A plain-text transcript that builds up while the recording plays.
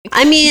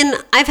I mean,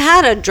 I've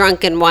had a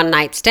drunken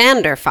one-night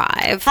stand or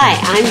 5. Hi,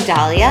 I'm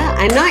Dahlia.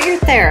 I'm not your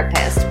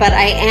therapist, but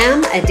I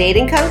am a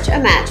dating coach, a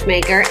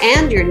matchmaker,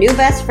 and your new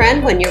best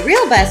friend when your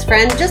real best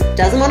friend just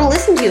doesn't want to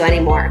listen to you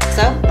anymore.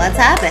 So let's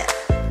have it.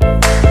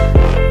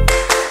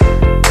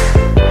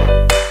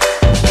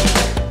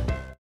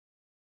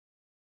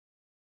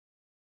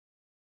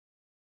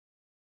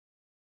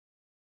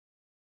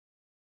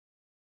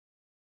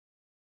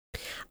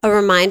 A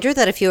reminder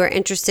that if you are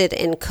interested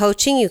in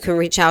coaching, you can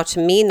reach out to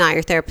me,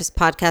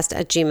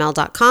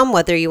 notyourtherapistpodcast@gmail.com,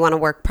 whether you want to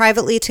work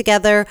privately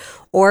together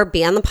or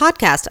be on the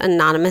podcast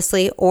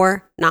anonymously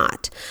or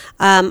not.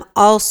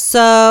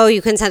 Also,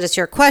 you can send us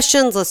your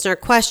questions, listener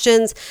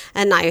questions,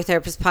 and Not Your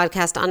Therapist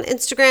Podcast on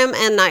Instagram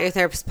and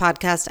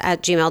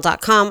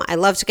notyourtherapistpodcast@gmail.com. I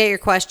love to get your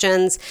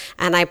questions,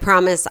 and I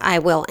promise I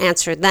will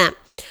answer them.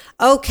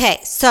 Okay,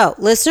 so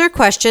listener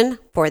question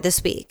for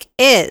this week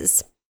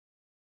is,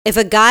 if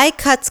a guy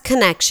cuts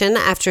connection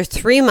after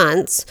 3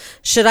 months,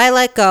 should I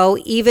let go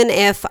even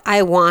if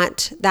I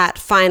want that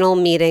final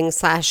meeting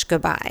 /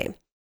 goodbye?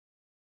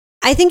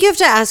 I think you have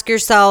to ask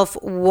yourself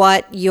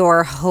what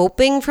you're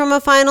hoping from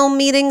a final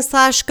meeting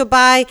 /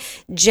 goodbye.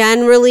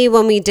 Generally,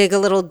 when we dig a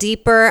little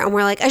deeper and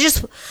we're like, I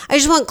just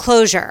want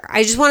closure.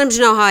 I just want him to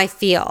know how I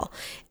feel.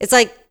 It's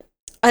like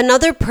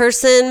another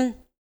person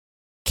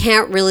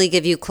can't really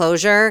give you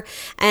closure.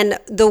 And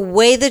the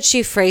way that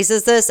she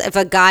phrases this, if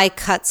a guy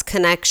cuts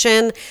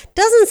connection,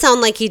 doesn't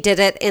sound like he did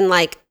it in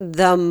like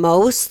the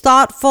most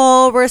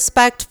thoughtful,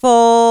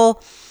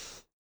 respectful,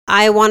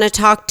 I want to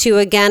talk to you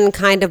again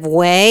kind of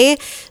way.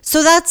 So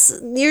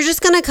you're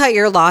just going to cut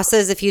your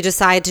losses if you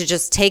decide to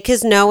just take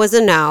his no as a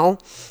no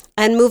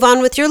and move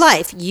on with your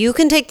life. You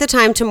can take the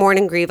time to mourn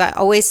and grieve. I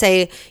always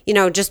say,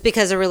 just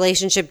because a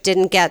relationship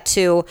didn't get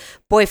to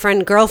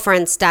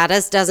boyfriend-girlfriend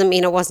status doesn't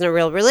mean it wasn't a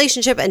real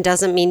relationship and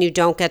doesn't mean you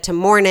don't get to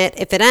mourn it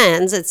if it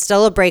ends. It's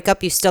still a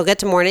breakup. You still get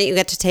to mourn it. You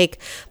get to take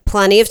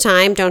plenty of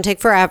time. Don't take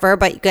forever,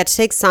 but you get to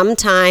take some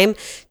time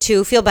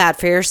to feel bad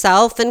for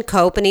yourself and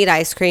cope and eat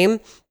ice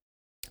cream.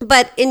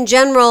 But in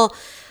general,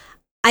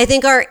 I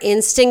think our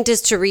instinct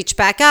is to reach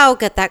back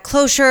out, get that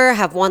closure,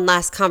 have one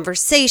last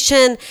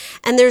conversation,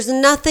 and there's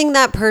nothing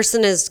that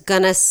person is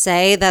going to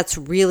say that's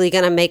really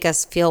going to make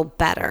us feel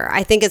better.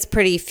 I think it's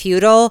pretty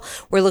futile.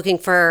 We're looking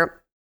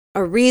for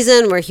a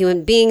reason. We're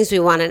human beings. We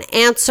want an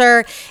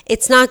answer.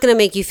 It's not going to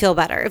make you feel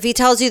better. If he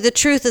tells you the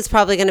truth, it's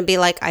probably going to be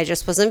like, I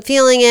just wasn't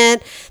feeling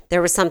it.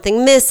 There was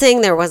something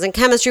missing. There wasn't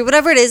chemistry.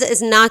 Whatever it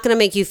is not going to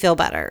make you feel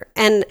better.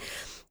 And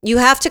you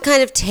have to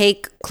kind of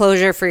take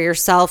closure for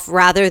yourself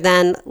rather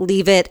than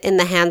leave it in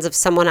the hands of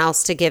someone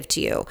else to give to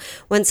you.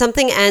 When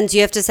something ends,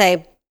 you have to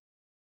say,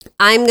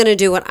 I'm going to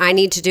do what I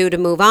need to do to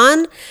move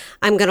on.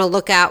 I'm going to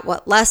look at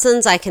what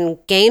lessons I can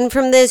gain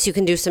from this. You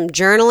can do some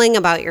journaling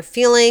about your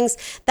feelings.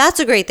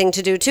 That's a great thing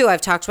to do too. I've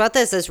talked about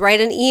this, is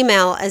write an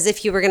email as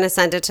if you were going to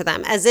send it to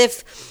them, as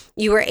if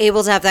you were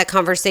able to have that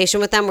conversation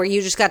with them where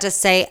you just got to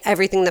say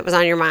everything that was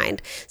on your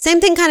mind. Same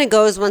thing kind of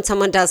goes when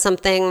someone does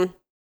something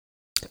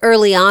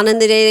early on in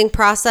the dating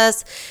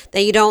process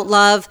that you don't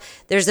love.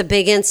 There's a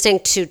big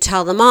instinct to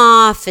tell them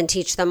off and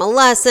teach them a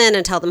lesson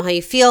and tell them how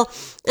you feel.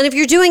 And if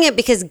you're doing it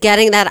because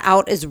getting that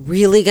out is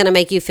really going to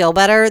make you feel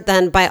better,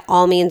 then by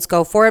all means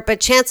go for it. But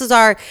chances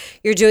are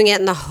you're doing it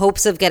in the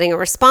hopes of getting a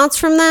response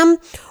from them,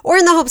 or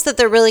in the hopes that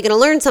they're really going to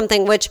learn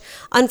something, which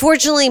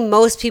unfortunately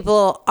most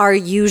people are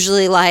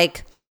usually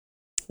like,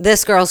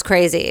 this girl's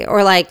crazy,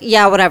 or like,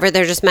 yeah, whatever,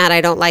 they're just mad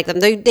I don't like them.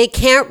 They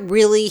can't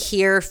really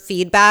hear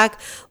feedback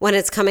when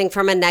it's coming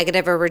from a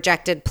negative or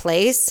rejected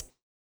place.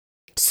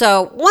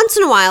 So once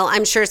in a while,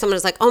 I'm sure someone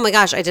is like, oh my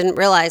gosh, I didn't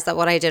realize that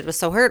what I did was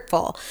so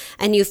hurtful.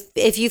 And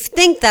if you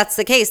think that's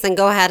the case, then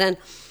go ahead and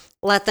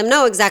let them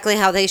know exactly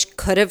how they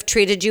could have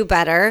treated you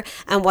better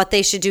and what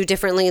they should do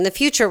differently in the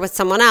future with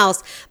someone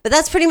else. But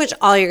that's pretty much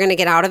all you're going to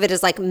get out of it,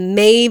 is like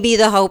maybe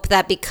the hope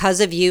that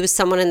because of you,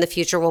 someone in the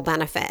future will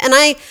benefit. And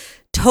I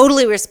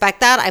totally respect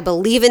that. I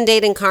believe in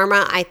dating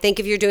karma. I think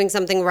if you're doing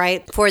something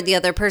right for the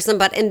other person,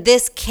 but in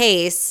this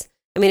case,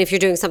 I mean, if you're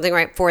doing something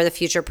right for the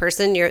future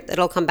person,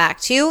 it'll come back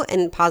to you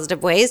in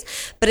positive ways.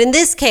 But in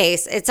this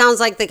case, it sounds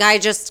like the guy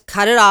just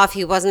cut it off.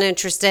 He wasn't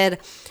interested.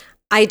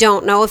 I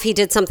don't know if he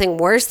did something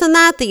worse than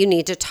that you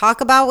need to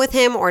talk about with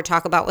him or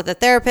talk about with a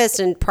therapist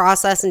and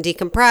process and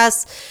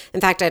decompress.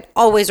 In fact, I'd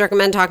always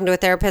recommend talking to a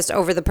therapist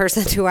over the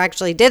person who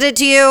actually did it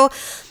to you.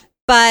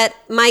 But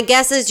my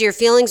guess is your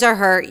feelings are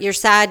hurt. You're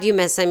sad. You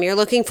miss him. You're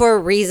looking for a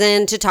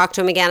reason to talk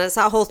to him again. It's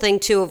that whole thing,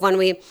 too, of when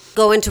we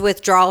go into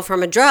withdrawal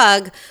from a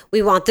drug,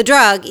 we want the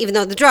drug, even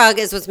though the drug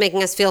is what's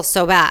making us feel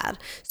so bad.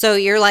 So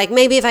you're like,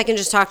 maybe if I can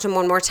just talk to him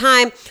one more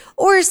time.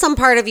 Or some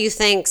part of you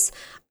thinks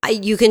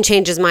you can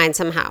change his mind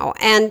somehow.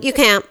 And you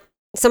can't.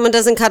 Someone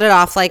doesn't cut it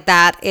off like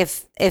that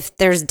if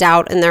there's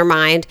doubt in their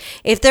mind.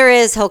 If there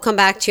is, he'll come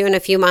back to you in a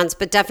few months,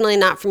 but definitely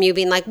not from you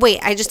being like, wait,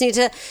 I just need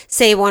to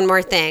say one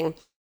more thing.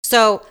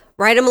 So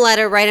write him a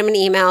letter, write him an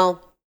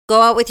email,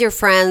 go out with your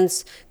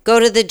friends, go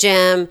to the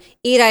gym,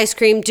 eat ice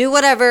cream, do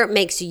whatever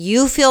makes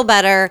you feel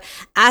better.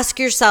 Ask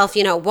yourself,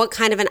 what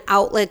kind of an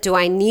outlet do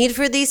I need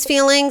for these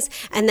feelings?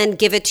 And then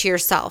give it to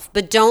yourself.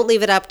 But don't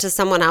leave it up to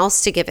someone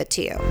else to give it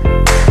to you.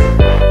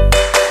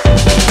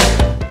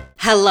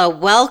 Hello,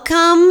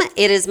 welcome.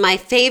 It is my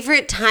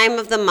favorite time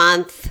of the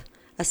month,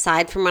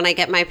 aside from when I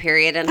get my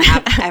period and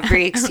have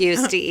every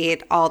excuse to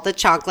eat all the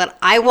chocolate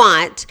I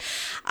want.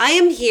 I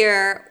am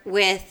here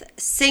with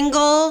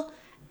single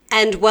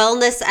and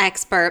wellness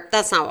expert.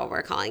 That's not what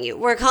we're calling you.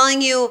 We're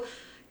calling you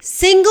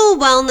single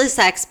wellness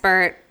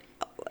expert.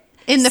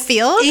 In the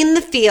field? In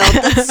the field.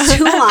 That's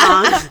too long.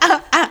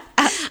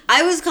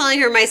 I was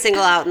calling her my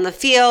single out in the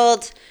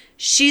field.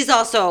 She's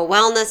also a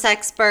wellness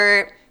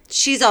expert.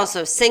 She's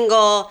also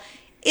single.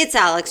 It's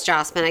Alex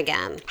Jossman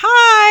again.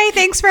 Hi,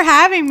 thanks for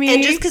having me.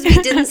 And just because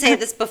we didn't say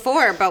this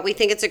before, but we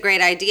think it's a great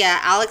idea,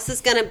 Alex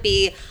is going to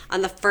be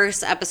on the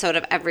first episode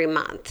of every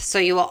month. So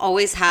you will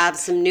always have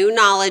some new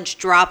knowledge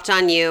dropped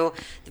on you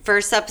the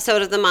first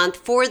episode of the month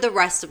for the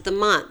rest of the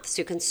month.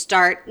 So you can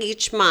start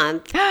each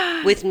month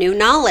with new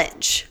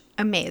knowledge.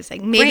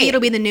 Amazing. Maybe Great.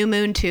 It'll be the new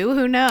moon too.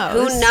 Who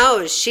knows? Who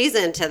knows? She's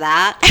into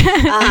that.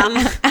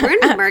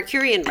 We're in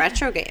Mercury in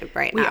retrograde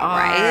right now,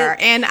 right?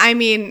 And I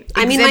mean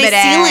my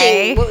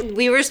A. ceiling,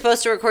 we were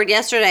supposed to record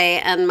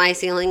yesterday and my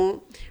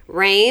ceiling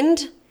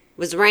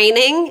was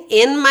raining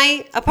in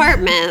my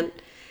apartment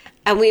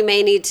and we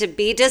may need to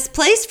be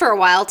displaced for a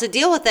while to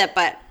deal with it,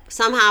 but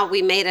somehow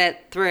we made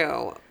it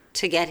through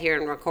to get here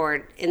and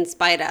record in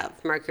spite of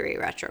Mercury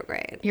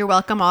retrograde. You're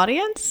welcome,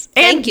 audience.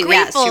 Thank you.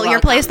 Yes, Grateful. you're Your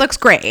welcome. place looks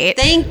great.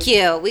 Thank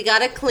you. We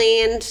got it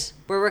cleaned.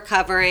 We're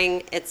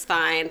recovering. It's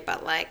fine.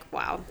 But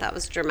wow, that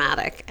was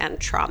dramatic and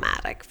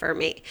traumatic for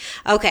me.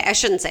 Okay, I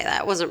shouldn't say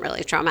that. It wasn't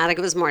really traumatic.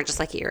 It was more just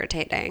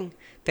irritating.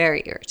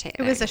 Very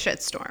irritating. It was a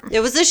shitstorm. It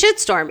was a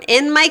shitstorm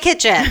in my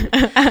kitchen.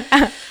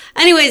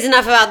 Anyways,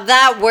 enough about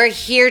that. We're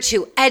here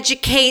to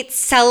educate,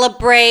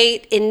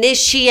 celebrate,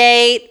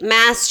 initiate,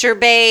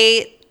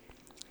 masturbate.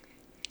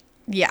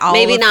 Yeah,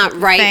 Maybe not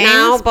right things,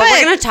 now, but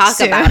we're going to talk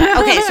soon. about it.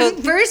 Okay, so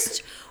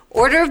first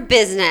order of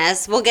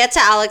business, we'll get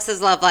to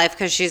Alex's love life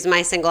because she's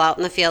my single out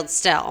in the field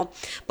still.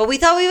 But we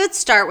thought we would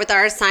start with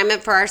our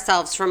assignment for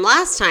ourselves from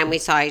last time we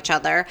saw each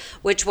other,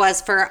 which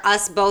was for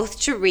us both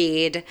to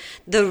read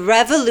the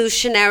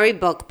revolutionary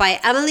book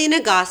by Emily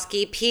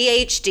Nagoski,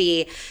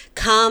 PhD,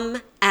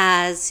 Come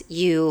As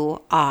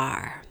You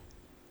Are.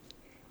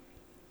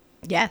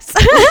 Yes.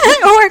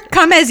 Or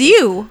come as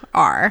you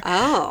are.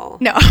 Oh.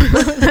 No,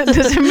 that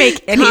doesn't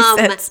make any Come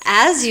sense.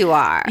 as you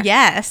are.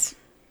 Yes.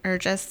 Or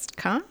just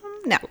come?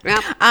 No.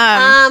 Yep.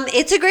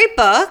 It's a great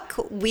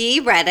book. We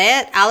read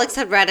it. Alex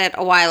had read it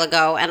a while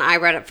ago, and I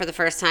read it for the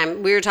first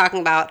time. We were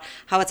talking about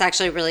how it's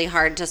actually really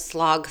hard to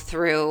slog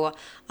through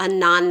a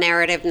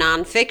non-narrative,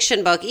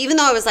 non-fiction book. Even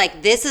though I was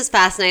like, this is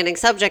fascinating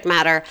subject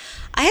matter,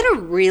 I had a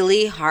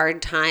really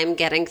hard time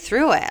getting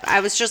through it.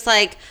 I was just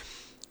like,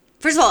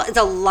 first of all, it's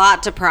a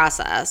lot to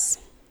process.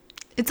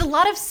 It's a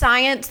lot of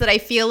science that I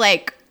feel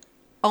like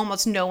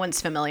almost no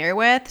one's familiar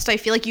with. So I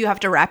feel like you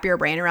have to wrap your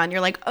brain around. You're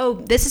like, oh,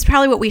 this is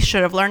probably what we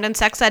should have learned in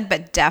sex ed,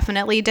 but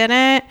definitely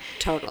didn't.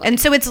 Totally. And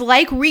so it's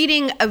like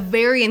reading a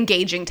very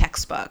engaging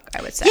textbook,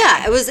 I would say.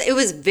 Yeah, it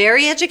was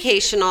very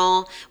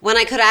educational. When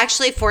I could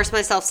actually force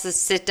myself to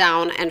sit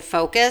down and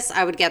focus,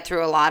 I would get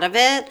through a lot of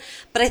it.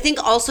 But I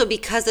think also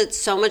because it's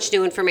so much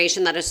new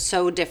information that is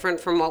so different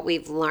from what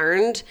we've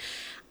learned,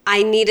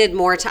 I needed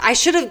more time. I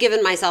should have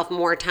given myself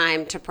more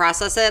time to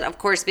process it. Of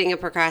course, being a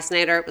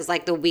procrastinator, it was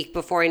like the week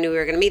before I knew we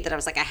were going to meet that I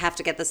was like, I have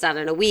to get this done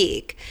in a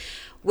week.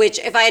 Which,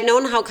 if I had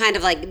known how kind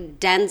of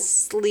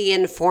densely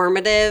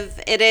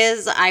informative it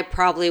is, I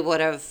probably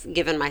would have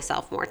given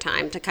myself more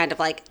time to kind of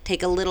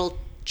take a little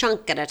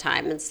chunk at a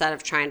time instead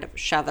of trying to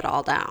shove it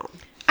all down.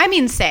 I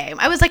mean, same.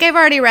 I was like, I've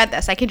already read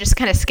this. I can just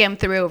kind of skim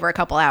through over a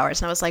couple hours.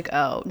 And I was like,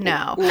 oh,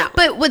 no.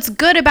 But what's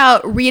good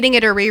about reading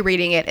it or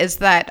rereading it is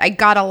that I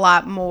got a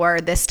lot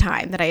more this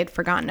time that I had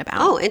forgotten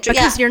about. Oh, interesting.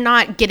 Because you're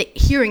not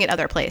hearing it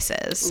other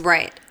places.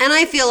 Right. And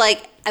I feel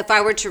like if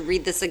I were to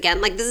read this again,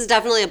 this is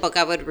definitely a book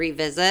I would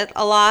revisit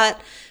a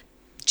lot.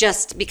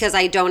 Just because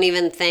I don't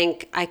even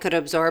think I could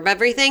absorb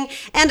everything.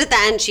 And at the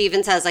end, she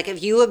even says,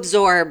 if you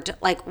absorbed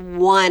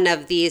one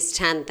of these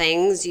 10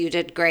 things, you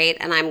did great.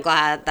 And I'm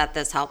glad that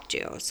this helped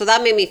you. So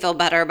that made me feel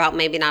better about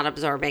maybe not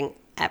absorbing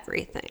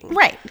everything.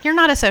 Right. You're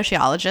not a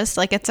sociologist.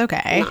 It's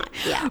okay. Not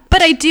yet.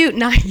 But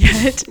not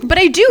yet. But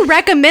I do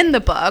recommend the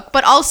book.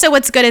 But also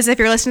what's good is if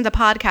you're listening to the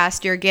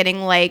podcast, you're getting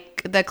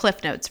the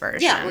Cliff Notes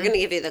version. Yeah, we're going to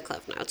give you the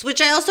Cliff Notes,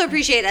 which I also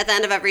appreciate. At the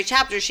end of every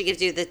chapter, she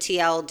gives you the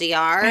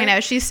TLDR. I know.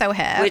 She's so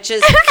hip. Which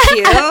is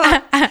cute.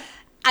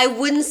 I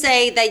wouldn't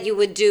say that you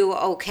would do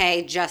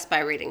okay just by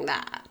reading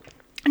that.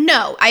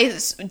 No, I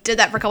did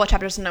that for a couple of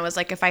chapters, and I was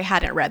like, if I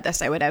hadn't read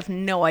this, I would have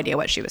no idea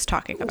what she was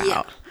talking about. Yeah.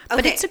 Okay.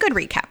 But it's a good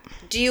recap.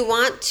 Do you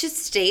want to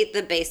state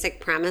the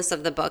basic premise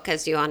of the book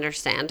as you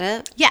understand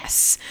it?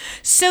 Yes.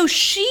 So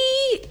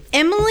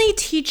Emily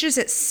teaches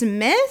at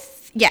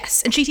Smith,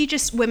 Yes, and she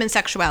teaches women's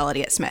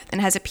sexuality at Smith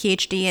and has a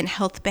PhD in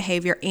health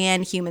behavior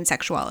and human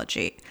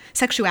sexuality.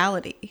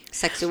 Sexuality.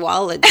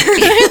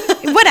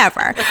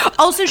 Whatever.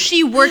 Also,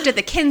 she worked at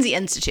the Kinsey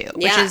Institute,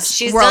 which is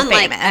she's world done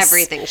famous. like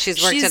everything.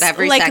 She's worked at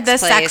every like sex the place.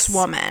 sex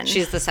woman.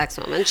 She's the sex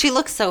woman. She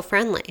looks so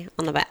friendly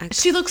on the back.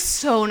 She looks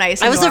so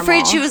nice. I was normal.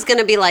 afraid she was going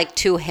to be like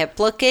too hip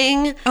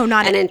looking. Oh,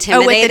 not and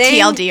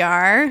intimidating. Oh, with the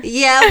TLDR.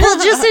 Yeah,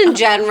 well, just in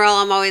general,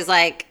 I'm always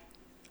like,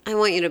 I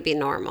want you to be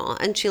normal.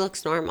 And she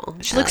looks normal.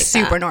 She looks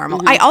super normal.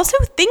 Mm-hmm. I also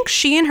think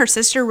she and her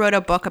sister wrote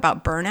a book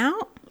about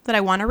burnout that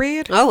I want to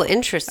read. Oh,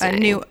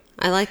 interesting.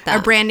 I like that.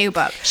 A brand new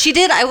book. She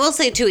did. I will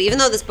say, too, even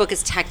though this book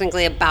is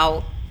technically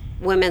about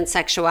women's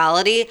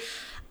sexuality,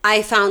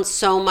 I found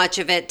so much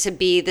of it to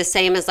be the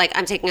same as, like,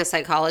 I'm taking a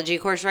psychology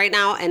course right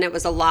now, and it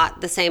was a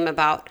lot the same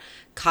about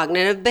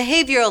cognitive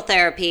behavioral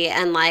therapy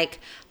and, like,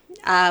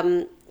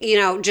 you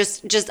know,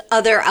 just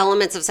other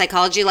elements of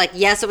psychology. Like,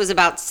 yes, it was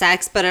about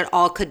sex, but it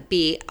all could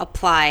be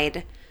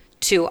applied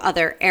to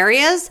other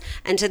areas.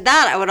 And to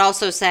that, I would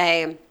also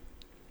say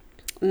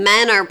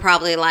men are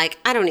probably like,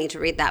 I don't need to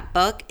read that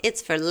book.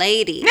 It's for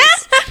ladies.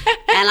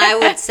 And I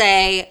would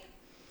say,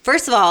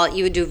 first of all,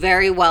 you would do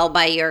very well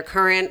by your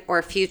current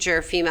or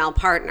future female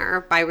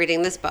partner by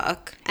reading this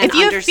book. And if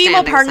you have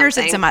female partners,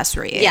 it's a must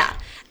read. Yeah.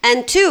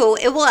 And two,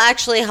 it will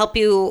actually help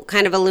you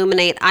kind of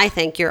illuminate, I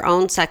think, your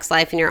own sex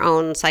life and your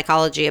own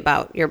psychology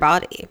about your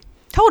body.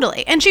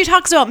 Totally. And she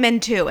talks about men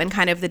too and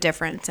kind of the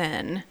difference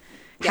in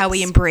how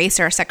we embrace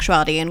our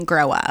sexuality and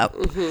grow up.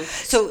 Mm-hmm.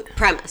 So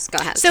premise, go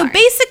ahead. So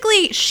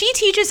basically, she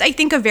teaches, I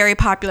think, a very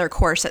popular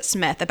course at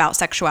Smith about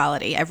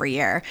sexuality every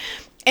year.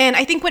 And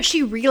I think what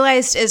she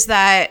realized is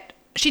that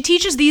she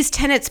teaches these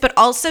tenets, but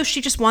also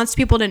she just wants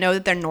people to know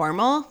that they're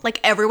normal.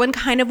 Like, everyone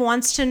kind of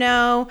wants to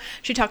know.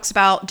 She talks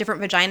about different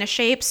vagina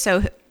shapes.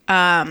 So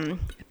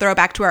throw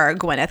back to our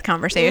Gwyneth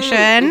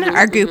conversation,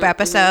 our Goop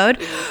episode.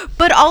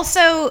 But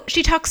also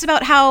she talks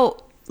about how,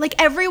 like,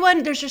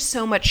 everyone, there's just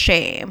so much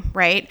shame,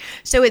 right?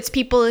 So it's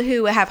people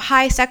who have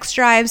high sex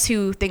drives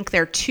who think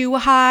they're too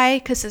high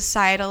because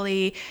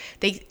societally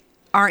they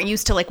aren't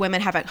used to, like, women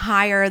having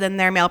higher than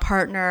their male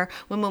partner,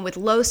 women with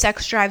low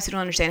sex drives who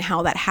don't understand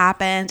how that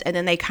happened, and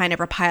then they kind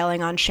of are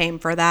piling on shame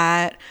for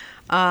that.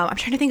 I'm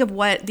trying to think of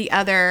what the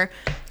other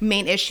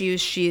main issues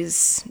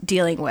she's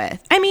dealing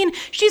with. I mean,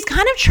 she's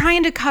kind of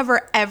trying to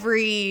cover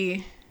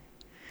everything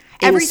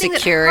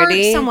that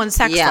hurts someone's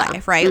sex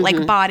life, right? Mm-hmm.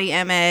 Like body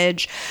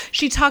image.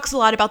 She talks a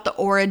lot about the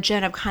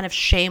origin of kind of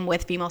shame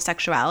with female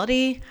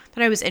sexuality.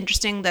 But it was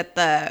interesting that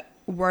the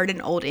word in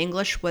Old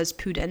English was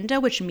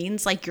pudenda, which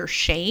means like your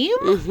shame.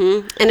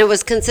 Mm-hmm. And it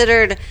was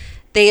considered,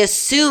 they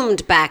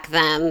assumed back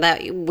then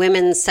that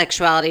women's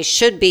sexuality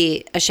should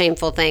be a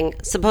shameful thing,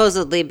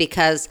 supposedly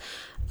because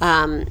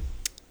vaginas,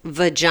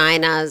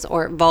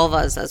 or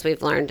vulvas, as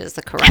we've learned is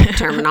the correct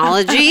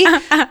terminology,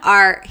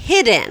 are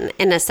hidden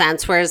in a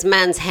sense, whereas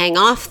men's hang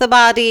off the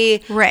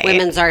body, right.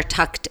 Women's are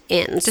tucked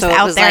in. Just so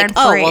it was like,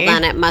 oh, well,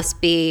 then it must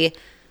be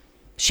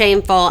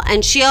shameful.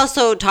 And she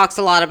also talks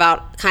a lot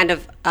about kind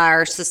of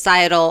our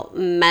societal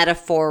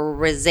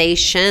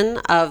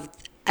metaphorization of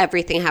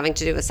everything having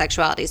to do with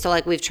sexuality. So,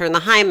 like, we've turned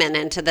the hymen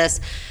into this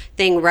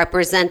thing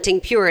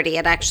representing purity.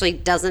 It actually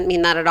doesn't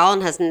mean that at all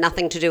and has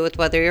nothing to do with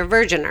whether you're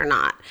virgin or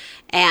not.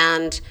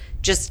 And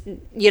just,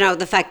 you know,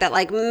 the fact that,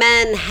 like,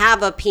 men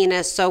have a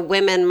penis, so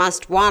women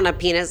must want a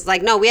penis.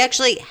 Like, no, we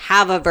actually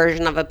have a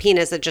version of a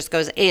penis that just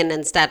goes in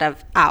instead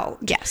of out.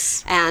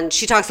 Yes. And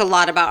she talks a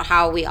lot about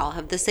how we all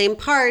have the same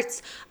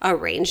parts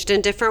arranged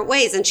in different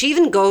ways. And she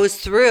even goes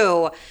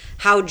through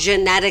how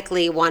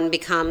genetically one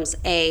becomes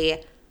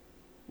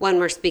when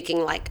we're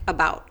speaking, like,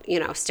 about, you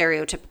know,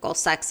 stereotypical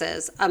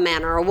sexes, a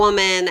man or a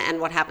woman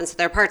and what happens to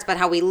their parts, but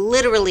how we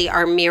literally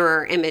are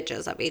mirror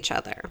images of each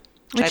other.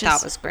 Which I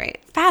thought was great.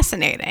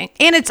 Fascinating.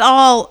 And it's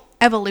all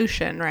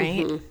evolution,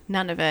 right? Mm-hmm.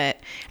 None of it.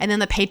 And then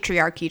the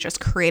patriarchy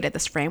just created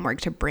this framework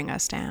to bring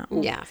us down.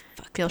 Yeah.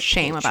 Feel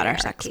shame about our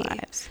sex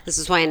lives. This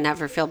is why I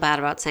never feel bad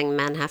about saying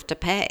men have to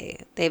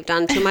pay. They've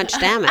done too much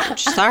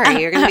damage. Sorry,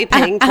 you're going to be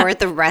paying for it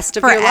the rest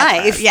of your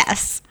life.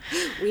 Yes.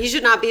 We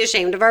should not be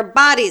ashamed of our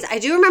bodies. I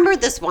do remember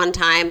this one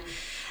time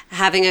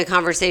having a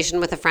conversation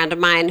with a friend of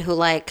mine who,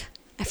 like,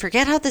 I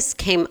forget how this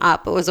came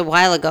up. It was a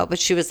while ago, but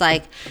she was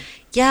like,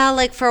 yeah,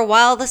 like, for a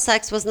while the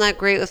sex wasn't that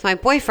great with my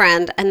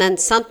boyfriend, and then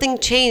something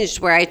changed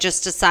where I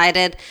just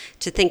decided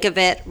to think of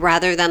it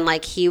rather than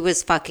like he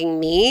was fucking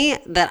me,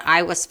 that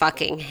I was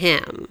fucking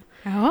him.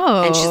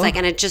 Oh. And she's like,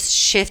 and it just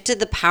shifted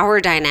the power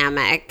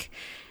dynamic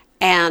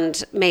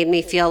and made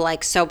me feel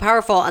like so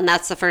powerful. And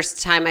that's the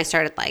first time I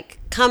started like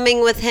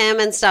coming with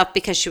him and stuff,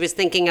 because she was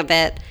thinking of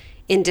it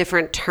in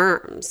different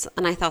terms.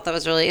 And I thought that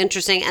was really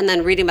interesting. And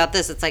then reading about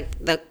this, it's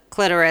like the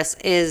clitoris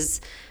is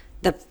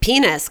the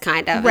penis,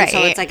 kind of. Right. And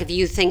so it's like, if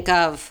you think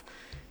of,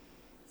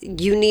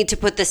 you need to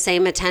put the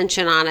same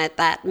attention on it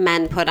that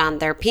men put on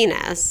their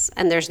penis.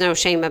 And there's no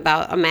shame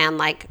about a man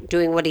like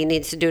doing what he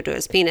needs to do to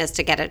his penis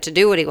to get it to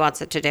do what he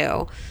wants it to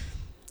do.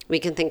 We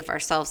can think of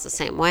ourselves the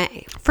same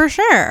way. For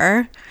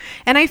sure.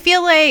 And I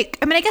feel like,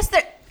 I mean, I guess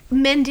that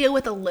men deal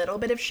with a little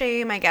bit of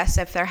shame, I guess,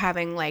 if they're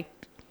having like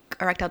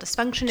erectile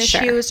dysfunction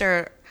issues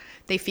or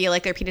they feel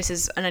like their penis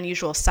is an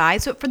unusual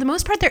size. So for the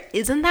most part, there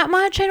isn't that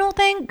much, I don't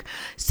think.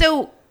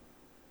 So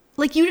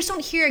like you just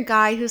don't hear a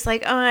guy who's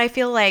like, oh, I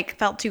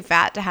felt too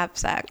fat to have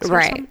sex.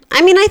 Right.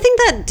 I mean, I think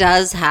that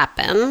does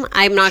happen.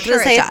 I'm not going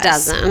to say it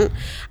doesn't.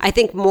 I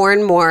think more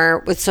and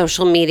more with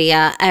social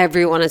media,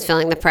 everyone is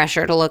feeling the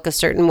pressure to look a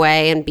certain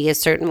way and be a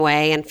certain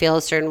way and feel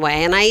a certain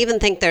way. And I even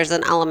think there's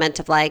an element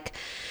of like,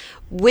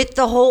 with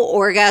the whole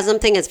orgasm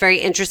thing, it's very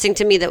interesting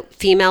to me, that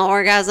female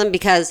orgasm,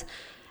 because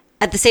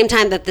at the same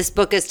time that this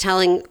book is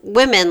telling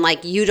women,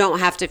 like, you don't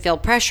have to feel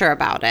pressure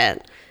about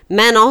it,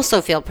 men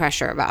also feel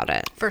pressure about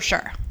it. For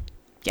sure.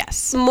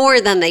 Yes. More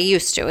than they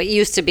used to. It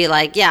used to be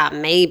like, yeah,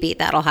 maybe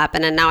that'll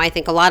happen. And now I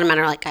think a lot of men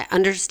are like, I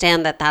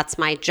understand that that's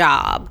my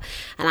job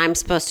and I'm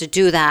supposed to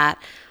do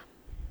that,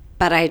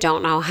 but I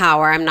don't know how,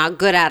 or I'm not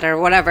good at it or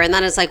whatever. And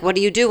then it's like, what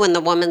do you do when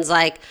the woman's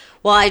like,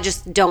 well, I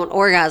just don't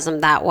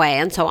orgasm that way,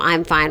 and so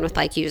I'm fine with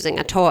like using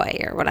a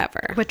toy or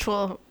whatever. Which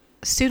will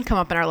soon come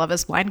up in our Love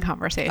is Blind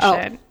conversation. Oh,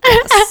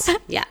 yes.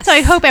 Yes. So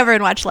I hope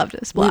everyone watched Love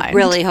is Blind.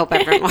 We really hope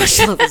everyone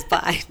watched Love is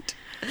Blind.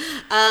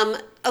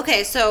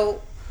 Okay,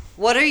 so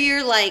what are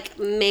your like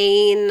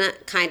main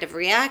kind of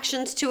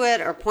reactions to it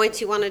or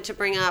points you wanted to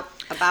bring up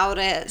about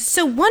it?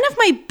 So one of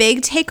my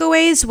big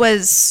takeaways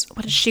was,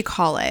 what does she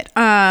call it?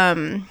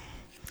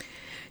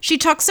 She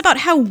talks about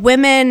how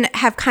women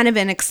have kind of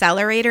an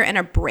accelerator and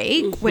a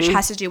brake, which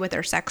has to do with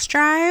their sex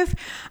drive,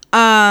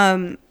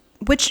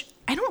 which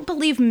I don't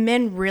believe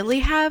men really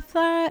have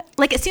that.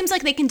 Like, it seems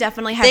like they can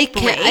definitely have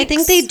brakes. I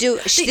think they do.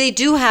 They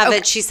do have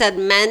it. She said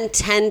men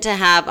tend to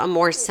have a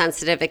more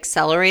sensitive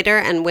accelerator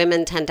and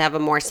women tend to have a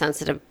more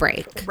sensitive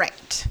brake.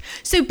 Right.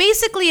 So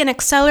basically an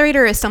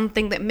accelerator is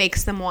something that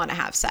makes them want to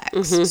have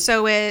sex.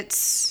 So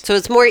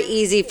it's more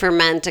easy for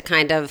men to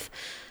kind of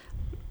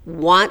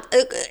want,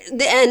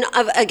 and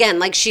again,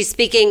 like she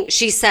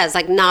says,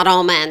 like, not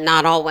all men,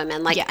 not all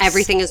women, like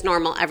everything is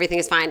normal, everything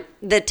is fine.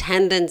 The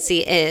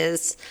tendency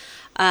is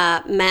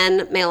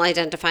men, male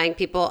identifying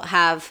people,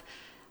 have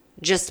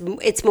just,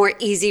 it's more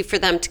easy for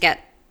them to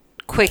get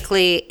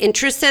quickly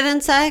interested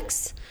in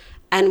sex,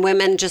 and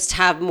women just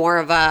have more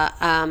of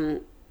a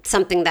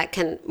something that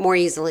can more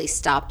easily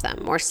stop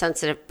them, more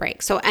sensitive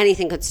break. So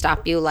anything could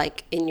stop you,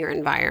 like in your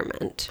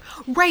environment.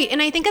 Right.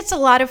 And I think it's a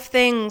lot of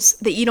things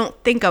that you don't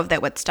think of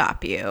that would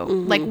stop you.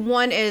 Like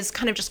one is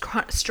kind of just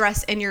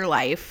stress in your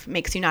life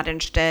makes you not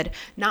interested,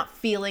 not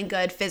feeling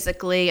good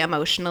physically,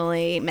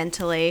 emotionally,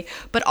 mentally,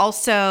 but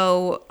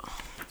also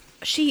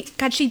she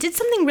did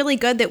something really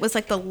good that was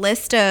like the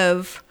list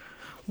of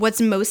what's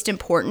most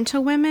important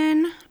to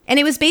women. And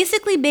it was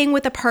basically being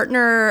with a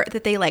partner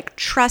that they like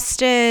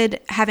trusted,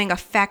 having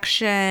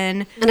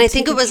affection. And I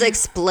think it was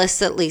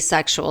explicitly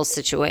sexual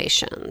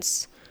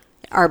situations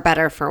are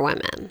better for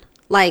women.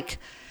 Like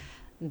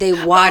they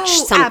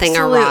watched something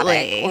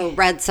erotic or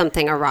read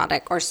something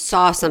erotic or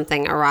saw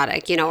something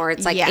erotic, you know, or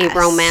it's like a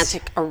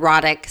romantic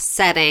erotic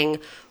setting,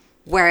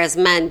 whereas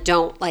men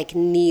don't like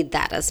need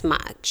that as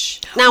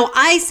much. Now,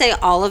 I say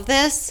all of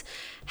this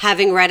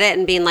having read it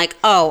and being like,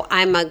 oh,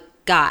 I'm a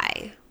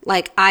guy.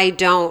 Like, I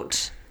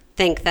don't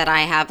think that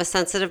I have a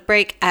sensitive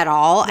break at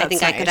all. I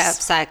think nice. I could have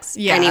sex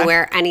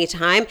anywhere,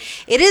 anytime.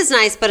 It is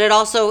nice, but it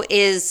also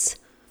is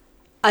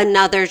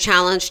another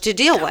challenge to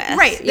deal with.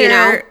 Right. There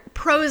are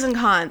pros and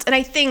cons. And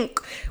I think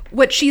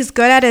what she's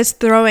good at is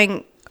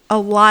throwing a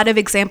lot of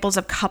examples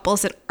of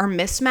couples that are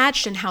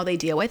mismatched and how they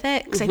deal with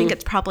it. Because I think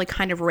it's probably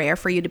kind of rare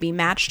for you to be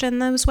matched in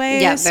those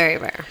ways. Yeah, very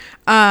rare.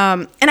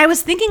 And I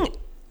was thinking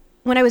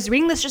when I was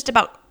reading this just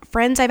about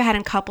friends I've had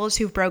in couples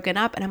who've broken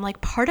up, and I'm like,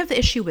 part of the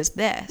issue was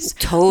this.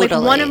 Totally.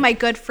 Like one of my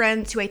good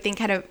friends who I think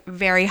had a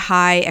very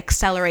high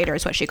accelerator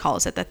is what she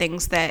calls it, the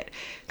things that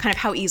kind of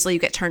how easily you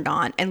get turned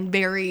on, and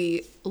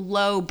very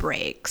low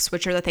brakes,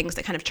 which are the things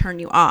that kind of turn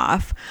you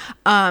off.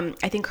 I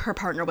think her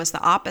partner was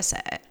the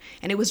opposite,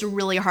 and it was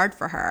really hard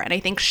for her, and I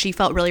think she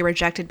felt really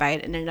rejected by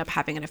it and ended up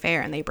having an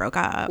affair, and they broke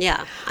up.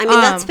 Yeah. I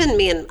mean, that's been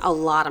me in a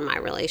lot of my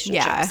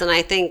relationships, and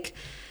I think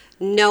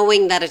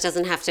knowing that it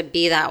doesn't have to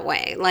be that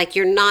way. Like,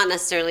 you're not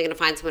necessarily going to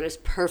find someone who's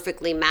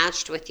perfectly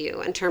matched with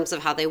you in terms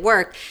of how they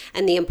work.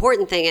 And the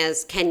important thing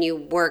is, can you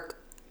work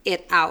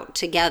it out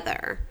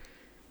together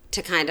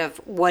to kind of,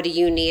 what do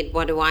you need?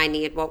 What do I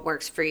need? What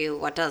works for you?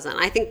 What doesn't?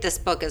 I think this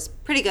book is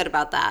pretty good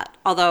about that.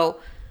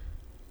 Although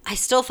I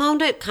still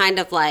found it kind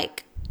of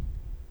like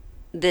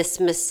this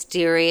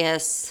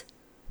mysterious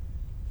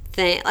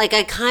thing. Like,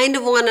 I kind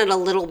of wanted a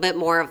little bit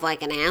more of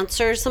like an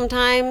answer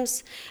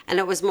sometimes, and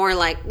it was more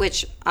like,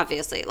 which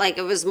obviously, like,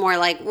 it was more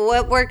like,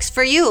 what works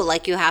for you?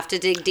 Like, you have to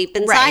dig deep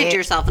inside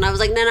yourself. And I was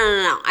like, no,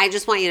 I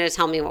just want you to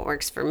tell me what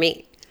works for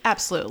me.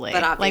 Absolutely.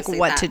 But obviously,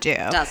 like, what to do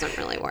doesn't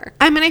really work.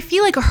 I mean, I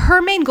feel like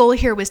her main goal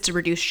here was to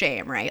reduce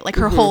shame, right? Like,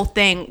 her whole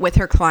thing with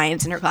her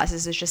clients and her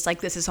classes is just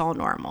like, this is all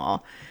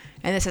normal,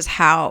 and this is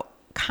how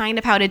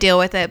to deal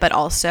with it. But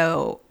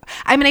also,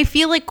 I mean, I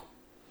feel like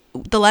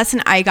the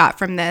lesson I got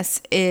from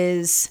this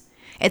is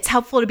it's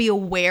helpful to be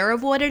aware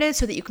of what it is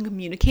so that you can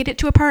communicate it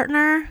to a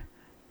partner,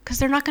 because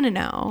they're not going to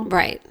know.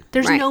 Right.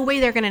 There's no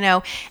way they're going to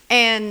know.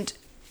 And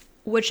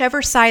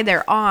whichever side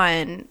they're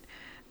on,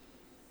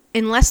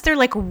 unless they're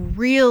like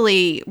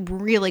really,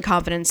 really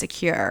confident and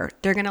secure,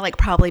 they're going to like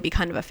probably be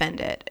kind of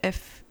offended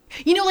if,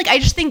 you know, like I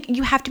just think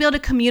you have to be able to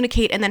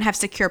communicate and then have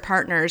secure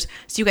partners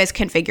so you guys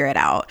can figure it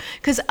out.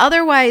 Because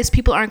otherwise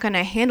people aren't going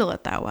to handle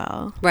it that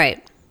well.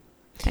 Right.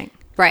 I think.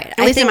 Right. At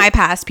least in my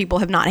past, people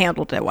have not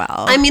handled it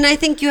well. I mean, I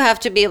think you have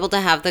to be able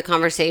to have the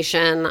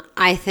conversation.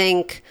 I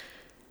think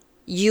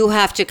you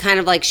have to kind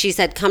of, like she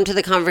said, come to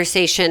the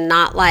conversation,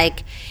 not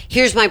like,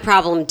 here's my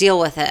problem, deal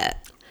with it.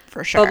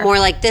 For sure. But more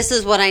like, this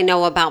is what I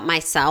know about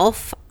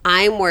myself.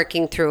 I'm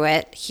working through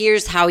it.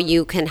 Here's how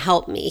you can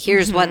help me.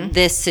 Here's what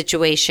this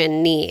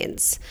situation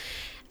needs.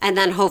 And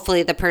then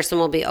hopefully the person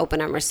will be open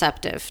and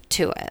receptive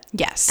to it.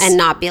 Yes. And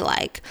not be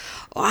like,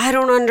 oh, I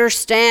don't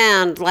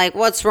understand. Like,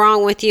 what's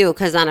wrong with you?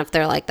 Because then if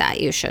they're like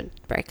that, you should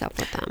break up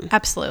with them.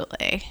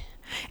 Absolutely.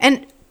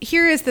 And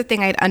here is the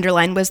thing I'd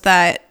underline was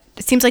that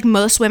it seems like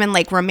most women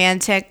like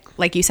romantic,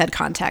 like you said,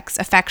 contexts,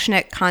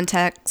 affectionate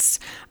contexts,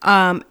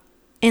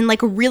 in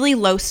like really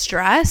low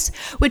stress,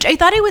 which I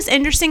thought it was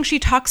interesting. She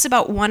talks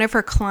about one of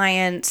her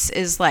clients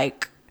is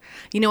like,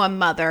 you know, a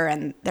mother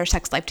and their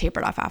sex life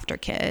tapered off after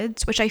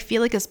kids, which I feel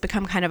like has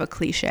become kind of a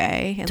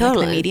cliche in like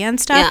the media and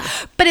stuff.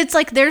 Yeah. But it's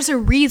like there's a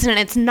reason.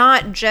 It's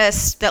not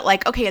just that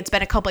like, okay, it's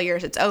been a couple of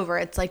years, it's over.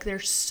 It's like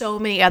there's so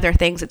many other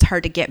things. It's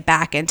hard to get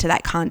back into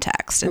that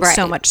context and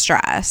so much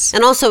stress.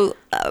 And also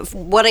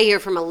what I hear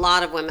from a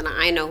lot of women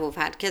I know who've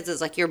had kids is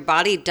like your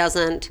body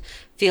doesn't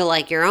feel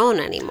like your own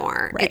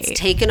anymore. Right. It's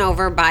taken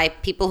over by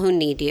people who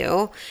need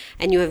you,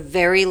 and you have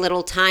very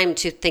little time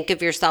to think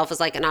of yourself as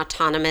like an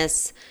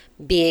autonomous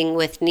being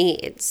with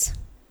needs.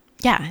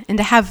 Yeah, and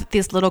to have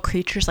these little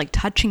creatures like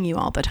touching you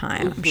all the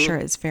time, I'm sure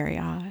is very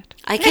odd.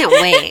 I can't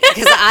wait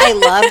because I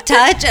love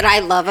touch and I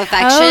love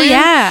affection. Oh,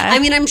 yeah. I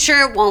mean, I'm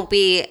sure it won't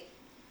be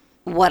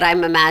what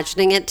I'm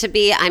imagining it to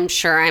be. I'm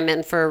sure I'm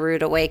in for a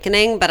rude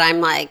awakening, but I'm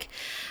like,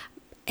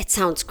 it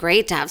sounds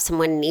great to have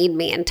someone need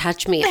me and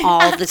touch me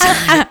all the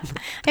time.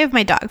 I have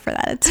my dog for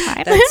that. It's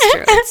fine. That's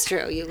true. That's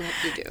true. You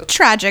do.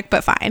 Tragic,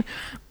 but fine.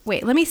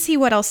 Wait, let me see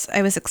what else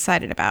I was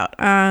excited about.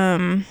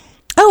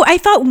 Oh, I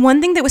thought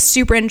one thing that was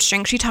super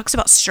interesting, she talks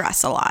about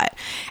stress a lot.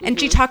 And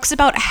she talks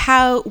about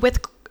how with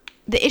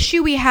the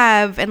issue we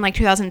have in like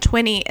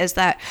 2020 is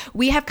that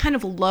we have kind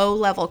of low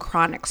level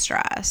chronic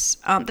stress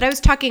that I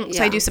was talking.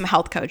 So I do some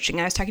health coaching.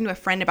 I was talking to a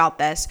friend about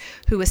this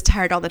who was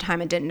tired all the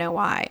time and didn't know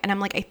why. And I'm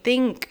like, I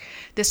think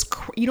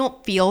you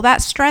don't feel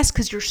that stress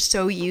because you're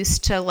so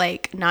used to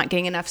like not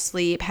getting enough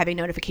sleep, having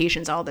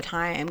notifications all the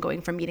time,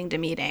 going from meeting to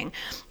meeting.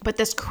 But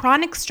this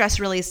chronic stress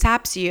really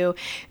saps you.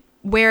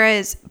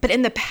 But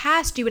in the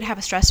past, you would have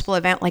a stressful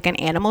event like an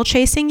animal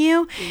chasing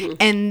you,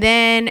 and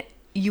then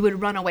you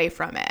would run away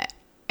from it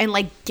and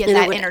like get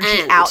that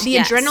energy out. The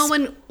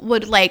adrenaline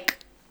would like,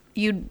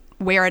 you'd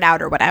wear it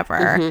out or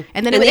whatever,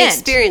 and then it would end.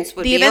 Experience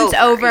would the be event's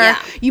over. Yeah.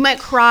 You might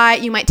cry,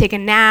 you might take a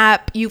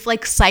nap. You've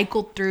like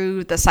cycled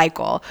through the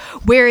cycle.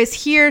 Whereas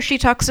here, she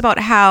talks about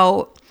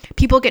how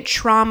people get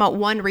trauma.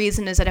 One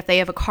reason is that if they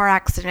have a car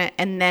accident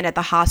and then at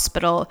the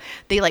hospital,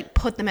 they like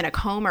put them in a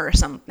coma or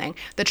something,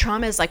 the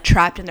trauma is like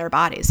trapped in their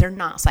bodies. They're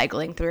not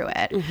cycling through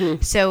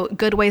it. So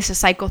good ways to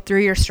cycle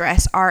through your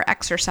stress are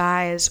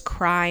exercise,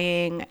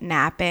 crying,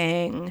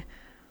 napping.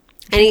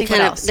 Any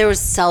kind of, there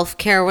was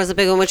self-care was a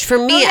big one, which for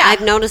me,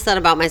 I've noticed that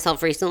about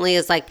myself recently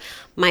is like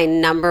my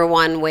number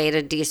one way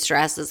to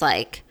de-stress is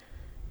like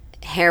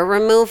hair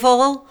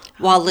removal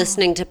while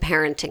listening to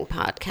parenting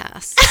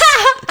podcasts.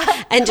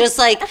 And just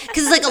like,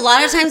 because like a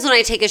lot of times when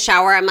I take a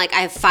shower, I'm like, I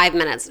have 5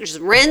 minutes. Just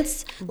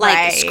rinse,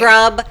 like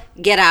scrub,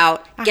 get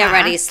out, get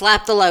ready,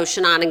 slap the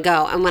lotion on and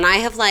go. And when I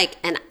have like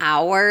an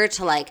hour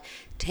to like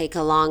take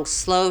a long,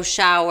 slow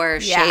shower,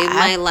 shave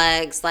my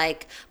legs,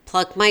 like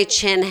pluck my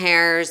chin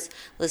hairs,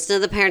 listen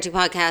to the parenting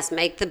podcast,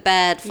 make the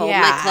bed, fold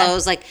my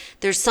clothes. Like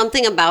there's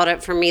something about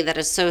it for me that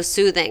is so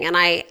soothing. And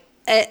I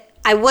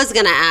was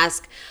going to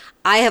ask,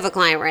 I have a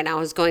client right now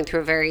who's going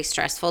through a very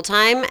stressful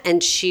time,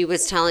 and she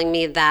was telling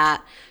me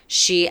that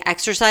she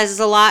exercises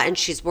a lot and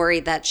she's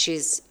worried that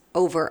she's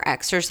over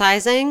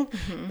exercising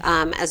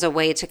as a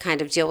way to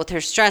kind of deal with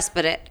her stress,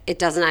 but it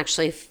doesn't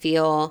actually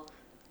feel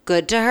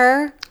good to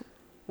her.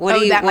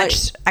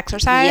 Much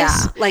exercise?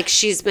 Yeah, like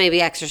she's maybe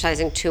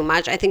exercising too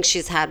much. I think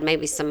she's had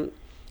maybe some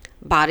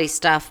body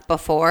stuff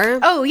before.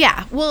 Oh,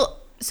 yeah. Well,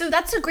 so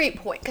that's a great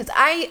point because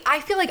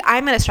I feel like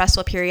I'm in a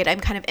stressful period. I'm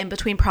kind of in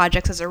between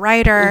projects as a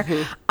writer.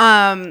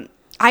 I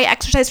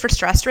exercise for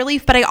stress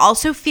relief, but I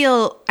also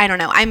feel, I don't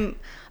know, I'm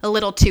a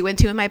little too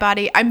in my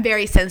body. I'm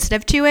very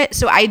sensitive to it.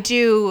 So I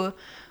do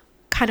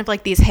kind of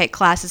like these HIIT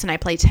classes and I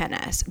play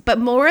tennis, but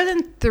more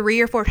than 3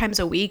 or 4 times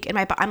a week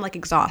I'm like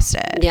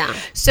exhausted. Yeah.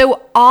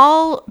 So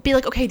I'll be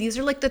like, okay, these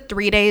are like the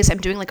 3 days I'm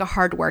doing like a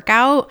hard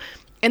workout.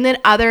 And then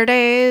other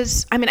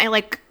days,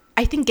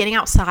 I think getting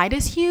outside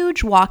is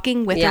huge,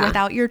 walking with or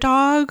without your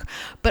dog.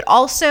 But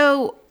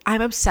also,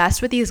 I'm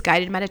obsessed with these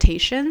guided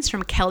meditations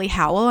from Kelly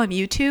Howell on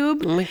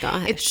YouTube. Oh my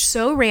gosh. It's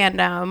so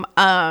random.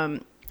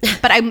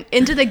 but I'm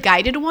into the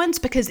guided ones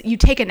because you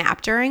take a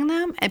nap during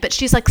them, but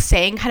she's like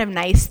saying kind of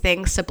nice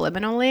things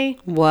subliminally.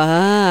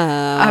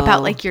 Wow.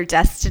 About like your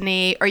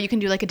destiny, or you can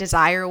do like a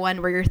desire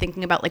one where you're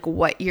thinking about like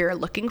what you're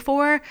looking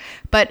for.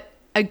 But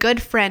a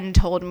good friend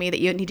told me that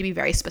you need to be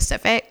very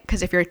specific,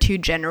 because if you're too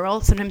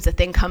general, sometimes the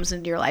thing comes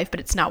into your life, but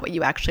it's not what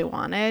you actually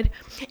wanted.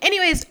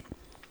 Anyways,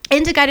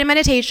 into guided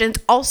meditations.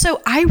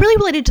 Also, I really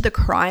related to the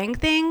crying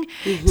thing.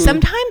 Mm-hmm.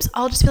 Sometimes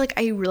I'll just be like,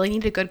 I really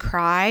need a good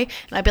cry.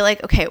 And I'd be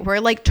like, okay, we're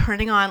like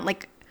turning on,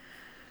 like,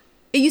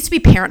 it used to be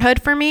Parenthood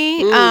for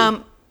me.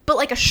 But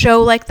like a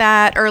show like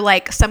that, or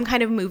like some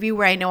kind of movie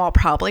where I know I'll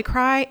probably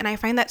cry, and I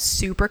find that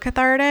super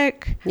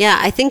cathartic. Yeah,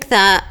 I think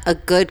that a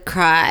good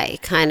cry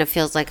kind of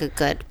feels like a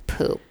good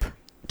poop.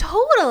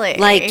 Totally.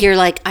 Like you're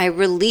like, I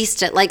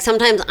released it. Like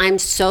sometimes I'm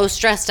so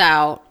stressed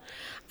out.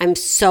 I'm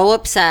so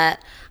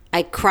upset.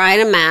 I cry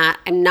to Matt.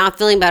 I'm not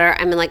feeling better.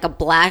 I'm in like a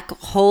black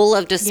hole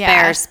of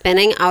despair,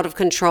 spinning out of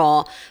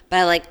control. But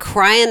I like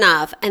cry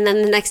enough. And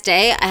then the next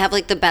day, I have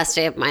like the best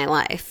day of my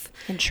life.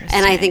 Interesting.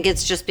 And I think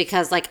it's just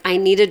because like I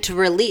needed to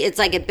release. It's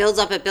like it builds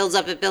up, it builds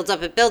up, it builds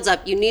up, it builds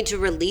up. You need to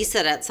release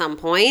it at some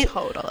point.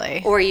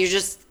 Totally. Or you're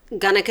just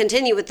going to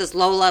continue with this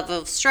low level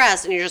of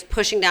stress, and you're just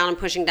pushing down and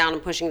pushing down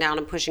and pushing down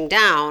and pushing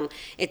down.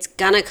 It's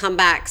going to come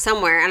back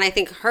somewhere. And I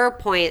think her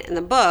point in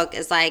the book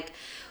is like,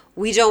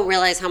 we don't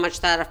realize how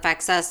much that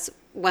affects us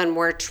when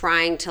we're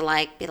trying to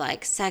like be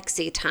like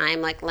sexy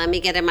time, like let me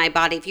get in my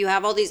body. If you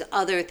have all these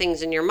other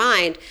things in your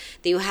mind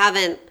that you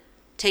haven't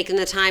taken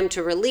the time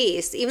to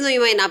release, even though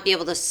you might not be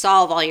able to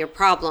solve all your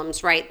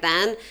problems right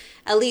then,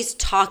 at least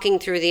talking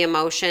through the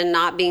emotion,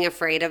 not being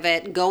afraid of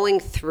it, going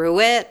through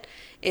it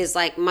is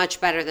like much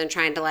better than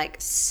trying to like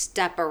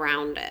step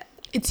around it.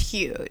 It's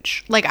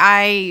huge. Like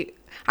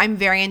I'm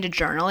very into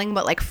journaling,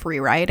 but like free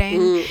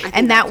writing.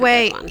 And that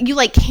way you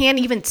like can't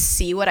even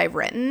see what I've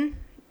written.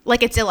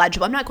 Like it's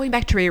illegible. I'm not going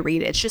back to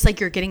reread it. It's just like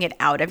you're getting it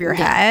out of your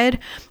head.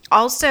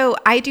 Also,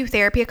 I do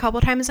therapy a couple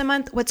times a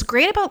month. What's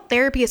great about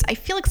therapy is I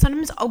feel like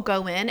sometimes I'll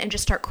go in and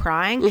just start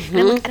crying. And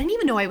I'm like, I didn't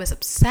even know I was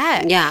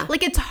upset. Yeah.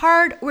 Like it's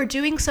hard. We're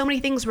doing so many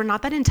things. We're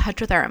not that in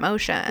touch with our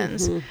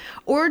emotions.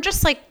 Or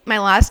just like my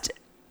last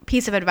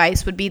piece of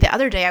advice would be, the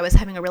other day I was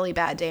having a really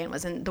bad day and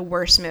was in the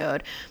worst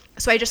mood.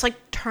 So I just like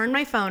turned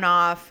my phone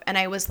off and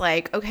I was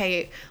like,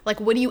 okay, like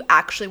what do you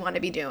actually want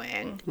to be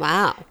doing?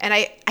 Wow. And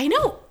I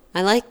know.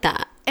 I like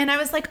that. And I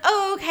was like,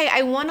 oh, okay,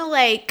 I want to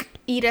like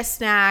eat a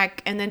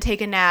snack and then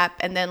take a nap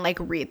and then like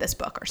read this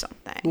book or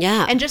something.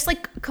 Yeah. And just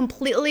like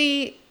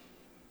completely,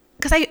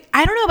 because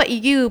I don't know about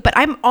you, but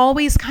I'm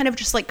always kind of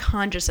just like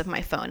conscious of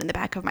my phone in the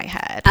back of my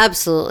head.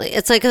 Absolutely.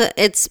 It's like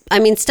I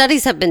mean,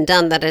 studies have been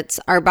done that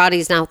our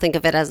bodies now think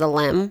of it as a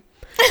limb.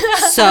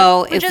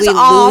 So if we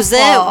lose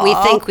it, we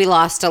think we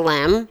lost a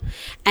limb.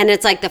 And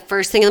it's like the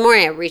first thing in the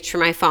morning, I reach for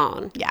my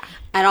phone. Yeah.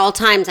 At all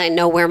times, I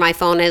know where my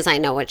phone is. I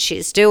know what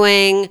she's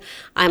doing.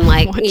 I'm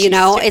like,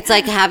 it's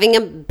like having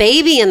a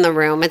baby in the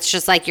room. It's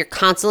just like you're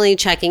constantly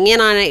checking in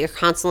on it. You're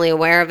constantly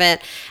aware of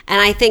it.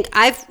 And I think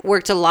I've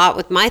worked a lot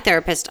with my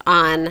therapist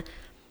on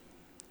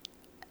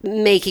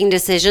making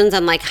decisions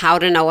and like how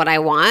to know what I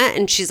want.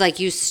 And she's like,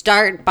 you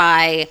start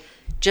by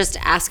just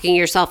asking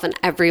yourself in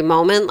every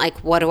moment, like,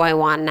 what do I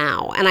want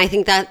now? And I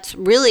think that's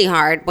really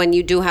hard when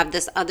you do have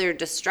this other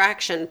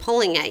distraction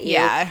pulling at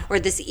you, or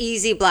this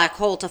easy black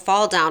hole to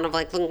fall down of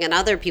like looking at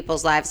other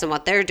people's lives and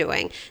what they're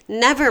doing.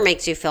 Never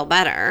makes you feel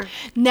better.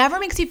 Never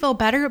makes you feel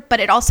better, but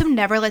it also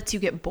never lets you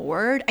get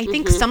bored. I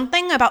think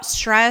something about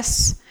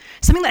stress,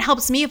 something that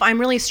helps me if I'm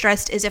really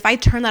stressed is if I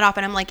turn that off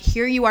and I'm like,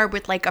 here you are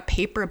with like a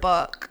paper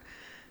book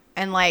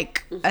and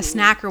like a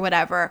snack or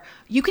whatever,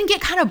 you can get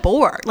kind of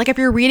bored. Like if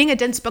you're reading a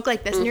dense book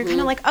like this and you're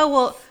kind of like, oh,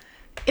 well,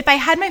 if I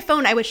had my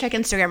phone, I would check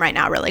Instagram right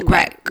now really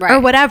quick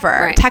or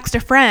whatever, text a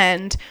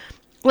friend.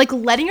 Like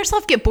letting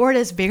yourself get bored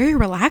is very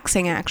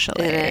relaxing,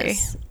 actually. It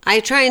is.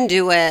 I try and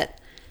do it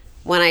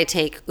when I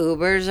take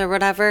Ubers or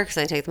whatever, because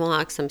I take them a lot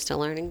because I'm still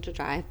learning to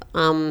drive.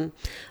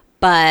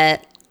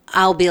 But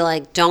I'll be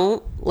like,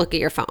 don't look at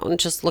your phone.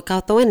 Just look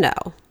out the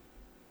window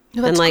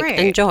and like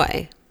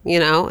enjoy.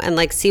 And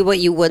like see what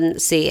you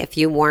wouldn't see if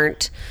you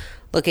weren't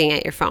looking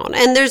at your phone.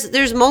 And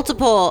there's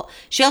multiple.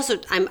 She also,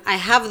 I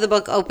have the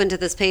book open to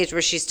this page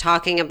where she's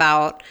talking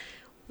about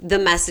the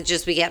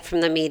messages we get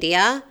from the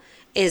media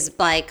is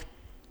like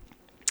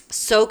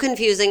so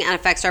confusing and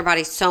affects our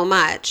body so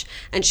much.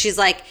 And she's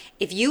like,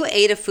 if you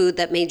ate a food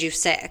that made you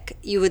sick,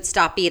 you would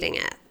stop eating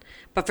it.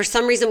 But for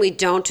some reason, we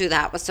don't do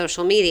that with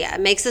social media.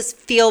 It makes us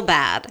feel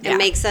bad. It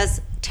makes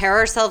us tear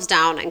ourselves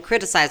down and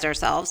criticize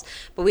ourselves.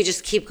 But we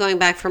just keep going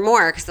back for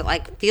more because it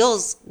like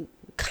feels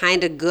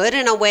kind of good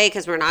in a way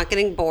because we're not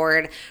getting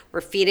bored. We're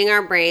feeding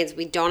our brains.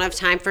 We don't have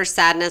time for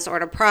sadness or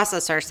to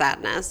process our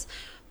sadness.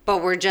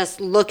 But we're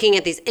just looking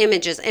at these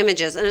images.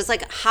 And it's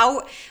like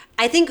how...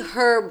 I think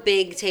her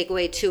big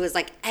takeaway too is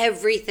like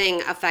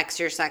everything affects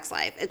your sex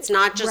life. It's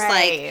not just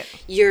like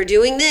you're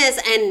doing this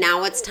and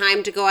now it's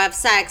time to go have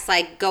sex,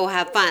 like go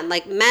have fun.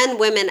 Like men,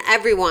 women,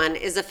 everyone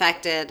is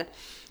affected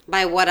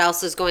by what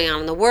else is going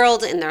on in the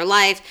world, in their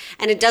life.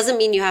 And it doesn't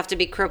mean you have to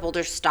be crippled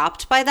or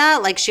stopped by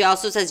that. Like she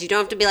also says, you don't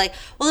have to be like,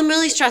 well, I'm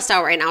really stressed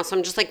out right now, so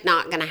I'm just like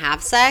not going to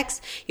have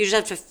sex. You just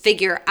have to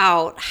figure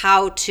out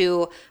how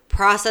to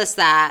process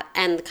that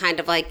and kind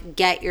of like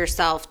get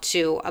yourself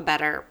to a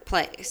better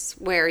place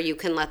where you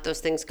can let those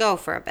things go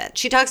for a bit.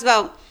 She talks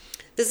about,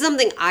 this is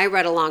something I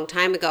read a long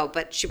time ago,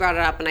 but she brought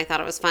it up and I thought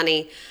it was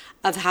funny,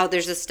 of how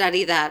there's a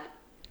study that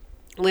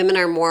women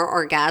are more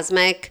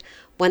orgasmic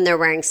when they're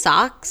wearing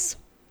socks.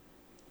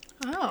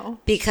 Oh.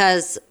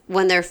 Because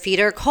when their feet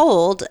are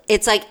cold,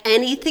 it's like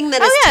anything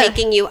that is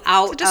taking you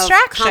out of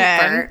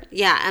comfort.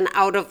 Yeah, and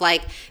out of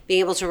like being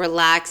able to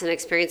relax and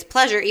experience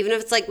pleasure, even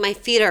if it's like my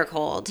feet are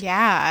cold.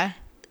 Yeah.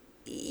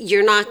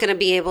 You're not going to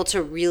be able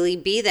to really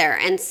be there.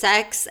 And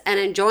sex and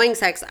enjoying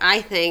sex,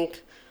 I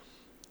think,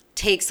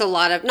 takes a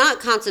lot of,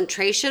 not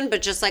concentration,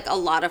 but just like a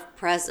lot of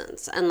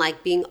presence and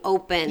like being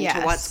open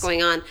to what's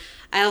going on.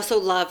 I also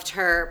loved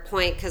her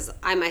point because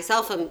I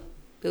myself am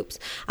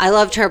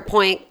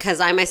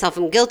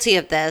guilty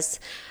of this,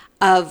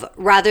 of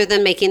rather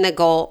than making the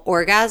goal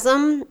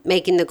orgasm,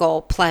 making the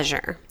goal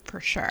pleasure. For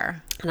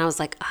sure. And I was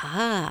like,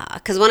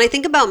 because when I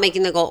think about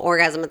making the goal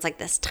orgasm, it's like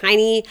this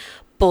tiny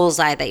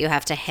bullseye that you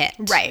have to hit.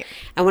 Right.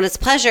 And when it's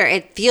pleasure,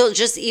 it feels,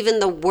 just even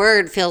the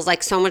word feels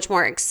like so much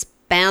more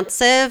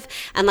expansive,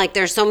 and like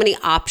there's so many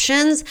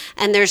options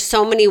and there's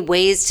so many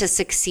ways to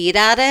succeed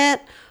at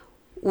it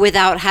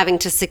without having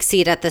to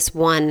succeed at this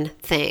one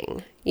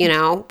thing, you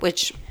know,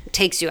 which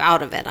takes you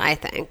out of it, I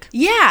think.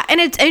 Yeah, and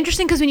it's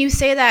interesting because when you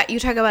say that, you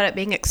talk about it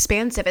being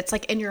expansive, it's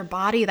like in your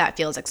body that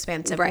feels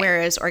expansive,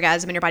 whereas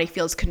orgasm in your body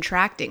feels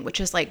contracting, which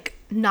is like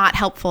not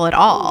helpful at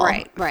all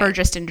for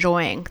just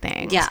enjoying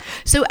things. Yeah.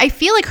 So I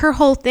feel like her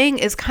whole thing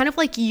is kind of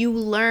like you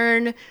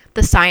learn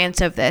the science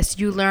of this.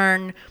 You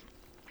learn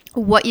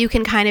what you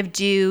can kind of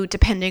do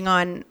depending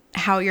on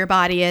how your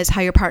body is,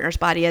 how your partner's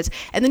body is,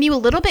 and then you a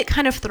little bit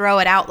kind of throw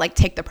it out, like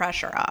take the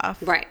pressure off.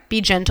 Right.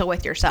 Be gentle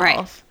with yourself.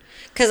 Right.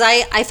 Because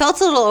I felt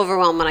a little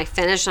overwhelmed when I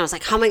finished, and I was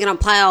like, how am I going to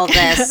apply all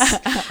this?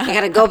 I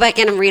got to go back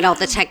in and read all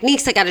the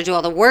techniques. I got to do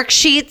all the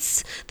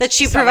worksheets that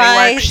she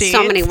provides.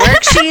 So many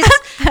worksheets.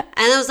 And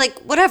I was like,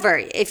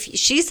 whatever.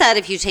 She said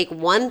if you take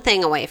one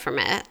thing away from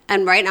it,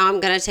 and right now I'm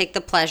going to take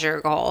the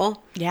pleasure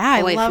goal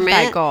away from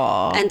that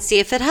goal. And see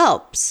if it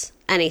helps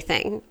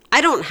anything.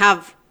 I don't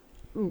have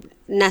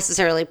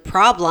necessarily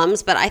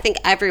problems, but I think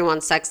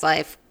everyone's sex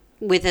life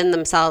within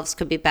themselves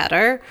could be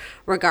better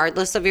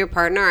regardless of your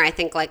partner. I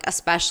think like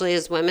especially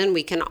as women,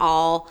 we can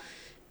all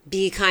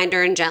be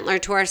kinder and gentler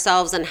to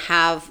ourselves and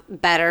have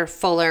better,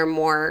 fuller,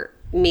 more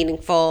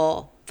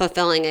meaningful,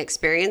 fulfilling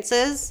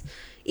experiences,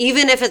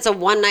 even if it's a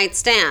one night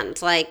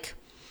stand, like,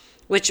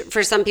 which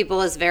for some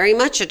people is very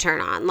much a turn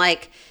on.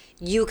 Like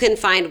you can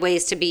find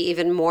ways to be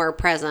even more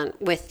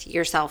present with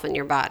yourself and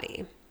your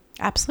body.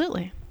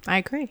 Absolutely. I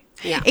agree.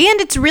 Yeah.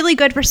 And it's really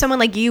good for someone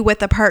like you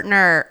with a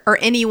partner, or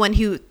anyone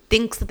who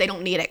thinks that they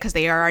don't need it because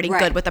they are already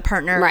good with a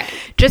partner. Right.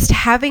 Just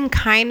having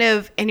kind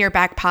of in your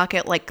back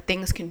pocket, like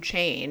things can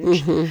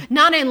change. Mm-hmm.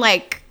 Not in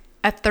like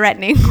a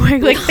threatening way,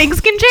 like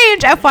things can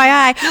change,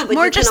 FYI. No,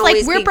 more just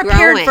like we're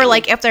prepared for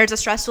like if there's a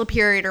stressful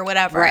period or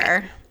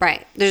whatever.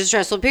 Right. There's a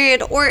stressful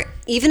period, or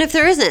even if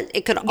there isn't,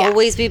 it could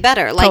always be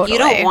better. Like you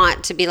don't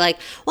want to be like,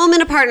 well, I'm in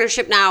a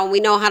partnership now.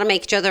 We know how to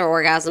make each other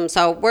orgasm,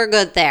 so we're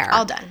good there.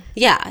 All done.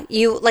 Yeah.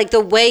 You like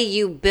the way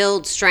you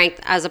build strength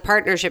as a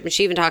partnership, and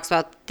she even talks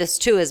about this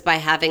too, is by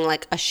having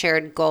like a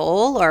shared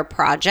goal or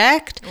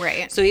project.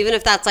 Right. So even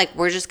if that's like,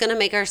 we're just going to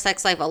make our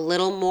sex life a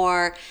little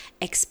more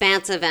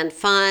expansive and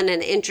fun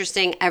and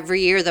interesting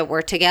every year that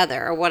we're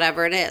together, or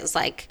whatever it is,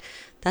 like,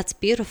 that's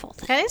beautiful.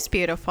 That is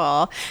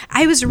beautiful.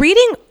 I was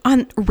reading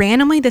on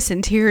randomly this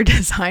interior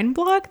design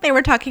blog. They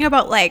were talking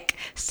about like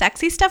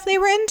sexy stuff they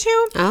were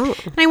into. Oh.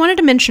 And I wanted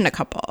to mention a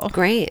couple.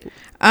 Great.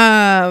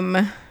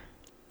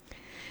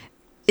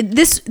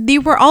 They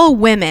were all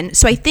women.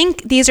 So I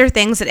think these are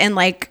things that in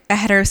like a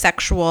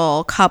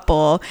heterosexual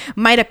couple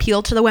might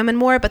appeal to the women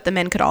more, but the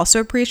men could also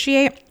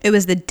appreciate. It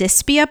was the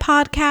Dyspia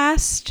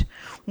podcast,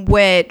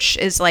 which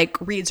is like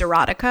reads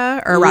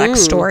erotica or erotic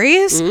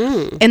stories.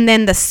 And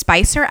then the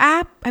Spicer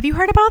app. Have you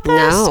heard about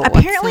this? No.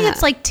 Apparently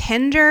it's like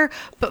Tinder,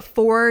 but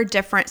for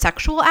different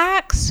sexual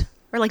acts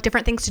or like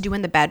different things to do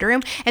in the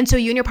bedroom. And so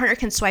you and your partner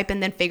can swipe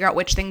and then figure out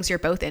which things you're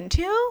both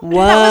into.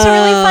 Whoa. That was a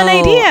really fun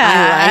idea.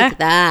 I like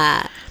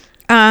that.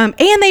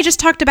 And they just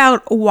talked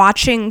about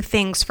watching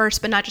things first,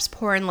 but not just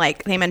porn.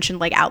 Like they mentioned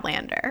like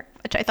Outlander,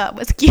 which I thought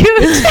was cute.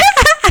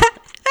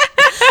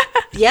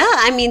 Yeah,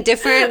 I mean,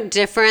 different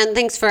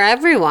things for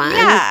everyone.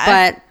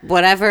 Yeah. But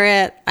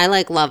whatever I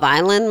like Love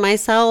Island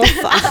myself.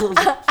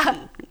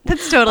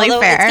 That's totally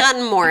fair. It's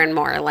gotten more and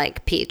more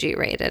like PG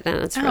rated,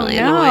 and it's really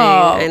annoying.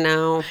 I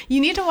know. You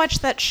need to watch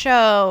that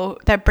show,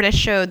 that British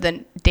show,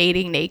 The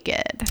Dating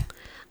Naked.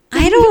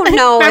 I don't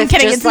know. I'm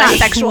kidding. It's like not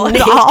sexual at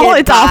all.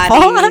 It's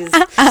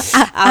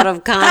awful. Out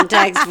of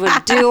context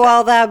would do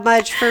all that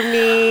much for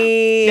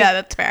me. Yeah,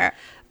 that's fair.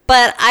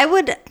 But I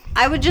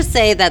would just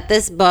say that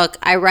this book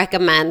I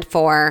recommend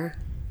for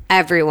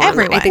everyone.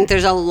 I think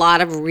there's a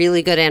lot of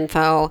really good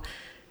info.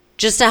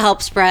 just to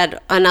help spread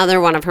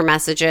another one of her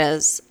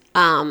messages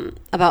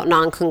about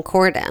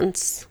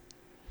non-concordance.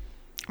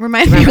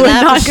 Remind me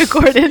what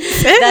non-concordance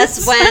is.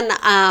 That's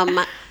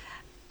when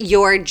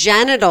your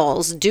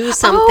genitals do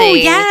something. Oh,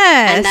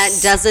 yes. And that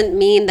doesn't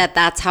mean that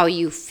that's how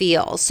you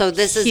feel. So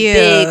this is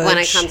big when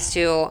it comes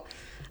to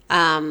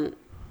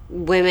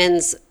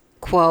women's,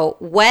 quote,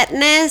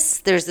 wetness.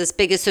 There's this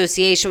big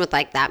association with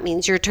like, that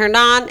means you're turned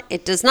on.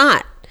 It does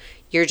not.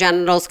 Your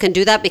genitals can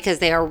do that because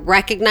they are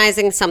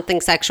recognizing something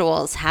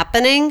sexual is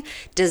happening.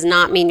 Does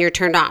not mean you're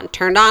turned on.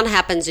 Turned on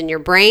happens in your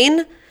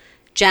brain.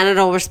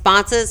 Genital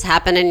responses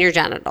happen in your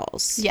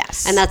genitals.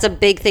 Yes. And that's a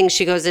big thing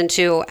she goes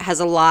into, has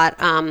a lot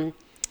of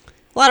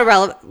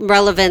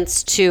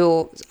relevance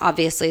to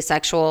obviously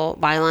sexual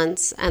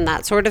violence and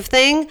that sort of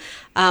thing.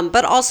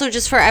 But also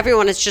just for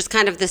everyone, it's just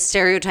kind of the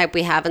stereotype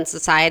we have in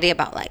society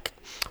about like,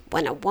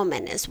 when a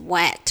woman is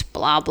wet,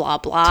 blah, blah,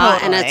 blah.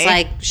 Totally. And it's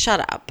like, shut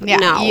up. Yeah,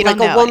 no, you like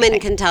don't a know woman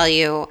anything. can tell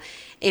you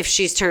if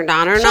she's turned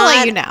on or She'll not.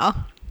 let you know.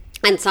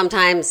 And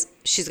sometimes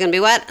she's going to be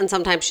wet and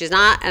sometimes she's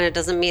not. And it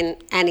doesn't mean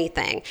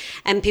anything.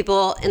 And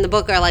people in the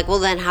book are like, well,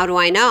 then how do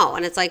I know?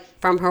 And it's like,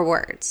 from her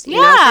words.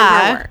 You know,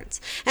 from her words.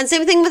 And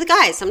same thing with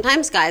guys.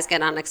 Sometimes guys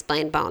get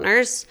unexplained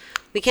boners.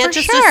 We can't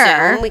just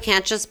assume. We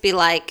can't just be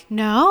like,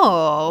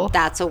 no,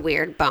 that's a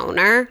weird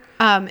boner.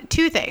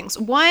 Two things.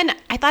 One,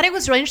 I thought it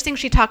was really interesting.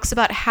 She talks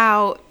about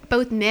how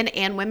both men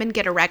and women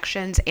get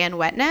erections and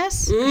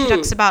wetness. She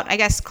talks about, I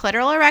guess,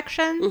 clitoral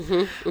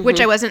erections,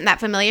 which I wasn't that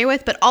familiar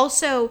with, but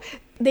also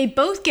they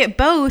both get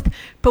both,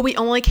 but we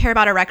only care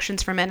about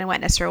erections for men and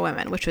wetness for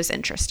women, which was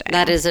interesting.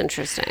 That is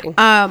interesting.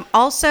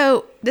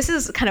 Also, this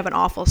is kind of an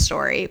awful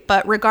story,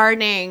 but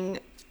regarding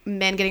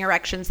men getting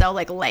erections, they'll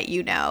like let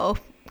you know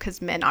because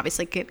men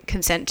obviously get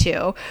consent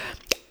too.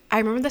 I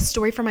remember the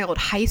story from my old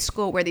high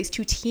school where these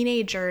two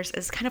teenagers,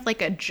 is kind of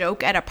like a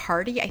joke at a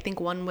party. I think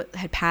one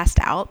had passed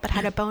out but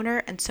had a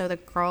boner, and so the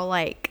girl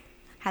like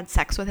had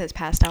sex with his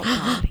passed out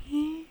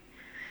body.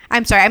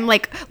 I'm sorry, I'm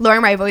like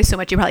lowering my voice so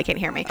much you probably can't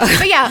hear me.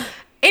 But yeah,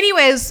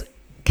 anyways,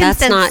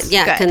 that's not,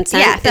 good.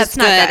 Consent yeah, that's is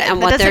not good.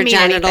 And that what their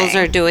genitals anything.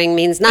 are doing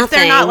means nothing. If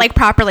they're not like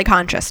properly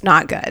conscious,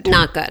 not good.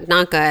 Not good.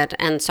 Not good.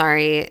 And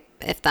sorry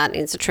if that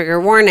needs a trigger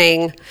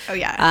warning. Oh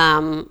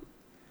yeah.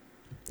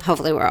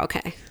 Hopefully we're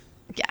okay.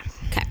 Yeah.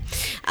 Okay.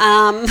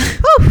 But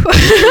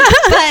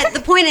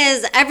the point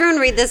is, everyone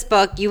read this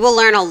book. You will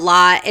learn a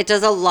lot. It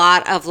does a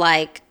lot of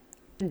like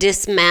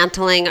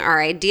dismantling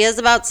our ideas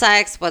about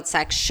sex, what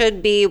sex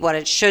should be, what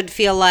it should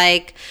feel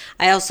like.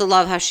 I also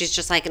love how she's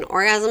just like, an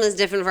orgasm is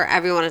different for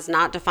everyone. It's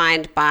not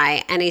defined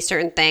by any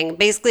certain thing.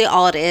 Basically,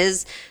 all it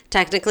is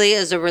technically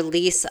is a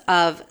release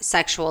of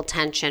sexual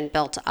tension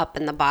built up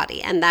in the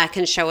body. And that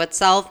can show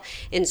itself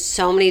in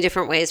so many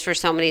different ways for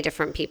so many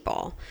different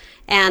people.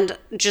 And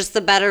just the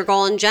better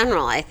goal in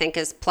general, I think,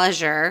 is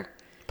pleasure.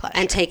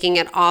 And taking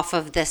it off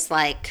of this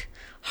like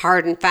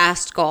hard and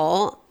fast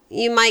goal.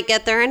 You might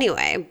get there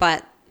anyway,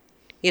 but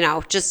you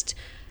know, just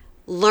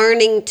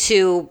learning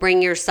to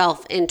bring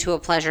yourself into a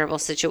pleasurable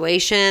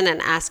situation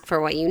and ask for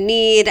what you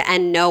need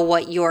and know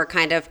what your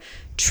kind of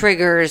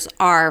triggers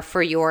are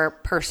for your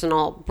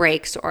personal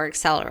brakes or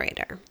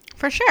accelerator.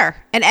 For sure.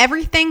 And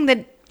everything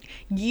that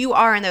you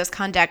are in those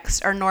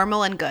contexts are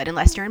normal and good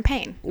unless you're in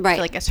pain. Right. I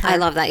feel like it's her I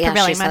love that. Yeah,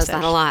 she says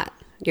that a lot.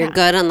 You're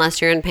good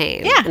unless you're in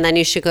pain. Yeah. And then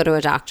you should go to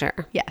a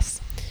doctor. Yes.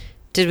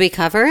 Did we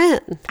cover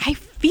it? I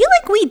feel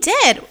like we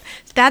did.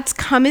 That's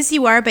Come As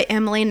You Are by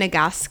Emily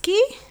Nagoski.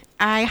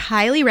 I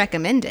highly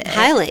recommend it.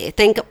 Highly.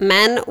 Think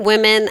men,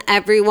 women,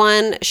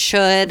 everyone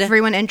should.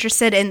 Everyone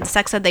interested in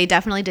sex that they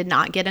definitely did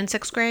not get in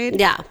 6th grade.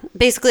 Yeah.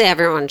 Basically,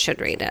 everyone should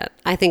read it.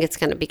 I think it's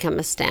going to become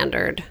a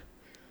standard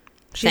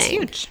She's thing.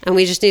 huge. And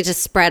we just need to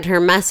spread her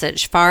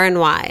message far and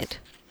wide.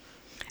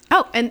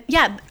 Oh, and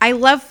yeah, I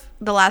love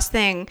the last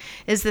thing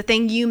is the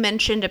thing you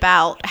mentioned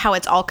about how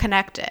it's all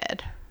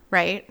connected,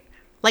 right?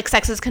 Like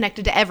sex is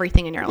connected to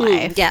everything in your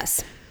life.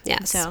 Yes.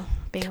 Yes. So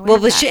being aware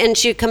of that.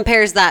 She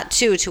compares that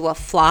too to a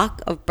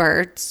flock of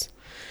birds,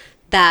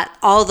 that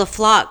all the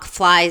flock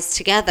flies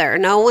together.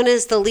 No one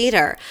is the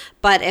leader.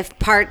 But if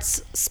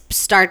parts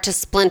start to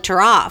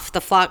splinter off,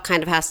 the flock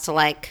kind of has to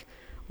like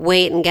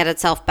wait and get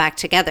itself back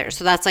together.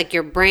 So that's like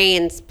your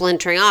brain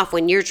splintering off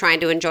when you're trying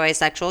to enjoy a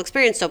sexual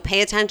experience. So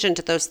pay attention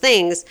to those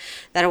things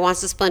that it wants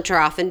to splinter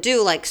off and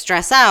do, like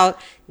stress out,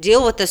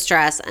 deal with the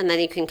stress, and then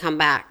you can come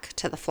back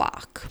to the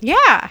flock.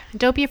 Yeah.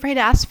 Don't be afraid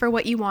to ask for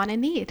what you want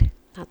and need.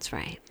 That's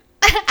right.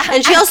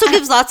 And she also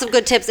gives lots of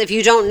good tips if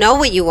you don't know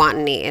what you want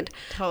and need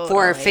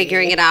for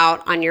figuring it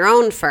out on your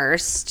own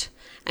first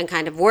and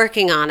kind of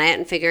working on it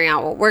and figuring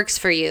out what works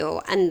for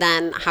you and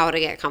then how to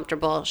get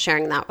comfortable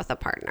sharing that with a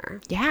partner.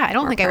 Yeah, I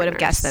don't think I would have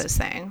guessed those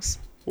things.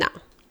 No.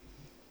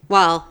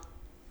 Well,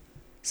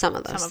 some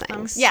of those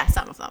things. Yeah,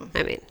 some of them.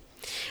 I mean,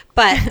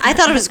 but I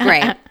thought it was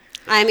great.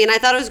 I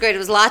thought it was great. It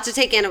was a lot to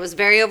take in. It was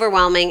very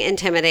overwhelming,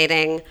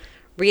 intimidating.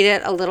 Read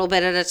it a little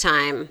bit at a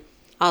time.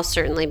 I'll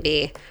certainly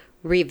be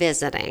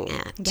revisiting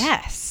it.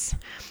 Yes.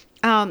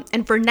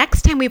 And for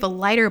next time, we have a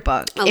lighter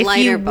book. If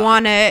you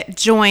want to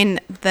join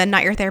the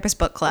Not Your Therapist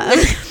book club,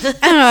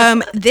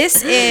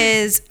 this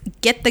is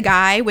Get the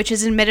Guy, which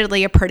is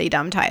admittedly a pretty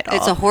dumb title.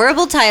 It's a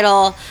horrible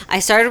title. I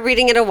started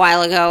reading it a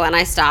while ago and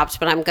I stopped,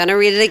 but I'm going to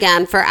read it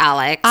again for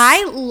Alex.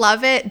 I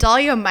love it.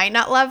 Dahlia might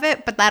not love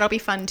it, but that'll be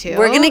fun too.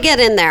 We're going to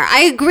get in there.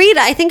 I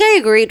think I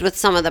agreed with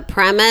some of the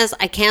premise.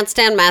 I can't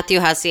stand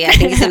Matthew Hussey. I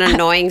think he's an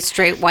annoying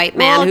straight white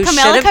man who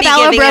shouldn't be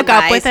giving broke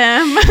advice. up with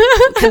him.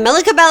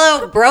 Camila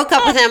Cabello broke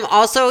up with him.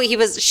 Also,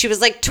 she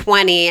was like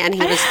 20 and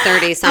he was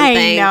 30 something.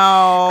 I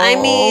know. I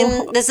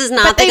mean, this is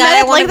not the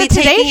guy I want to be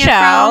taking it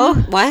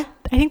from. What?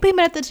 I think they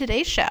met at the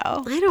Today Show.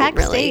 I don't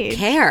really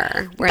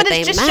care where they met. But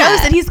it just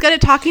shows that he's good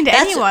at talking to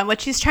anyone,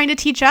 which he's trying to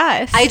teach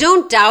us. I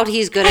don't doubt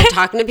he's good at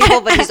talking to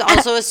people, but he's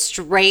also a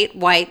straight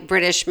white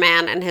British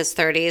man in his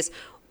 30s.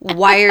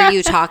 Why are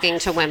you talking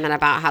to women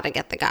about how to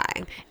get the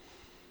guy?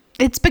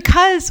 It's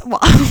because, well,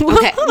 okay,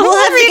 we'll have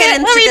to get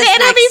into this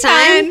next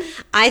time.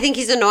 Fun. I think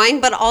he's annoying,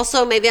 but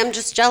also maybe I'm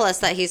just jealous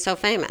that he's so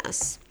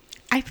famous.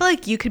 I feel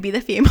like you could be the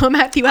female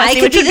Matthew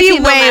Hussey, which would be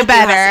way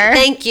better.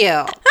 Thank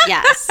you.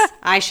 Yes,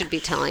 I should be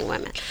telling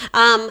women.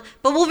 But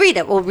we'll read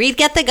it. We'll read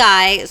Get the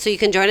Guy, so you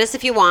can join us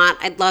if you want.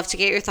 I'd love to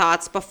get your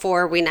thoughts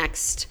before we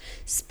next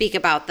speak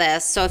about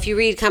this. So if you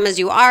read Come As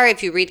You Are,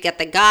 if you read Get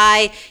the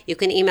Guy, you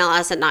can email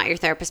us at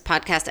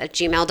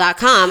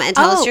notyourtherapistpodcast@gmail.com and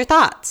tell us your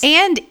thoughts.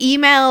 And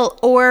email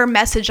or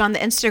message on the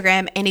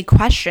Instagram any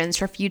questions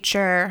for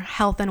future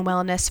health and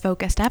wellness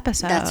focused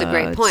episodes. That's a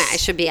great point. I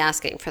should be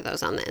asking for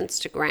those on the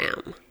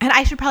Instagram. And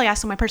I should probably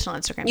ask on my personal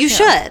Instagram You too.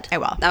 should. I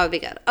will. That would be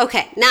good.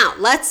 Okay, now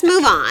let's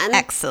move on.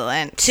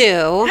 Excellent.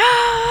 To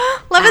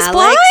Love is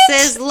Blind?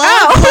 Alex's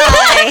Love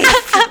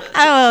Life.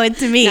 Oh,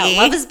 it's me. No,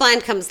 Love is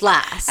Blind comes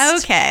last.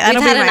 Okay,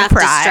 that'll We've had be my enough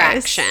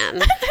prize.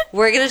 distraction.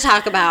 We're going to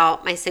talk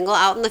about my single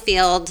out in the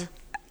field.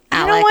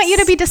 I don't want you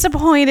to be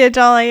disappointed,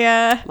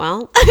 Dahlia.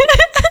 Well,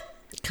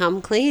 come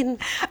clean.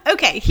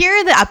 Okay, here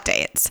are the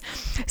updates.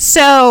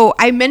 So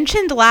I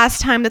mentioned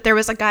last time that there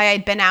was a guy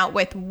I'd been out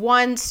with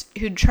once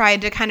who tried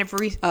to kind of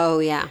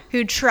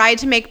who tried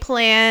to make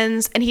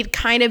plans, and he'd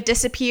kind of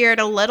disappeared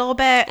a little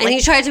bit. And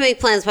he tried to make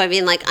plans by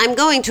being like, I'm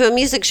going to a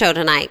music show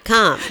tonight.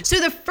 Come.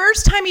 So the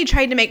first time he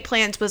tried to make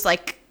plans was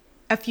like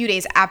a few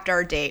days after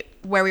our date,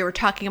 where we were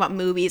talking about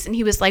movies, and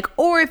he was like,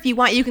 or if you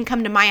want, you can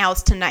come to my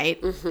house tonight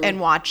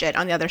and watch it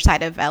on the other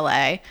side of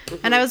LA.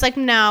 And I was like,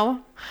 no.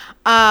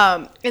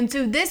 And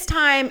so this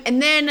time, and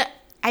then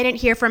I didn't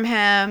hear from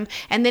him,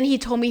 and then he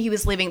told me he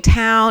was leaving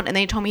town, and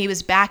then he told me he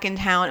was back in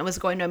town and was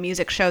going to a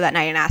music show that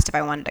night and asked if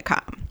I wanted to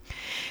come.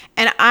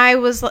 And I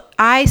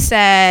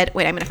said,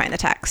 wait, I'm going to find the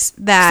text.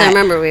 So I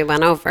remember we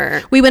went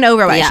over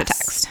what I should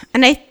text.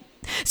 And I've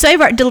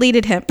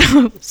deleted him.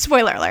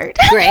 Spoiler alert.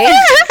 Great.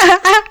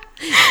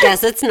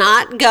 Guess it's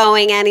not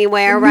going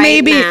anywhere right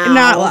Maybe now. Maybe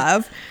not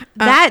love.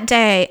 That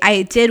day,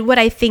 I did what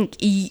I think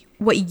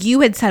what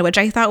you had said, which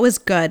I thought was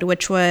good,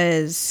 which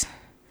was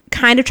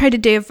kind of tried to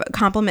do a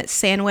compliment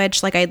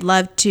sandwich. Like, I'd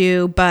love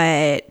to,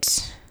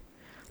 but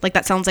like,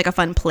 that sounds like a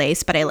fun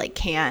place, but I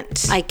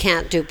can't. I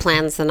can't do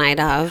plans the night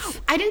of.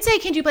 I didn't say I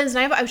can't do plans the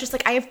night of. I was just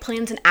like, I have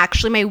plans, and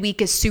actually my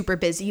week is super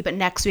busy, but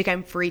next week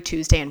I'm free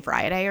Tuesday and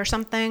Friday or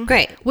something.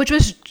 Great. Which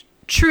was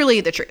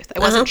truly the truth. I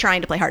wasn't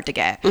trying to play hard to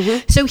get.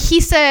 So he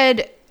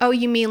said, oh,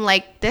 you mean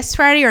like this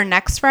Friday or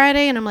next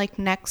Friday? And I'm like,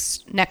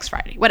 next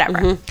Friday,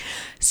 whatever.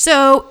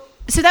 So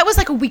that was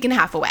like a week and a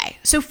half away.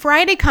 So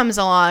Friday comes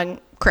along,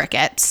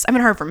 crickets. I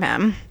haven't heard from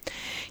him.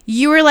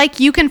 You were like,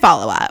 you can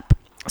follow up.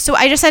 So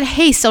I just said,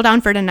 hey, still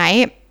down for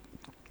tonight?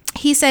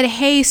 He said,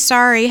 hey,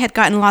 sorry, had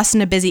gotten lost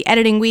in a busy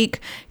editing week.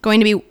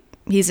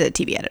 He's a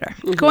TV editor.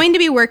 Going to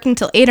be working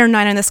till 8 or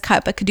 9 on this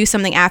cut, but could do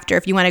something after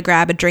if you want to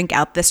grab a drink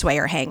out this way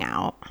or hang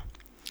out.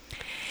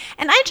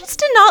 And I just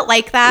did not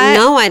like that.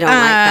 No, I don't like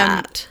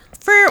that.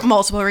 For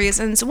multiple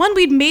reasons. One,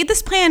 we'd made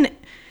this plan,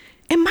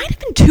 it might have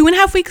been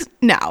 2.5 weeks.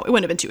 No, it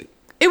wouldn't have been 2 weeks.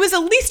 It was at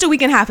least a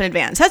week and a half in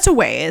advance. That's a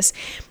ways.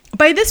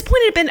 By this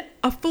point, it had been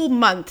a full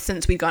month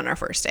since we'd gone on our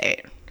first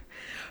date.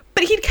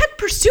 But he'd kept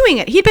pursuing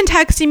it. He'd been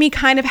texting me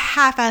kind of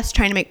half-assed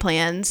trying to make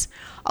plans.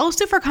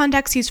 Also, for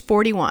context, he's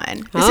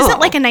 41. This isn't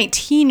like a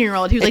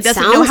 19-year-old who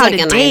doesn't know how to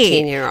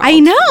date. 19-year-old. I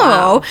know.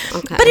 Wow.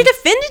 Okay. But it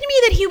offended me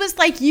that he was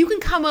like, you can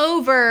come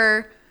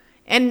over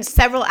in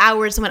several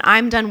hours when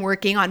I'm done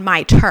working on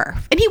my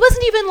turf. And he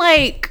wasn't even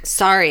like...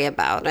 sorry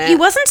about it. He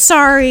wasn't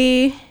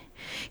sorry.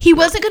 He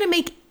wasn't going to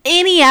make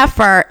any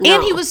effort. No.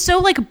 And he was so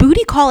like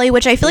booty call-y,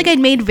 which I feel like I'd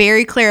made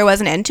very clear I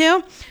wasn't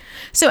into.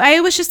 So I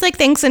was just like,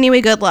 thanks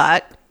anyway, good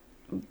luck.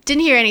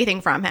 Didn't hear anything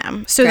from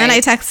him. So then I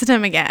texted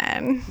him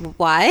again.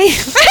 Why?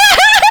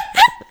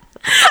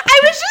 I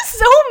was just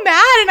so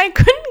mad and I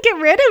couldn't get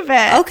rid of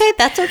it. Okay,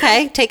 that's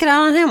okay. Take it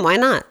out on him. Why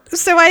not?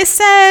 So I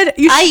said...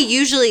 I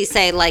usually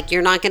say, like,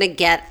 you're not going to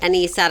get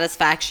any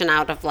satisfaction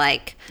out of,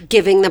 like,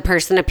 giving the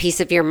person a piece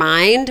of your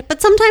mind.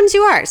 But sometimes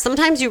you are.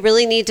 Sometimes you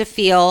really need to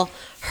feel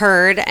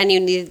heard and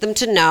you need them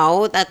to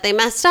know that they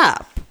messed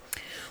up.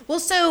 Well,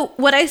 so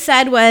what I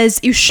said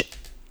was...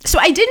 So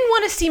I didn't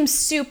want to seem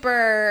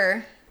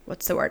super...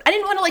 what's the word? I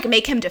didn't want to like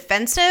make him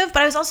defensive,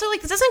 but I was also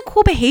like, this isn't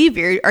cool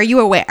behavior. Are you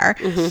aware?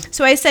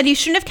 So I said, you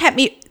shouldn't have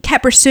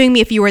kept pursuing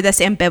me if you were this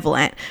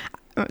ambivalent.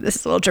 this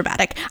is a little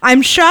dramatic.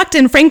 I'm shocked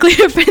and frankly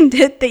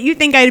offended that you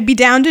think I'd be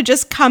down to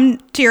just come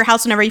to your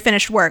house whenever you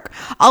finish work.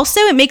 Also,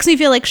 it makes me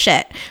feel like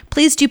shit.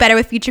 Please do better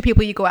with future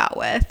people you go out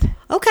with.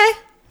 Okay.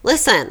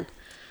 Listen,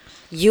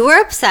 you were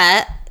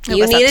upset.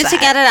 You needed to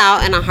get it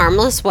out in a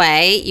harmless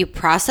way. You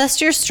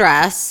processed your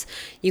stress.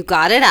 You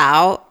got it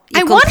out.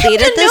 You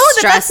completed the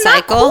stress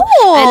cycle.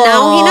 Cool. And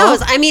now he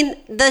knows. I mean,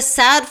 the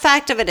sad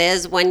fact of it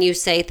is when you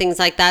say things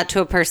like that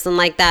to a person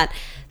like that,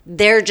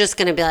 they're just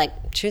going to be like,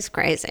 she's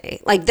crazy.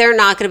 Like, they're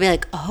not going to be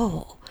like,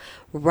 oh,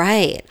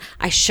 right,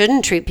 I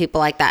shouldn't treat people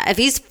like that. If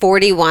he's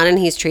 41 and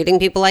he's treating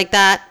people like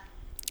that,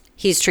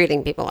 he's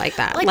treating people like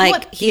that.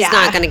 Like he's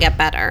not going to get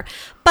better.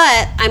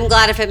 But I'm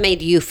glad if it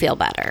made you feel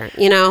better,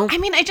 you know? I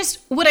mean,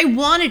 what I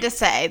wanted to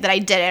say that I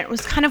didn't was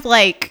kind of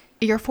like,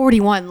 you're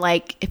 41.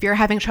 Like, if you're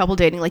having trouble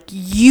dating, like,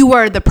 you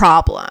are the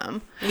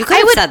problem. You could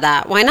have said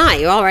that. Why not?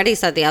 You already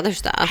said the other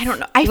stuff. I don't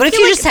know. What if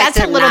you just that's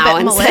a little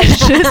bit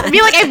malicious? I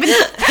feel like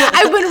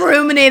I've been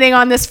ruminating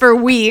on this for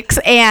weeks.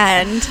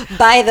 And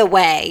by the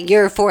way,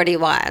 you're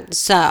 41.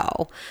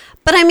 So,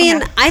 but I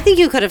mean, I think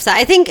you could have said.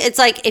 I think it's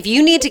like if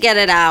you need to get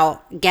it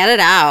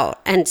out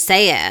and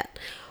say it,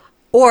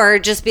 or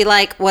just be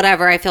like,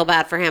 whatever. I feel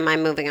bad for him.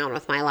 I'm moving on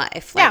with my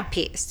life. Like,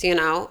 peace. You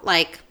know,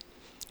 like.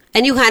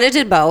 And you kind of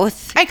did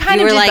both. I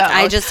kind of did both. You were like, both.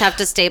 I just have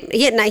to stay.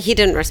 He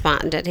didn't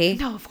respond, did he?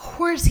 No, of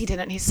course he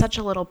didn't. He's such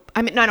a little.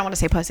 I mean, no, I don't want to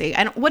say pussy.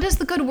 What is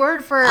the good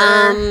word for?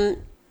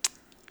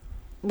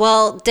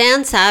 Well,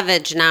 Dan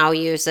Savage now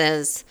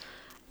uses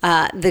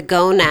the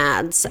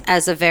gonads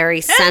as a very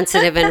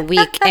sensitive and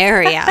weak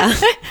area. I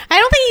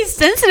don't think he's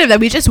sensitive though.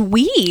 He's just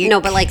weak. No,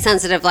 but like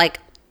sensitive, like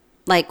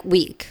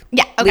weak.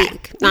 Yeah, okay.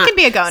 Weak. You can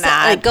be a gonad.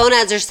 Like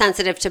gonads are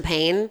sensitive to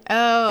pain.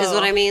 Oh, is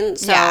what I mean.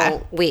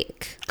 So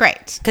weak.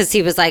 Great. Because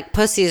he was like,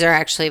 pussies are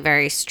actually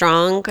very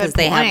strong because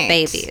they have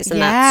babies, and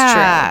that's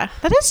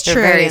true. That is true.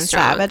 Very in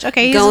strong. Savage.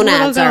 Okay,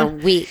 gonads are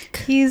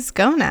weak. He's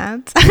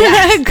gonads.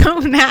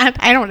 Gonad.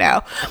 I don't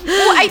know.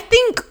 Well, I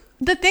think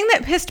the thing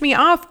that pissed me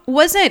off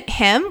wasn't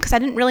him because I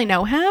didn't really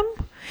know him.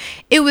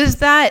 It was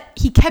that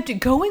he kept it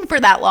going for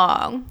that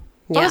long.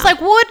 I was like,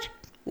 what?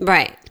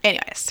 Right.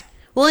 Anyways.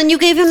 Well, and you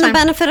gave him the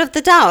benefit of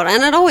the doubt.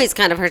 And it always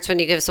kind of hurts when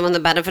you give someone the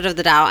benefit of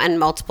the doubt and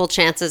multiple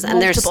chances. And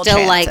they're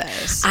still like,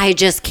 I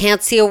just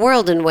can't see a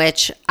world in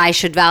which I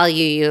should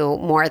value you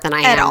more than I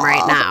am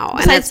right now.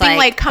 And it's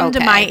like, come to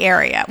my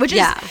area. Which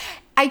is,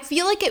 I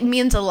feel like it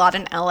means a lot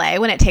in LA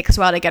when it takes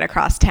a while to get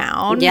across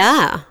town.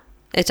 Yeah,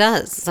 it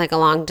does. It's like a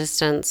long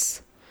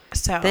distance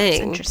thing. It's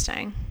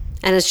interesting.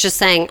 And it's just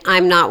saying,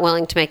 I'm not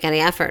willing to make any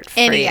effort for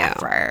you. Any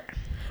effort.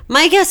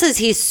 My guess is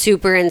he's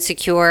super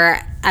insecure,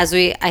 as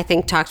we, I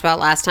think, talked about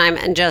last time,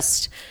 and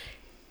just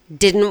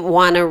didn't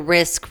want to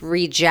risk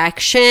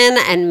rejection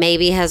and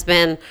maybe has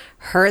been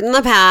hurt in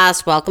the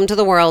past. Welcome to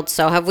the world.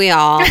 So have we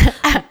all.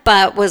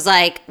 But was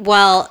like,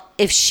 well,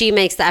 if she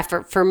makes the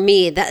effort for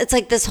me, that it's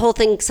like this whole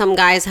thing some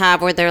guys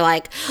have where they're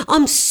like,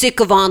 I'm sick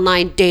of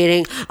online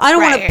dating. I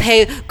don't want to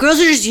pay. Girls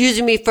are just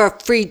using me for a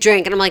free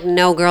drink. And I'm like,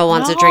 no girl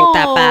wants a drink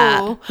that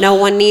bad. No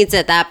one needs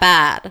it that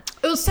bad.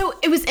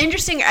 It was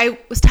interesting. I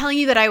was telling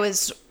you that I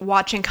was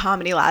watching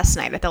comedy last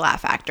night at the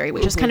Laugh Factory,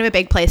 which is kind of a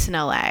big place in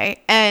LA.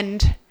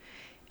 And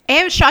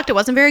I was shocked it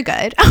wasn't very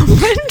good.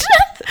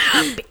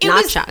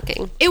 Not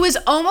shocking. It was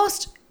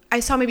almost, I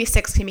saw maybe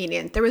 6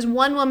 comedians. There was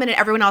one woman and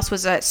everyone else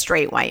was a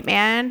straight white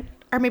man.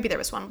 Or maybe there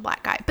was one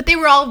black guy. But they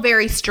were all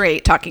very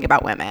straight talking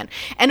about women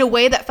in a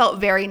way that felt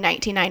very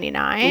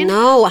 1999.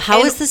 No,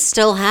 how is this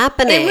still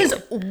happening? It was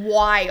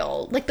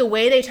wild. Like the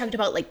way they talked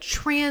about like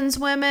trans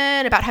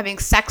women, about having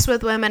sex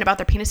with women, about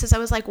their penises. I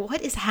was like,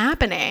 what is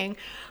happening?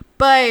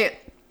 But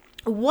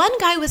one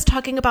guy was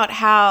talking about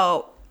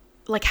how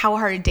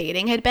hard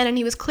dating had been, and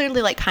he was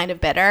clearly like kind of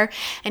bitter,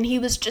 and he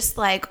was just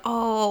like,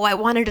 oh, I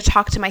wanted to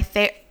talk to my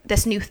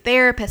this new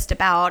therapist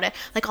about it,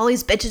 like all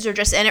these bitches are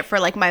just in it for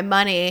like my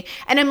money.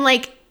 And I'm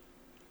like,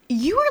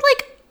 you are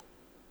like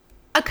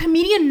a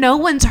comedian no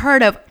one's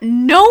heard of.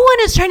 No one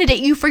is trying to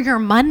date you for your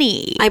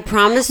money. I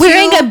promise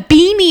wearing a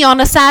beanie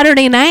on a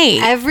Saturday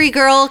night. Every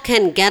girl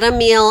can get a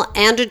meal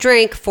and a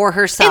drink for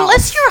herself.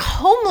 Unless you're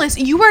homeless,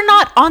 you are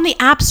not on the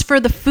apps for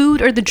the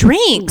food or the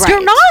drinks.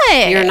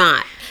 Right. You're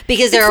not.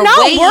 Because there are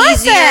way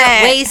easier,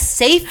 way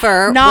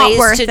safer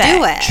ways to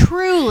do it.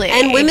 Truly.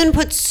 And women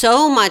put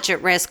so much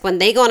at risk when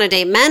they go on a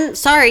date. Men,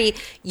 sorry,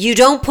 you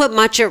don't put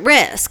much at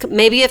risk.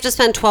 Maybe you have to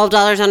spend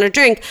 $12 on a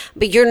drink,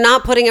 but you're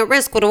not putting at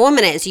risk what a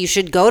woman is. You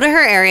should go to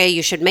her area.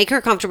 You should make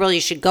her comfortable. You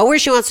should go where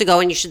she wants to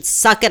go, and you should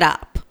suck it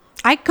up.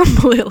 I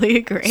completely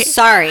agree.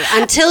 Sorry.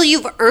 Until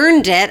you've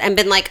earned it and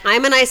been like,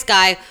 I'm a nice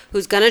guy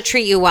who's going to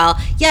treat you well.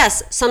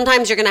 Yes,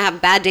 sometimes you're going to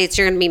have bad dates.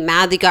 You're going to be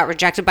mad that you got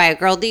rejected by a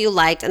girl that you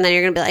liked. And then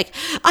you're going to be like,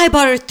 I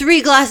bought her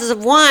 3 glasses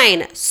of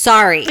wine.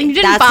 Sorry. And you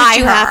didn't buy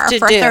her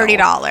for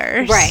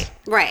 $30.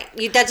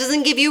 Right. That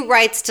doesn't give you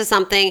rights to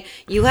something.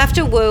 You have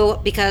to woo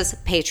because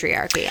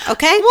patriarchy.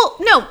 Okay? Well,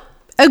 no.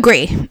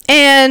 Agree.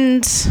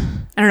 And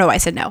I don't know why I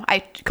said no. I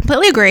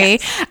completely agree.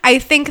 Yes. I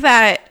think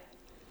that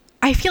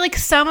I feel like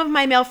some of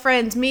my male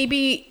friends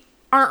maybe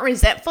aren't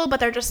resentful, but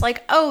they're just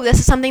like, oh, this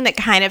is something that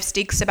kind of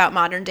stinks about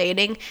modern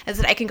dating, is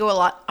that I can go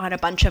on a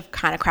bunch of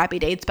kind of crappy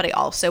dates, but I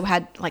also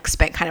had like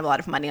spent kind of a lot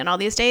of money on all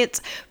these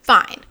dates.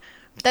 Fine.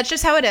 That's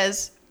just how it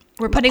is.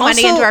 We're putting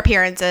money into our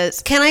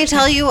appearances. Can I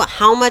tell you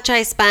how much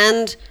I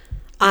spend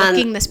on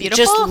looking this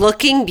beautiful? Just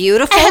looking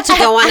beautiful to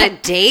go on a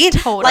date?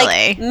 Totally.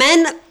 Like,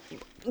 men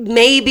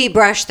maybe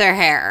brush their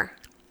hair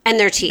and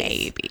their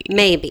teeth.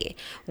 Maybe.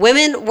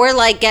 Women, we're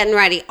like getting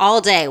ready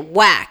all day.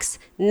 Wax,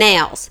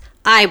 nails,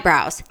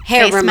 eyebrows,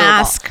 hair face removal,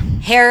 mask,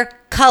 hair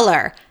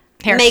color,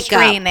 hair makeup,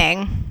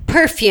 straightening,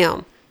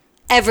 perfume,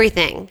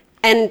 everything.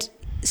 And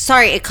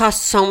sorry, it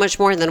costs so much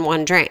more than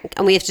one drink,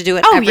 and we have to do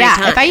it every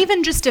time. If I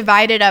even just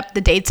divided up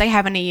the dates I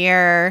have in a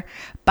year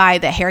by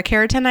the hair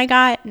keratin I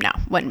got, no,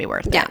 wouldn't be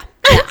worth it. Yeah.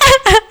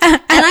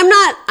 And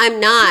I'm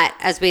not,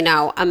 as we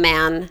know, a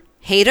man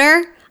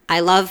hater. I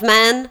love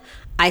men.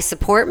 I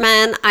support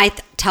men. I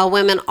tell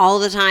women all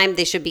the time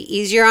they should be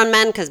easier on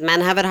men because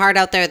men have it hard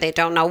out there. They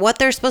don't know what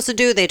they're supposed to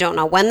do. They don't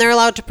know when they're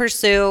allowed to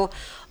pursue,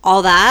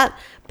 all that.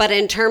 But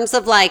in terms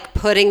of like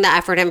putting the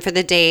effort in for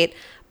the date,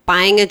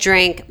 buying a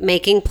drink,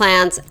 making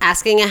plans,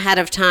 asking ahead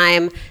of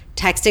time,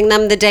 texting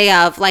them the day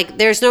of, like,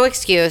 there's no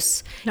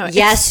excuse. No,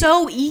 it's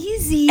so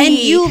easy. And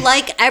you,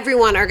 like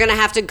everyone, are going to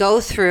have to go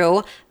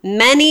through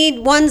many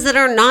ones that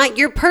are not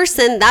your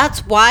person. That's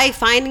why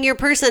finding your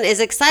person is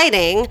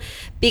exciting,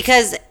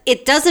 because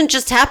it doesn't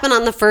just happen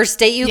on the first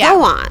date you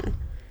go on.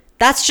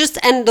 That's just,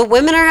 and the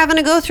women are having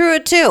to go through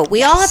it too.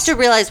 We all have to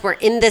realize we're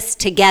in this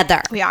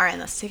together. We are in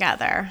this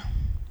together.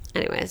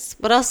 Anyways,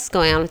 what else is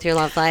going on with your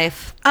love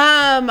life?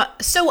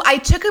 So I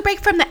took a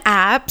break from the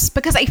apps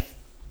because I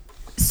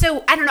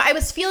don't know, I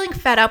was feeling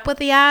fed up with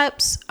the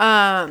apps.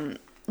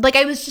 Like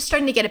I was just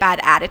starting to get a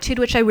bad attitude,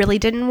 which I really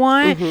didn't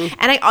want. Mm-hmm.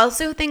 And I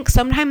also think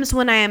sometimes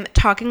when I am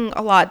talking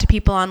a lot to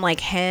people on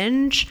like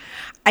Hinge,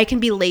 I can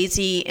be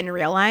lazy in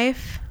real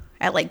life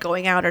at like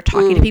going out or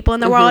talking to people in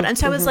the world. And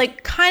so I was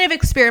like kind of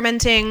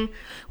experimenting,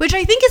 which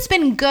I think has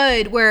been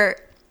good, where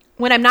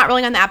when I'm not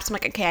rolling on the apps, I'm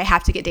like, okay, I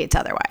have to get dates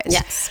otherwise.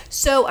 Yes.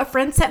 So a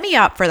friend set me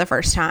up for the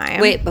first time.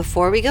 Wait,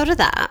 before we go to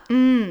that,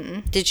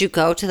 did you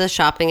go to the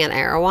shopping at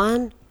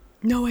Erewhon?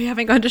 No, I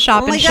haven't gone to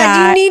shop and chat. Oh my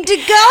God, you need to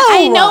go.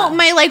 I know.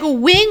 My like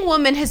wing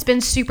woman has been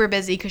super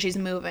busy because she's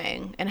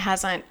moving and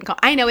hasn't gone.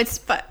 I know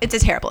it's a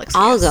terrible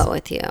excuse. I'll go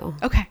with you.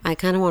 Okay. I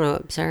kind of want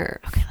to observe.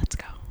 Okay, let's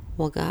go.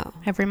 We'll go.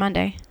 Every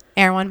Monday.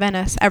 Erewhon,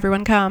 Venice.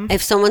 Everyone come.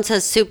 If someone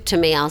says soup to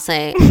me, I'll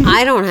say,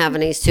 I don't have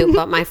any soup,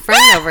 but my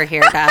friend over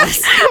here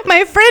does.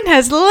 My friend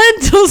has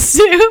lentil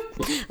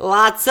soup.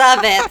 Lots of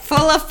it. Full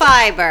of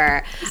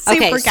fiber.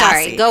 Okay, Super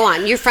sorry. gassy. Go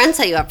on. Your friend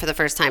set you up for the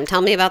first time. Tell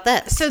me about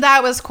this. So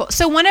that was cool.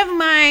 So one of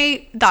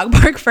my dog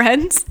park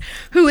friends,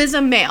 who is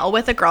a male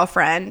with a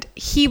girlfriend,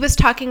 he was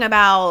talking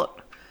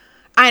about,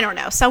 I don't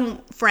know, some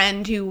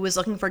friend who was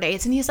looking for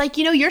dates. And he's like,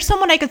 you know, you're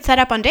someone I could set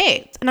up on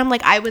dates. And I'm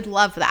like, I would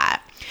love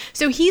that.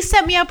 So he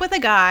set me up with a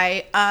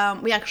guy.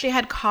 We actually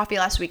had coffee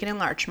last weekend in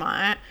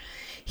Larchmont.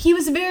 He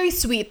was very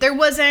sweet. There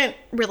wasn't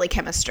really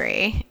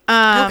chemistry.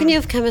 How can you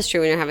have chemistry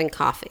when you're having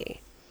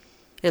coffee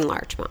in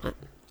Larchmont?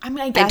 I mean,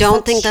 I guess I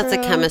don't think that's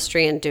true. a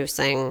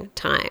chemistry-inducing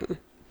time.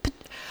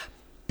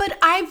 But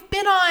I've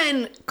been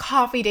on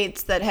coffee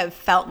dates that have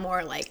felt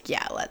more like,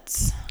 yeah,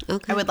 let's...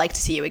 Okay. I would like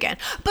to see you again.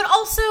 But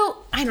also,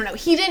 I don't know.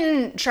 He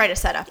didn't try to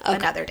set up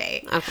another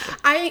date.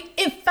 Okay.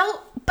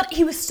 But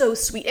he was so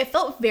sweet. It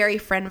felt very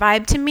friend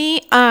vibe to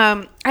me.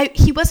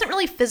 He wasn't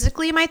really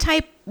physically my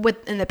type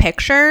in the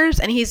pictures,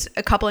 and he's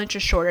a couple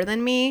inches shorter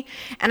than me.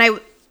 And I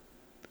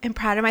am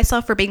proud of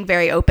myself for being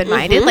very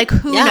open-minded. Mm-hmm. Like,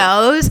 who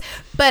knows?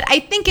 But I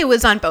think it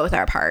was on both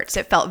our parts.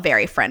 It felt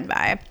very friend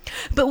vibe.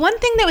 But one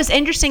thing that was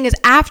interesting is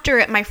after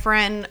it, my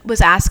friend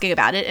was asking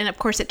about it, and of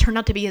course it turned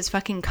out to be his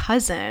fucking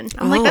cousin.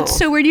 I'm like, that's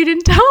so weird you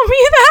didn't tell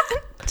me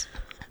that.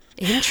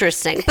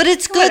 Interesting. But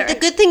it's good. Whatever. The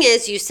good thing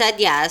is you said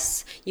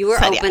yes. You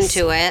were open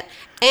to it.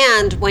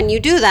 And when you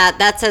do that,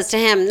 that says to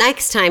him,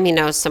 next time he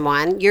knows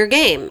someone, you're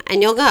game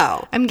and you'll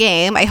go. I'm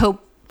game.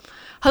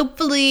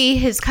 Hopefully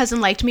his cousin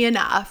liked me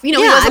enough. You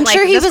know, yeah, he wasn't I'm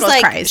sure he was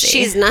like, crazy.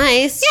 she's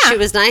nice. Yeah. She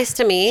was nice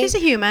to me. She's a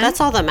human.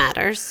 That's all that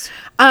matters.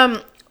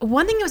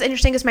 One thing that was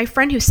interesting is my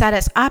friend who set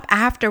us up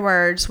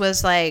afterwards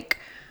was like,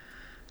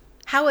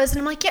 how is it? And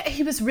I'm like, yeah,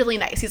 he was really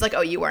nice. He's like,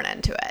 oh, you weren't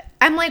into it.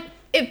 I'm like,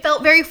 it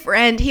felt very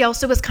friend. He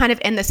also was kind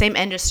of in the same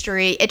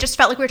industry. It just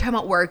felt like we were talking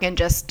about work and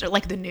just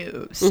like the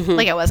news. Mm-hmm.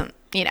 Like it wasn't,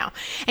 you know.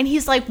 And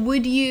he's like,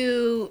 would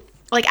you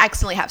like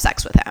accidentally have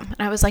sex with him?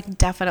 And I was like,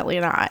 definitely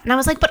not. And I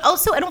was like, but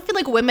also I don't feel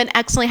like women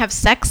accidentally have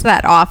sex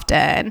that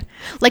often.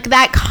 Like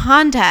that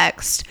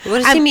context.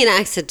 What does he mean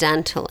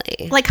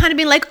accidentally? Like kind of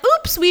being like,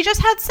 oops, we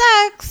just had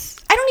sex.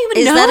 I don't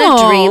even know. Is that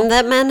a dream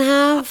that men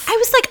have? I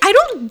was like, I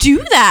don't do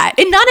that.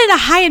 And not in a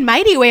high and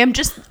mighty way.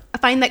 I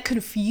find that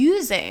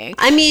confusing.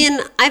 I mean,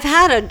 I've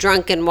had a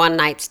drunken one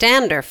night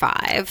stand or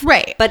 5.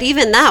 Right. But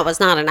even that was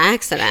not an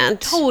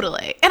accident.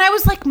 Totally. And I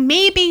was like,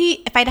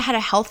 maybe if I'd had a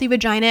healthy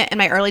vagina in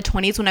my early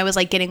 20s when I was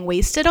like getting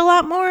wasted a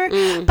lot more.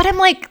 But I'm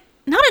like,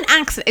 Not an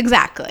accident,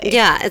 exactly.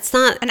 Yeah, it's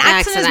not an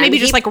accident. Is maybe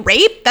just like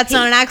rape. That's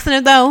not an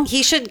accident, though.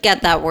 He should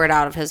get that word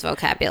out of his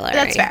vocabulary.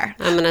 That's fair.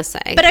 I'm gonna say.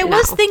 But I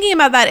was thinking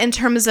about that in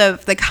terms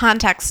of the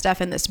context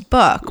stuff in this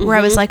book, where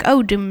I was like,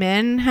 oh, do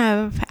men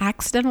have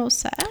accidental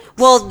sex?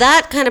 Well,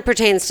 that kind of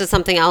pertains to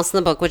something else in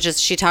the book, which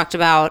is she talked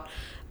about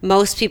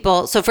most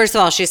people. So first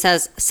of all, she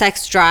says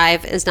sex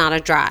drive is not a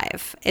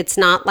drive. It's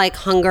not like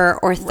hunger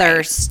or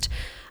thirst. Right.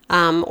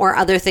 Or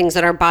other things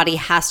that our body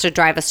has to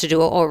drive us to do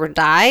or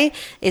die.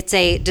 It's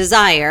a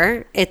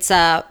desire. It's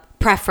a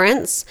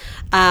preference.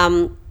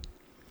 But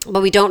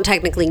we don't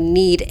technically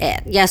need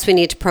it. Yes, we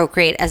need to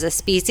procreate as a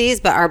species,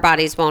 but our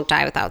bodies won't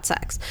die without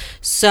sex.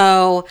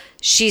 So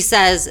she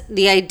says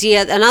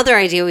another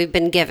idea we've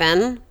been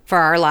given for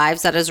our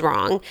lives that is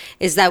wrong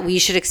is that we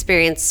should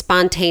experience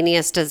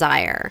spontaneous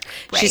desire.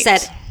 Right. She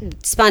said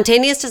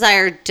spontaneous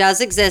desire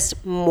does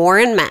exist more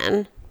in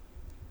men,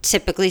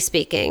 typically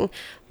speaking.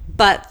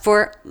 But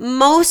for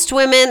most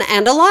women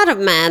and a lot of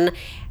men,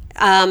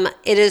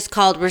 it is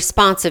called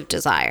responsive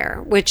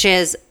desire, which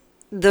is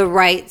the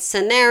right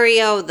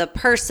scenario, the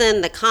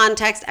person, the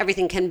context,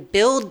 everything can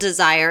build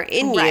desire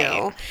in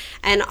you.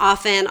 And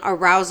often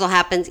arousal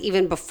happens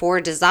even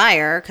before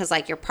desire because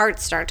like your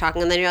parts start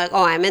talking and then you're like,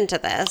 oh, I'm into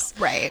this.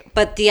 Right.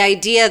 But the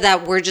idea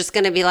that we're just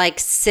going to be like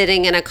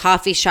sitting in a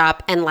coffee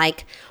shop and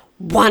like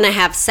want to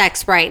have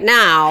sex right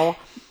now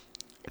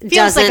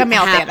doesn't like a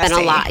male happen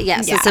fantasy. A lot.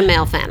 Yes, yeah. It's a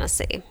male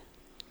fantasy.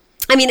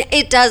 I mean,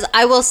 it does.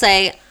 I will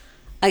say,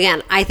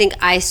 again, I think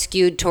I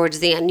skewed towards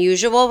the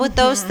unusual with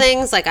those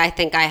things. Like, I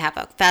think I have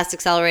a fast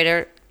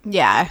accelerator.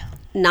 Yeah.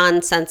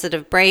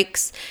 Non-sensitive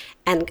brakes.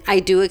 And I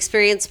do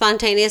experience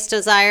spontaneous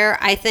desire,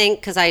 I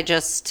think, because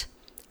it's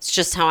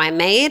just how I'm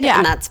made. Yeah.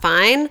 And that's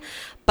fine.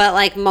 But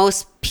like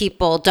most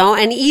people don't.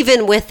 And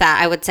even with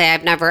that, I would say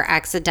I've never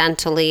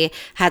accidentally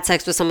had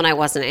sex with someone I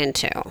wasn't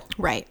into.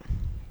 Right.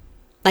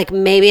 Like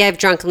maybe I've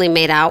drunkenly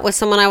made out with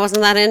someone I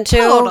wasn't that into.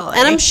 Totally.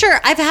 And I'm sure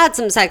I've had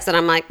some sex that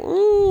I'm like,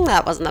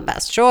 that wasn't the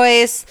best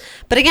choice.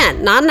 But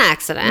again, not an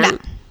accident.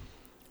 No.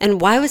 And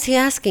why was he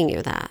asking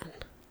you that?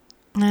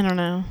 I don't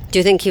know. Do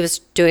you think he was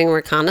doing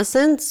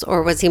reconnaissance?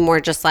 Or was he more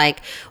just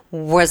like,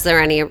 was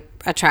there any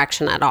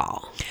attraction at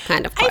all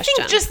kind of question?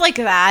 I think just like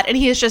that. And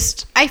he's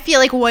just, I feel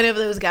like one of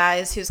those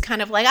guys who's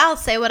kind of like, I'll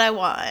say what I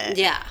want.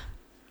 Yeah.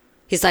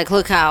 He's like,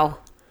 look how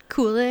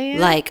cool I am.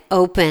 Like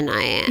open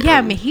I am. Yeah,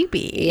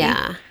 maybe.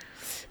 Yeah.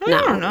 I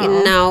don't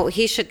know. No,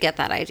 he should get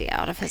that idea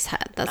out of his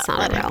head. That's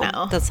not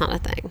a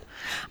thing.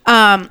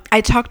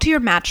 I talked to your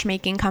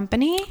matchmaking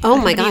company. Oh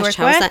my gosh,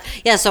 how is that?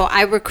 Yeah, so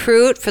I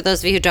recruit, for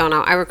those of you who don't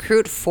know, I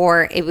recruit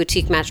for a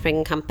boutique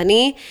matchmaking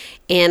company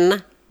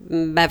in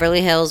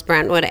Beverly Hills,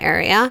 Brentwood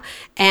area.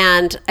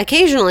 And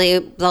occasionally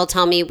they'll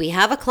tell me, we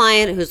have a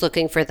client who's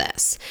looking for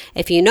this.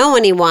 If you know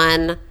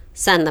anyone,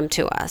 send them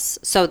to us.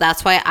 So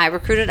that's why I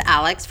recruited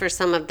Alex for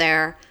some of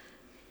their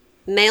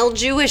male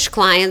Jewish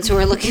clients who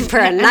are looking for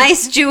a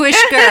nice Jewish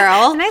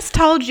girl. A nice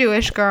tall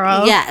Jewish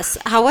girl. Yes.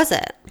 How was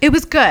it? It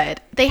was good.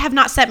 They have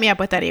not set me up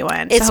with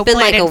anyone. It's been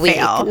like a week.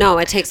 Fail. No,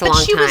 it takes a long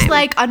time. But she was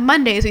like, on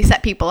Mondays we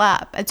set people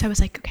up. And so I was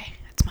like, okay,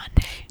 it's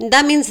Monday.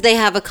 That means they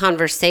have a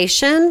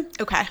conversation.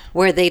 Okay.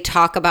 Where they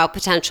talk about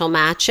potential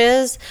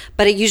matches,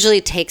 but it usually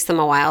takes them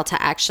a while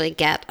to actually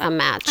get a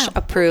match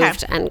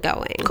approved and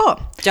going. Cool.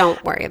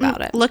 Don't worry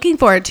about it. Looking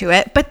forward to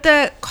it. But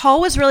the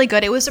call was really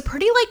good. It was a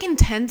pretty like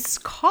intense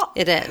call.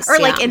 It is. Or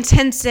like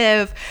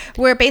intensive,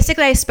 where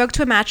basically I spoke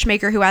to a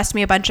matchmaker who asked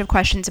me a bunch of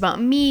questions about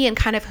me and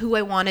kind of who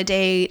I want to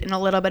date and a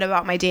little bit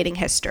about my dating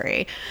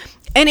history.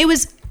 And it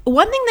was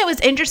one thing that was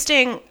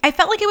interesting. I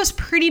felt like it was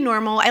pretty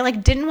normal. I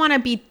like didn't want to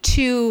be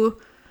too...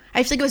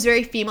 I feel like it was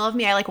very female of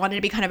me. I like wanted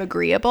to be kind of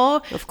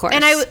agreeable. Of course.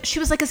 And she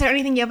was like, is there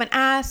anything you haven't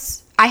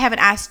asked? I haven't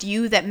asked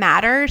you that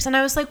matters. And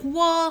I was like,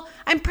 well,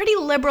 I'm pretty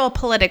liberal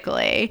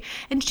politically.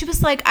 And she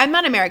was like, I'm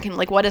not American.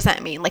 Like, what does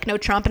that mean? Like, no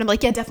Trump? And I'm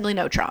like, yeah, definitely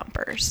no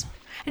Trumpers.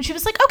 And she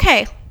was like,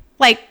 okay,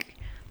 like,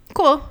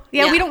 cool.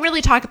 Yeah, we don't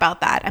really talk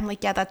about that. I'm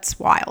like, yeah, that's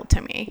wild to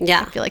me.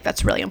 Yeah. I feel like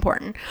that's really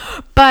important.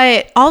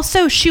 But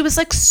also she was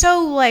like,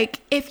 so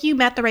like, if you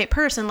met the right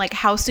person, like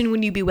how soon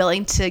would you be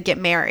willing to get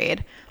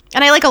married?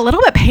 And I like a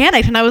little bit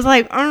panicked and I was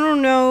like, I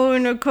don't know,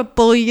 in a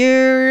couple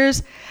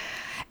years.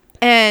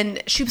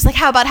 And she was like,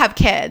 how about have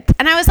kids?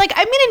 And I was like,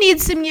 I'm going to need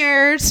some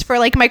years for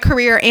like my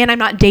career and I'm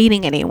not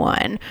dating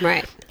anyone.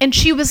 Right. And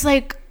she was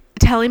like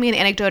telling me an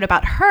anecdote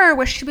about her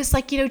where she was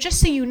like, just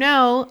so you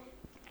know,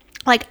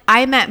 like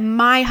I met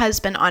my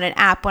husband on an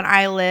app when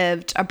I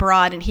lived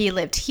abroad and he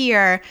lived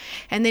here.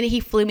 And then he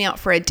flew me out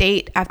for a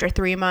date after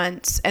 3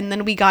 months. And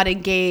then we got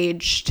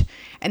engaged.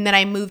 And then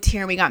I moved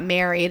here and we got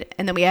married.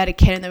 And then we had a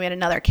kid and then we had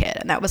another kid.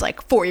 And that was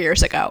like 4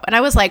 years ago. And I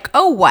was like,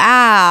 oh,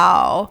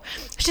 wow.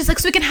 She's like,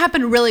 so it can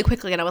happen really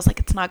quickly. And I was like,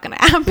 it's not going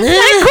to happen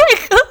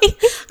that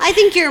quickly. I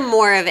think you're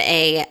more of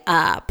a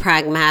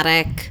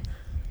pragmatic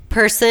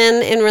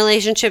person in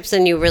relationships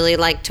and you really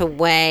like to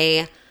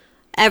weigh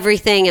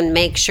everything and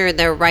make sure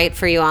they're right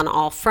for you on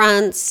all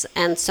fronts.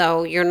 And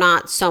so you're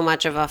not so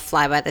much of a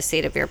fly by the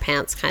seat of your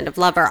pants kind of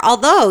lover.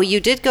 Although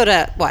you did go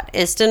to,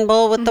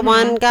 Istanbul with the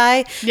one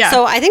guy? Yeah.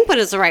 So I think when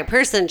it's the right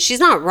person, she's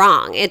not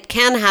wrong. It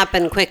can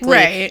happen quickly,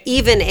 right,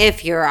 even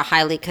if you're a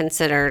highly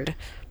considered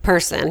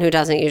person who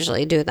doesn't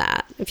usually do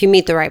that. If you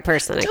meet the right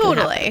person, it can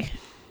happen.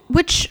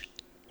 Which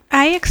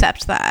I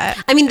accept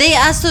that. I mean, they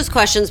ask those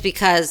questions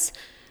because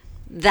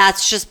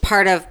that's just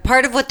part of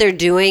what they're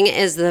doing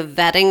is the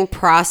vetting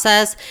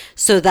process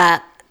so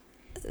that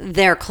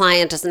their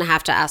client doesn't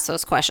have to ask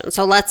those questions.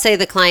 So let's say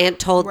the client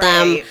told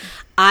them,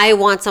 I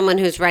want someone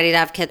who's ready to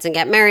have kids and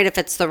get married if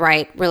it's the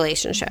right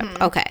relationship.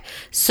 Mm-hmm. Okay.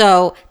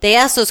 So they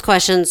ask those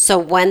questions. So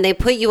when they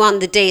put you on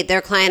the date,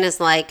 their client is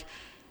like,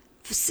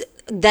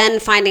 then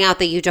finding out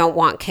that you don't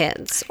want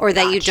kids or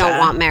that you don't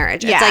want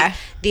marriage. Yeah. It's like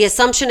the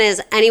assumption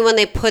is anyone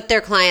they put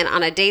their client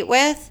on a date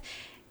with,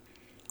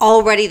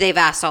 already they've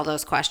asked all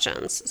those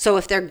questions. So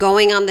if they're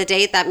going on the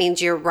date, that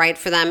means you're right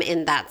for them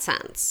in that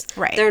sense.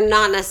 Right. They're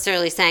not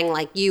necessarily saying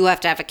like you have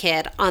to have a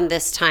kid on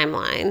this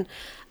timeline.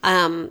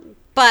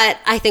 But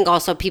I think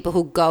also people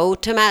who go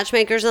to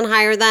matchmakers and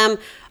hire them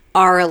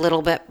are a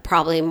little bit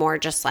probably more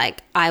just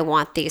like, I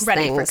want these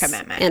ready things for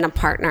commitment in a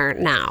partner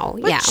now.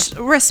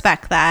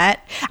 Respect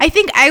that. I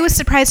think I was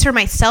surprised for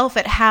myself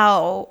at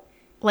how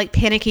like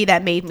panicky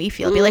that made me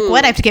feel. Be like,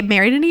 what? I have to get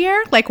married in a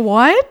year? Like,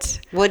 what?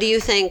 What do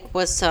you think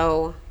was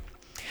so...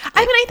 I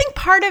mean, I think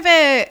part of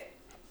it,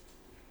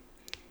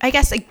 I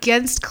guess,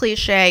 against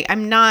cliche,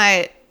 I'm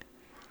not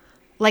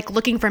like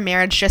looking for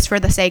marriage just for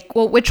the sake,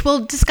 which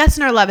we'll discuss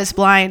in our Love is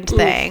Blind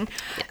thing,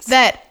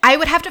 that I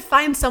would have to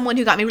find someone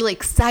who got me really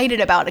excited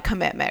about a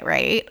commitment,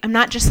 right? I'm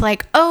not just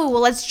like, oh,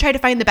 well, let's try to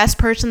find the best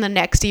person the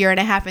next year and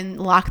a half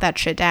and lock that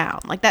shit down.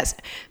 Like that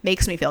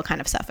makes me feel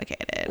kind of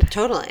suffocated.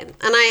 Totally. And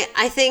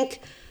I think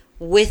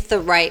with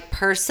the right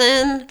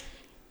person,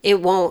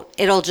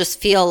 it'll just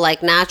feel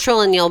like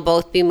natural and you'll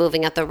both be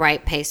moving at the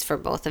right pace for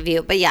both of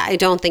you. But yeah, I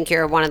don't think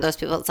you're one of those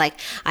people that's like,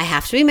 I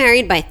have to be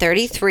married by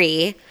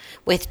 33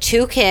 with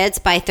 2 kids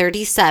by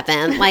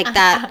 37. Like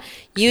that,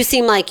 you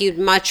seem like you'd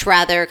much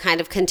rather kind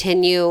of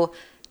continue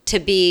to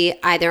be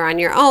either on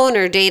your own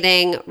or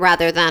dating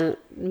rather than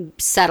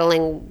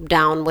settling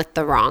down with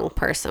the wrong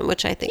person,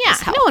 which I think is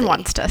healthy. No one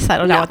wants to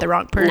settle down with the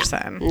wrong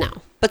person. No.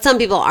 But some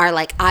people are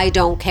like, I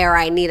don't care.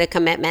 I need a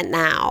commitment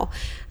now.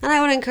 And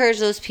I would encourage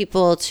those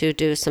people to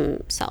do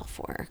some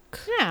self-work.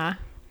 Yeah.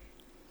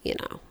 You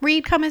know.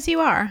 Read Come As You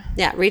Are.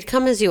 Yeah, read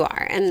Come As You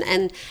Are.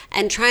 And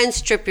try and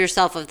strip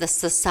yourself of the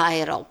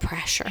societal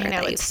pressure. I know,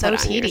 that it's so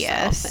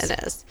tedious. Yourself.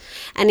 It is.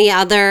 Any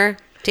other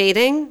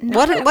dating? No.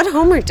 What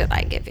homework did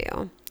I give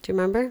you? Do you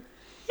remember? It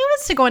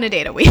was to go on a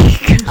date a week.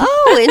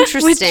 Oh,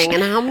 interesting.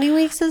 And how many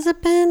weeks has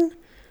it been?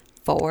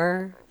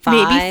 4? 5?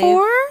 Maybe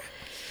 4?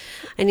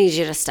 I need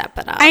you to step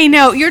it up. I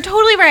know. You're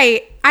totally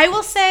right. I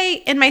will say,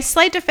 in my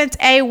slight defense,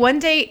 one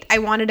date I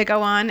wanted to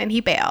go on and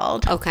he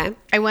bailed. Okay.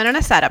 I went on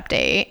a setup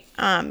date.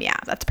 Yeah,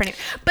 that's pretty...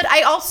 But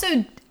I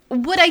also...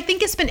 What I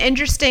think has been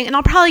interesting, and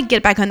I'll probably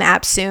get back on the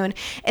app soon,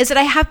 is that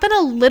I have been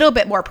a little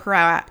bit more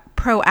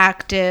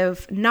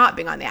proactive not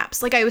being on the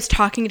apps. Like I was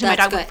talking to my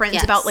dog with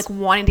friends about like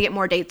wanting to get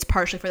more dates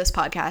partially for this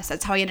podcast.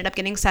 That's how I ended up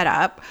getting set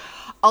up.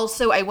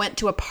 Also, I went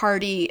to a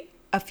party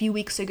a few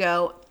weeks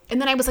ago and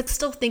then I was like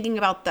still thinking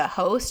about the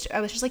host. I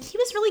was just like, he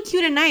was really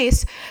cute and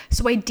nice.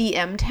 So I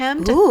DM'd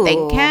him to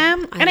thank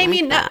him. And I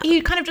mean,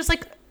 he kind of just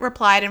like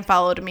replied and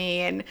followed me.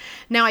 And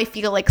now I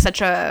feel like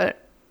such a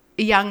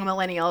young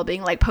millennial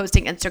being like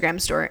posting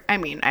Instagram story. I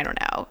mean, I don't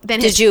know.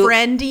 Then his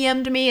friend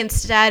DM'd me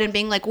instead and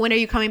being like, when are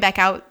you coming back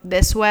out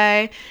this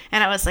way?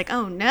 And I was like,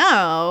 oh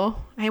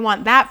no, I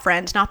want that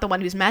friend, not the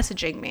one who's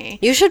messaging me.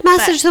 You should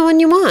message the one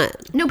you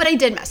want. No, but I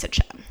did message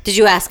him. Did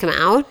you ask him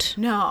out?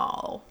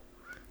 No.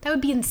 That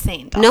would be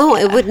insane. No,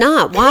 it would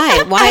not.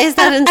 Why? Why is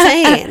that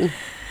insane?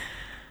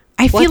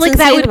 I feel like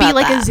that would be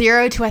like a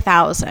 0 to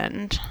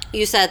 1,000.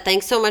 You said,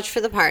 thanks so much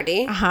for the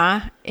party.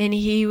 And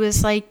he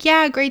was like,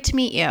 yeah, great to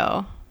meet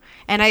you.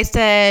 And I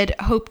said,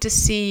 hope to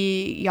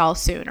see y'all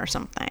soon or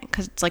something.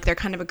 Because it's like they're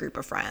kind of a group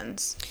of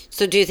friends.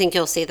 So do you think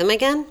you'll see them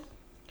again?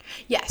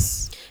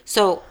 Yes.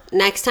 So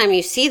next time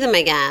you see them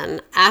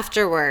again,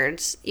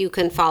 afterwards, you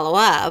can follow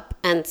up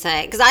and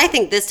say, because I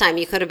think this time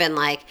you could have been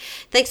like,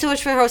 thanks so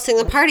much for hosting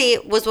the party.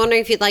 Was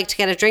wondering if you'd like to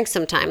get a drink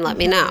sometime. Let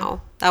me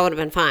know. That would have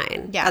been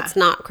fine. Yeah. That's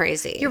not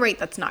crazy. You're right.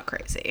 That's not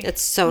crazy.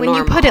 It's so when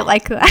normal. When you put it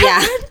like that.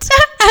 Yeah.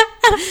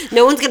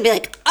 No one's going to be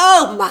like,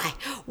 oh my,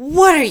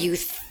 what are you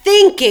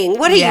thinking?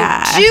 What are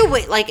you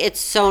doing? Like, it's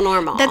so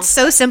normal. That's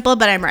so simple,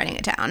 but I'm writing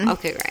it down.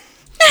 Okay, great.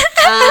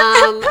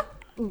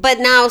 But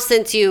now,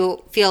 since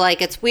you feel like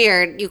it's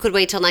weird, you could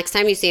wait till next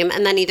time you see him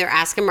and then either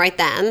ask him right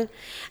then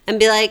and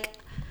be like,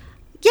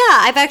 yeah,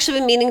 I've actually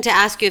been meaning to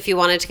ask you if you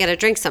wanted to get a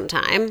drink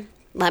sometime.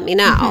 Let me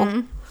know.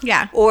 Mm-hmm.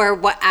 Yeah. Or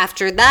what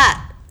after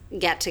that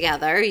get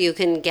together, you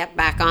can get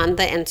back on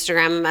the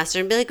Instagram message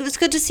and be like, it was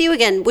good to see you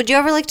again. Would you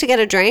ever like to get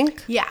a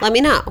drink? Yeah. Let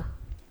me know.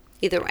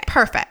 Either way.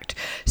 Perfect.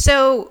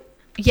 So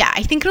yeah,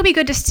 I think it'll be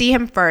good to see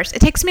him first. It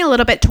takes me a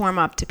little bit to warm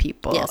up to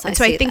people. Yes, and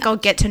so I think I'll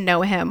get to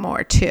know him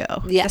more too.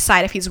 Yeah.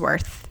 Decide if he's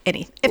worth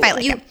if I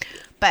like him.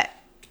 But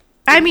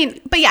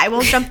yeah, I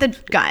won't jump the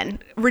gun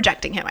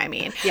rejecting him,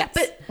 Yes.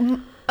 But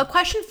a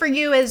question for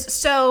you is,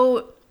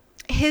 so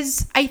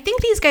I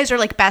think these guys are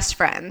like best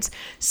friends.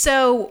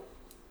 So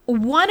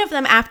one of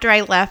them, after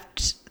I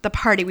left the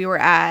party we were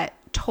at,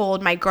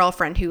 told my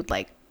girlfriend who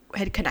like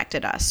had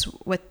connected us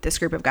with this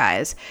group of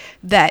guys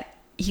that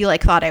he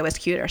like thought I was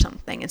cute or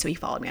something, and so he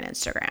followed me on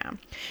Instagram.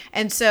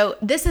 And so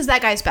this is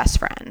that guy's best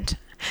friend.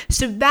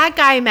 So that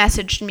guy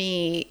messaged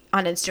me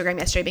on Instagram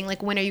yesterday being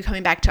like, when are you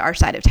coming back to our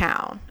side of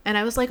town? And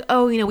I was like,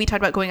 oh, we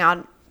talked about going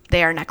out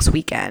there next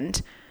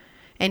weekend.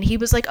 And he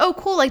was like, oh,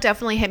 cool, like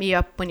definitely hit me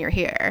up when you're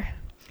here.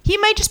 He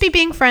might just be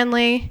being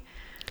friendly.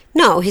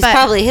 No, he's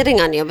probably hitting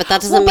on you, but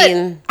that doesn't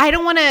mean... I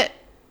don't want to...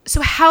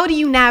 So how do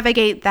you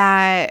navigate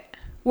that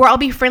where I'll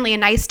be friendly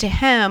and nice to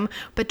him,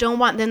 but don't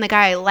want then the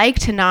guy I like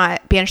to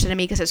not be interested in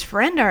me because his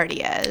friend already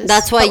is?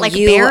 That's why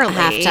you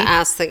have to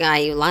ask the guy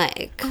you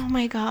like. Oh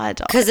my God.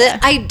 Because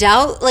I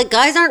doubt, like,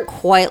 guys aren't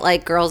quite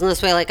like girls in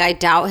this way. Like, I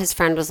doubt his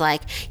friend was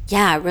like,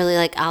 yeah, I really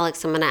like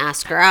Alex, I'm going to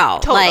ask her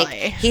out. Totally.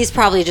 Like, he's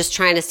probably just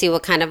trying to see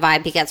what kind of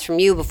vibe he gets from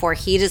you before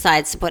he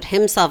decides to put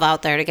himself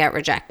out there to get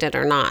rejected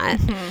or not.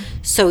 Mm-hmm.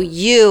 So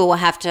you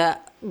have to,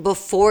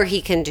 before he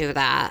can do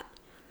that,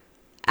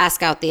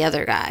 ask out the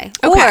other guy.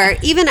 Okay. Or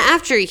even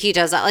after he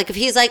does that, like if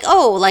he's like,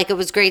 oh, like it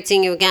was great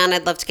seeing you again,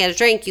 I'd love to get a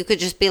drink, you could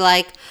just be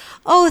like,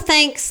 oh,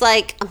 thanks,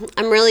 like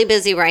I'm really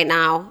busy right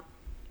now.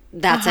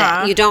 That's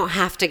it. You don't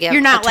have to give.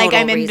 You're not like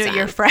I'm into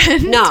your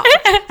friend. No,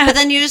 but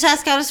then you just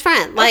ask out his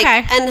friend, like,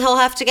 and he'll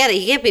have to get it.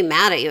 He can't be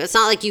mad at you. It's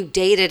not like you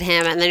dated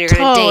him and then you're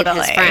going to date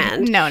his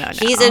friend. No.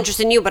 He's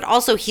interested in you, but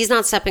also he's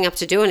not stepping up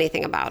to do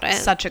anything about it.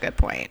 Such a good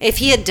point. If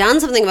he had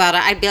done something about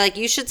it, I'd be like,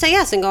 you should say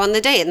yes and go on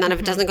the date. And then if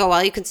it doesn't go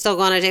well, you can still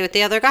go on a date with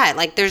the other guy.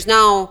 Like, there's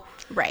no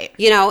right.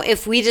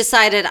 If we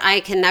decided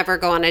I can never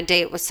go on a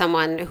date with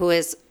someone who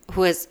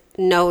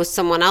knows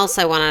someone else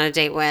I went on a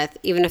date with,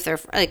 even if they're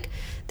like,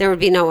 there would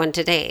be no one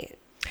to date.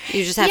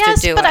 You just have to do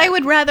it. Yes, but I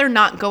would rather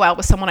not go out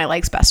with someone I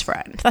like's best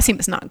friend. That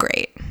seems not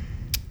great.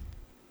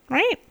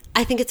 Right?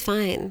 I think it's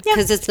fine.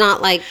 Because it's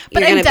not like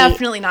but I'm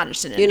definitely not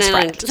interested in his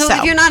friend. So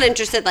if you're not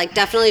interested, like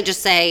definitely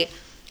just say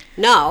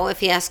no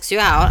if he asks you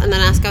out and then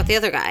ask out the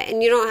other guy.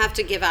 And you don't have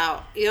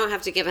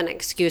to give an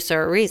excuse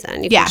or a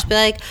reason. You can just be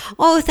like,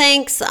 oh,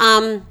 thanks.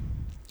 I'm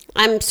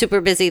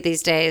super busy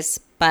these days,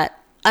 but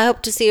I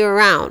hope to see you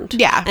around.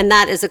 Yeah. And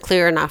that is a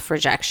clear enough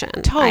rejection.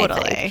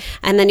 Totally.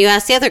 And then you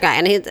ask the other guy,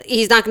 and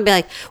he's not going to be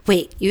like,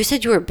 wait, you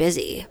said you were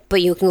busy,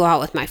 but you can go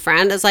out with my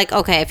friend. It's like,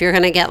 okay, if you're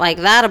going to get like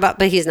that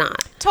but he's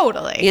not.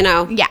 Totally.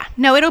 Yeah.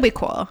 No, it'll be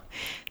cool.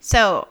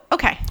 So,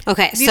 okay.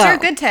 These are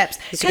good tips.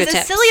 Because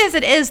as silly as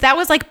it is, that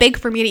was like big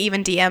for me to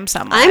even DM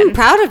someone. I'm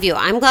proud of you.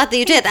 I'm glad that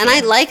you did. And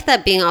I like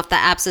that being off the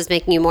apps is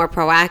making you more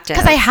proactive.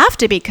 Because I have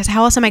to be, because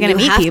how else am I going to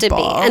meet people?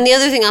 You have to be. And the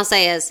other thing I'll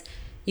say is,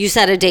 you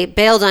said a date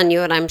bailed on you,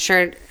 and I'm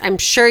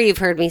sure you've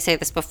heard me say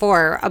this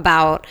before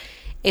about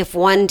if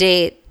one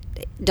date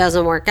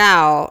doesn't work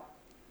out,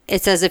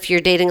 it says if your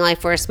dating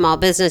life were a small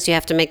business, you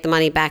have to make the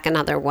money back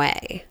another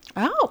way.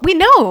 Oh, we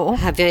know.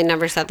 Have I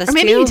never said this to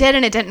you? Or maybe you did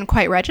and it didn't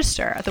quite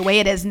register the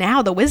way it is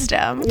now, the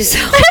wisdom. So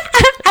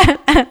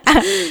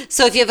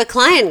if you have a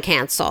client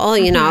cancel,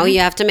 you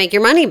have to make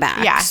your money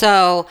back. Yeah.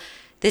 So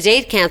the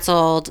date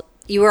canceled.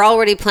 You were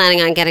already planning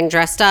on getting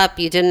dressed up.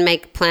 You didn't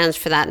make plans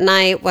for that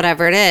night,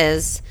 whatever it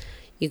is.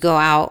 You go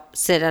out,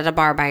 sit at a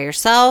bar by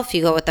yourself.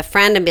 You go with a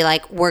friend and be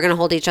like, we're going to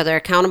hold each other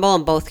accountable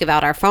and both give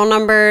out our phone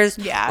numbers.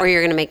 Yeah. Or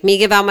you're going to make me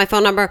give out my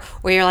phone number.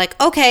 Or you're like,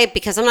 okay,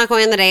 because I'm not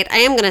going on the date, I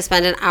am going to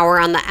spend an hour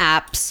on the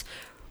apps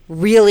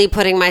really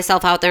putting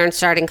myself out there and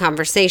starting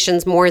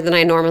conversations more than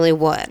I normally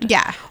would.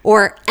 Yeah.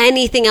 Or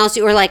anything else.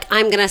 You were like,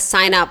 I'm going to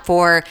sign up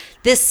for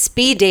this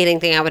speed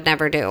dating thing I would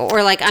never do.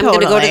 Or like, I'm going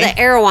to go to the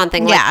Erewhon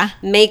thing. Yeah.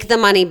 Like, make the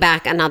money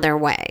back another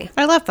way.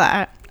 I love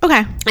that.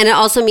 Okay. And it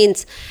also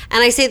means,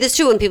 and I say this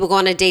too when people go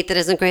on a date that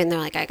isn't great and they're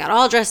like, I got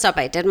all dressed up,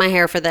 I did my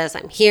hair for this,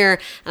 I'm here,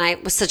 and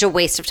it was such a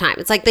waste of time.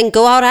 It's like, then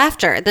go out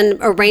after. Then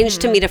arrange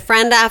to meet a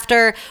friend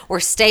after, or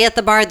stay at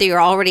the bar that you're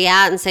already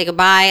at and say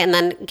goodbye, and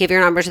then give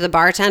your number to the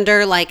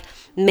bartender. Like,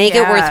 make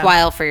it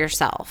worthwhile for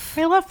yourself.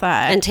 I love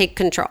that. And take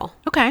control.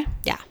 Okay.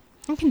 Yeah.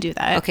 I can do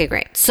that. Okay,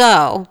 great.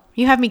 So.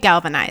 You have me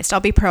galvanized. I'll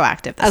be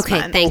proactive this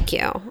month. Okay, thank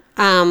you.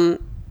 1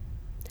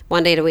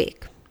 date a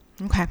week.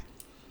 Okay.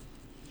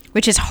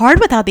 Which is hard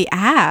without the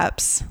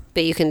apps.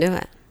 But you can do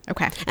it.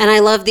 Okay. And I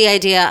love the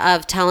idea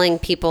of telling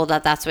people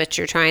that that's what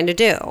you're trying to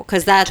do.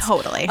 Because that's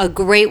totally a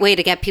great way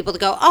to get people to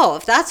go, oh,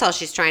 if that's all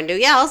she's trying to do,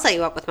 yeah, I'll set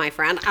you up with my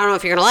friend. I don't know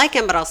if you're going to like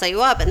him, but I'll set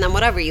you up. And then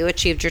whatever, you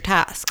achieved your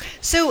task.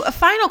 So a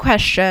final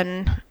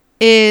question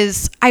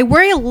is, I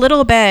worry a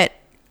little bit,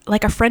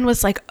 like a friend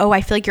was like, oh,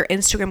 I feel like your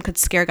Instagram could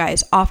scare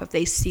guys off if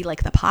they see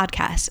like the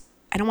podcast.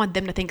 I don't want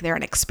them to think they're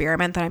an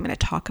experiment that I'm going to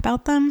talk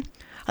about them.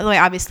 Although I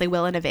obviously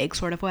will in a vague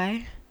sort of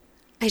way.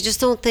 I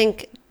just don't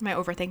think Am I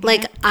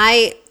overthinking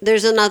it?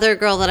 There's another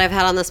girl that I've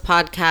had on this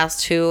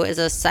podcast who is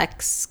a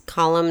sex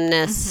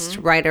columnist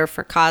writer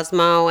for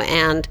Cosmo,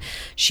 and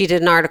she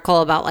did an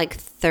article about like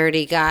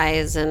 30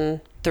 guys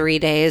in 3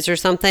 days or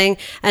something.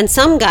 And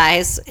some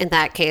guys in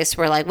that case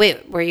were like,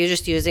 wait, were you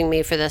just using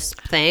me for this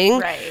thing?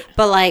 Right.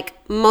 But like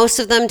most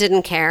of them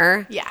didn't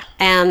care. Yeah.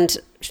 And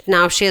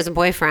now she has a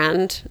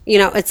boyfriend. You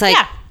know, it's like,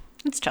 yeah,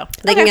 it's chill.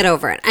 They can get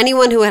over it.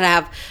 Anyone who would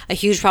have a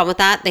huge problem with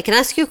that, they can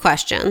ask you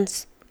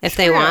questions if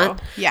they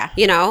want. Yeah.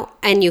 You know,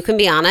 and you can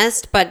be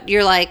honest, but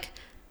you're like,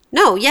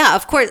 no, yeah,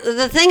 of course.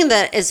 The thing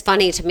that is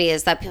funny to me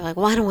is that people are like,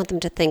 well, I don't want them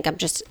to think I'm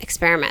just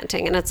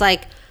experimenting. And it's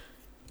like,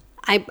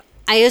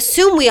 I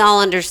assume we all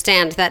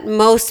understand that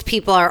most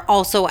people are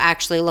also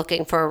actually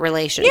looking for a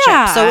relationship.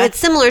 Yeah. So it's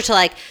similar to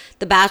like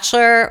The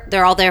Bachelor.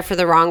 They're all there for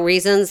the wrong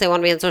reasons. They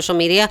want to be on social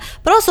media.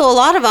 But also a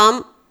lot of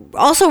them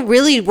also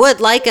really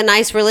would like a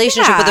nice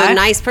relationship with a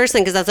nice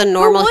person because that's a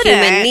normal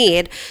human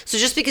need. So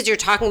just because you're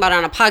talking about it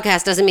on a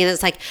podcast doesn't mean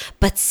it's like,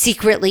 but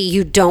secretly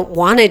you don't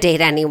want to date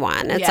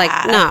anyone. It's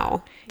like,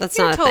 no, that's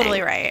not a thing. You're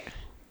totally right.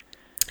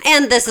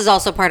 And this is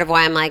also part of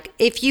why I'm like,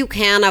 if you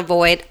can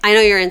avoid, I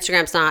know your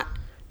Instagram's not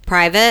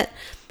private,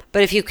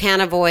 but if you can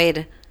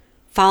avoid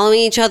following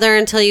each other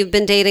until you've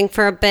been dating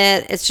for a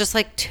bit, it's just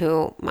like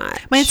too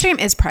much. My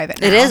Instagram is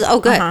private now. It is? Oh,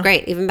 good.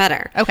 Great. Even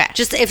better. Okay.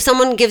 Just if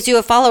someone gives you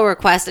a follow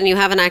request and you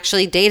haven't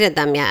actually dated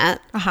them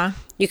yet,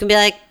 you can be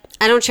like,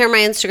 I don't share my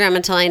Instagram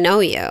until I know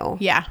you.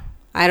 Yeah.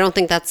 I don't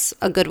think that's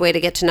a good way to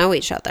get to know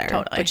each other.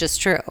 Totally. Which is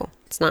true.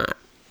 It's not.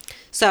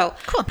 So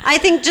cool. I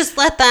think just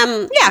let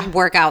them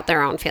work out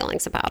their own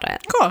feelings about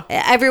it. Cool.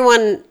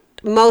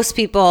 Most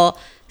people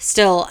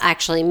still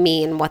actually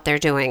mean what they're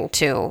doing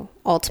to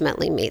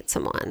ultimately meet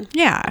someone.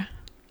 Yeah.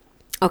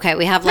 Okay,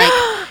 we have like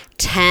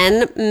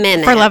 10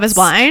 minutes. For Love is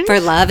Blind?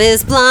 For Love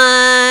is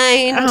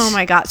Blind. Oh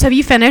my God. So have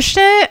you finished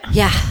it?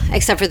 Yeah,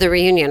 except for the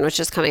reunion, which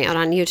is coming out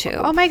on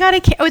YouTube. Oh my God, I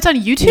can't. Oh, it's on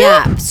YouTube?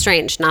 Yeah,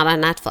 strange, not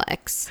on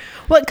Netflix.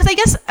 Well, because I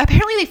guess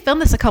apparently they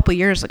filmed this a couple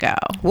years ago.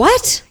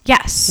 What?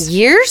 Yes.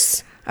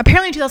 Years?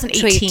 Apparently in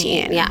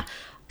 2018. Yeah.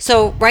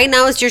 So right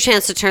now is your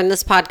chance to turn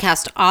this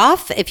podcast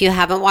off if you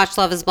haven't watched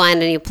Love is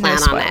Blind and you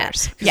plan on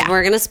it. Yeah.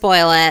 We're going to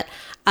spoil it.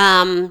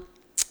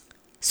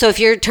 So if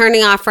you're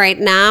turning off right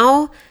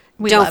now,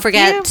 don't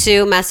forget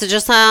to message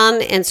us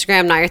on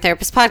Instagram, Not Your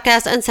Therapist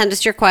Podcast, and send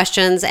us your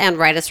questions and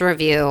write us a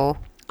review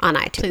on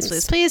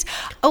iTunes. Please.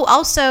 Oh,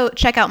 also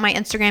check out my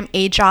Instagram,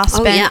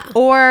 AJospin,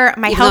 or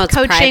my health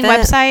coaching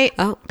website.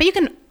 Oh.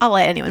 But I'll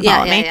let anyone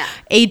follow me. Yeah.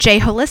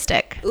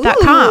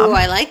 AJHolistic.com. Ooh,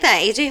 I like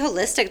that.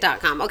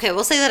 AJHolistic.com. Okay,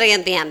 we'll say that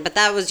again at the end, but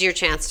that was your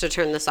chance to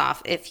turn this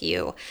off if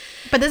you...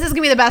 But this is going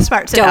to be the best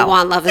part. So don't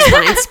want Love is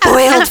Blind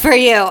spoiled for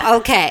you.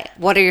 Okay,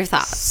 what are your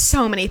thoughts?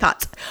 So many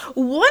thoughts.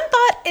 One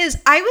thought is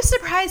I was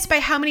surprised by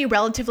how many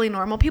relatively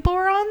normal people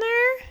were on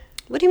there.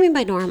 What do you mean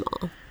by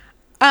normal?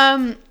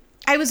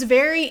 I was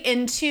very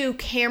into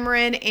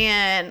Cameron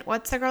and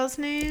what's the girl's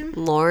name?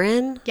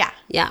 Lauren? Yeah.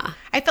 Yeah.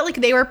 I felt like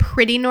they were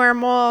pretty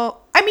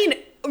normal. I mean,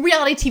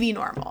 reality TV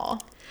normal.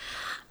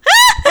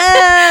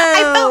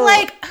 I felt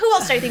like, who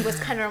else do I think was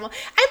kind of normal?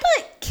 I felt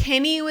like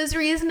Kenny was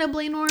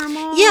reasonably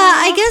normal. Yeah,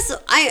 I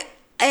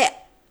guess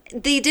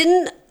they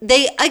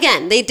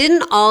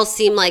didn't all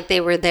seem like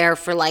they were there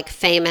for like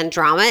fame and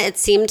drama. It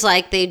seemed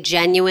like they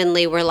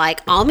genuinely were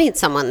like, I'll meet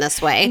someone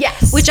this way.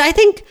 Yes. Which I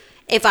think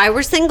if I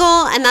were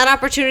single and that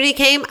opportunity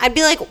came, I'd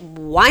be like,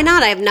 why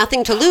not? I have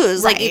nothing to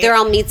lose. Right. Like either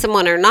I'll meet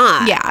someone or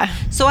not. Yeah.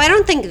 So I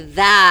don't think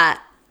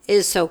that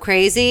is so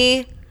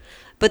crazy.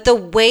 But the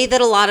way that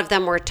a lot of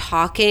them were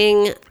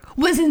talking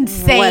was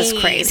insane. Was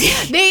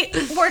crazy. They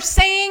were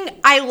saying,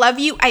 I love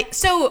you.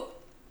 So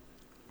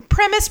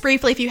premise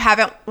briefly, if you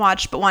haven't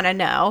watched but want to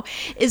know,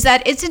 is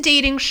that it's a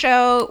dating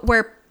show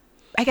where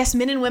I guess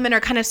men and women are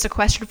kind of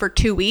sequestered for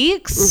 2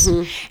 weeks.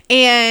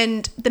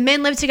 And the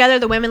men live together,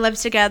 the women live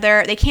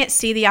together. They can't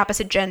see the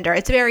opposite gender.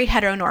 It's very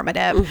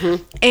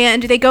heteronormative.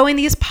 And they go in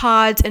these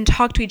pods and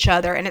talk to each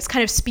other. And it's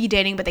kind of speed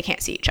dating, but they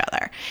can't see each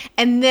other.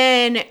 And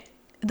then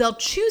they'll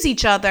choose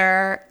each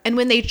other. And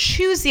when they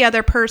choose the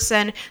other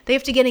person, they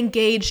have to get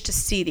engaged to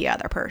see the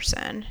other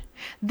person.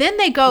 Then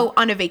they go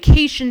on a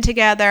vacation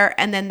together,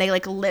 and then they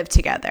like live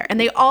together. And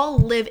they all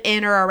live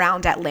in or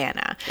around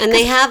Atlanta. And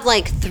they have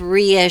like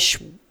 3-ish.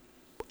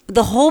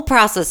 The whole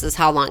process is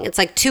how long? It's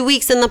like 2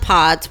 weeks in the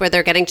pods where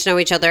they're getting to know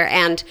each other.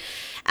 And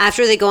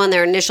after they go on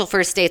their initial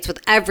first dates with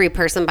every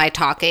person by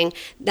talking,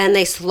 then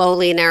they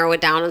slowly narrow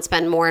it down and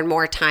spend more and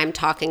more time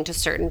talking to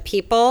certain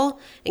people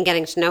and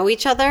getting to know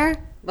each other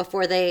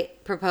before they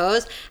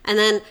propose. And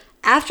then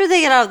after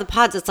they get out of the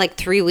pods, it's like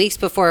 3 weeks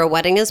before a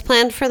wedding is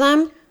planned for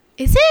them.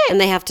 Is it?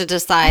 And they have to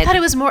decide. I thought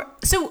it was more.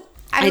 So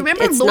I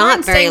remember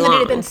Lauren saying that it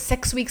had been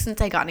 6 weeks since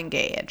they got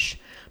engaged.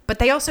 But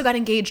they also got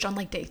engaged on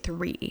like day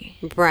 3.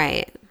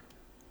 Right.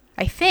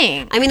 I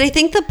think. I mean, I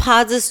think the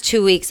pods is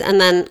 2 weeks, and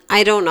then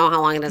I don't know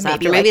how long it is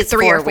after. Maybe like it's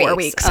 3 or 4 4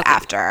 weeks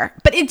after.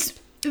 But it's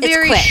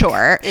very quick.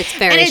 short. It's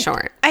very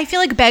short. I feel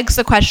like begs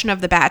the question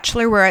of The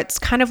Bachelor, where it's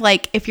kind of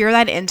like, if you're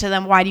that into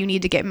them, why do you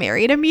need to get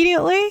married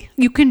immediately?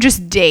 You can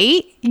just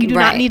date. You do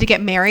not need to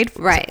get married.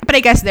 Right. But I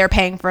guess they're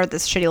paying for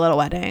this shitty little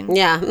wedding.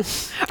 Yeah.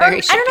 Or, I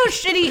don't know,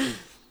 shitty.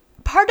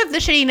 Part of the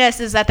shittiness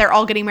is that they're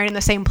all getting married in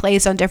the same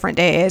place on different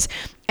days,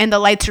 and the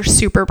lights are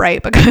super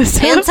bright because.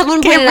 And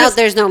someone pointed out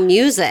there's no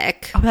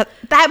music but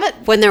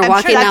when they're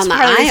walking down the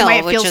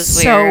aisle, which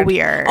is so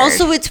weird.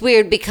 Also, it's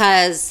weird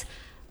because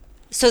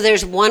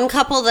there's one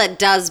couple that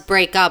does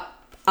break up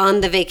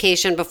on the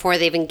vacation before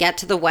they even get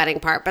to the wedding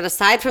part. But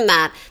aside from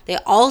that, they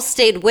all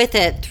stayed with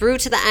it through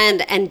to the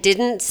end and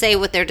didn't say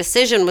what their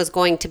decision was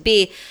going to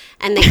be.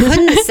 And they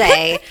couldn't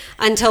say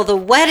until the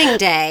wedding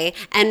day.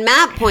 And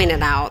Matt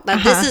pointed out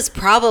that this is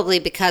probably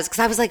because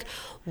I was like,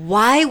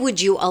 why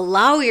would you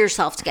allow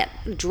yourself to get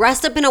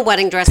dressed up in a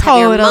wedding dress, have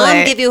your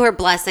mom give you her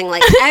blessing,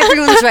 like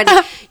everyone's ready,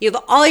 you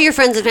have all your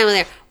friends and family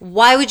there.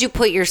 Why would you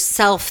put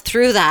yourself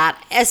through that,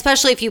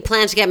 especially if you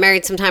plan to get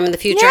married sometime in the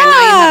future and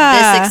now you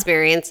have this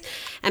experience?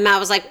 And Matt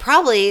was like,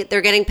 probably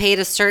they're getting paid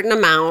a certain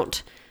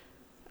amount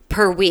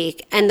per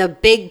week, and the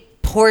big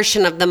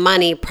portion of the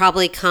money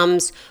probably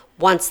comes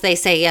once they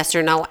say yes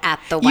or no at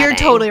the wedding. You're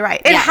totally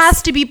right. It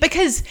has to be,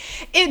 because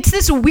it's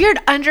this weird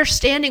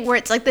understanding where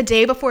it's like the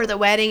day before the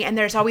wedding and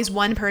there's always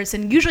one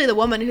person, usually the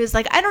woman, who's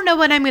like, I don't know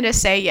what I'm going to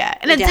say yet.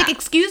 And it's like,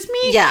 excuse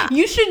me? Yeah.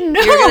 You should know.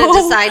 You're going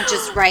to decide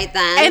just right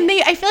then. And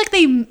I feel like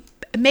they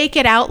make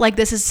it out like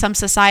this is some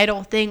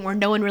societal thing where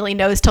no one really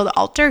knows till the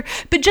altar.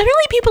 But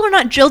generally people are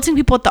not jilting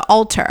people at the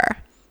altar.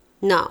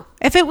 No.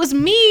 If it was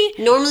me...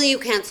 Normally you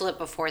cancel it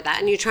before that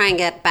and you try and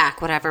get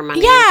back whatever money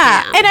you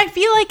can. And I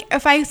feel like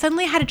if I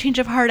suddenly had a change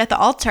of heart at the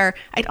altar,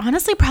 I'd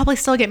honestly probably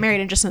still get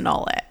married and just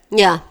annul it.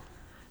 Yeah.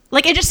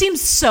 Like, it just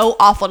seems so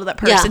awful to that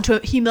person to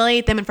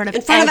humiliate them in front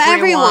of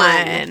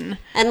everyone.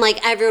 And like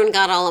everyone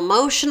got all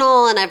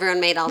emotional and everyone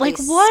made all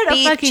these what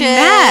speeches. A fucking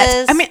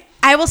mess. I mean,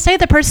 I will say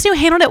the person who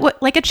handled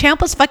it like a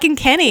champ was fucking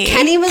Kenny.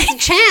 Kenny was the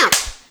champ.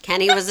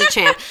 Kenny was a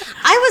champ.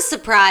 I was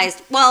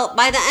surprised. Well,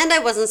 by the end, I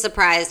wasn't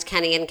surprised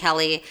Kenny and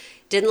Kelly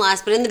didn't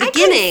last. But in the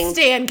beginning... I couldn't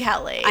stand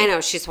Kelly. I know,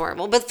 she's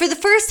horrible. But for the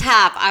first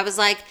half, I was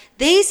like,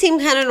 they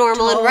seem kind of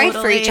normal and right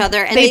for each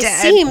other. And they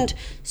seemed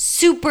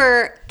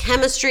super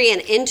chemistry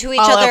and into each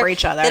other. Over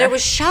each other. That it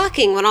was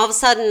shocking when all of a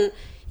sudden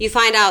you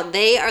find out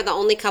they are the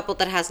only couple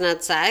that hasn't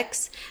had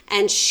sex.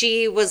 And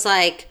she was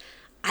like,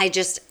 I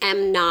just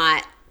am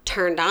not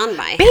turned on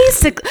by him.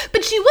 Basically.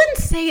 But she wouldn't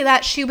say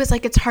that. She was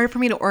like, it's hard for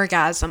me to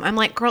orgasm. I'm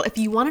like, girl, if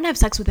you wanted to have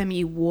sex with him,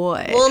 you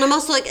would. Well, and I'm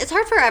also like, it's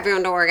hard for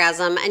everyone to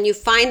orgasm, and you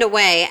find a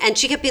way. And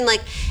she kept being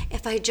like,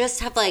 if I just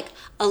have like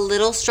a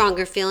little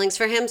stronger feelings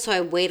for him, so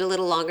I wait a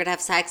little longer to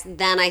have sex,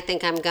 then I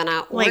think I'm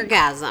gonna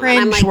orgasm. And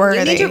I'm like,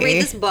 you need to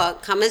read this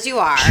book, Come As You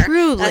Are.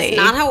 Truly. That's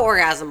not how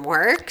orgasm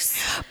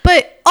works.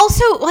 But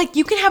also, like,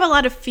 you can have a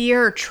lot of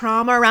fear or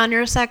trauma around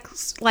your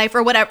sex life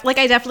or whatever. Like,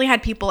 I definitely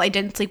had people I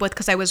didn't sleep with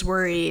because I was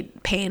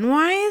worried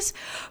pain-wise.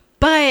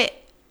 But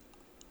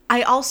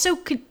I also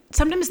could,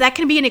 sometimes that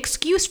can be an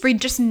excuse for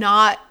just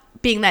not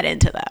being that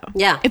into them.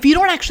 Yeah. If you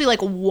don't actually,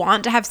 like,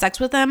 want to have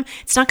sex with them,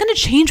 it's not going to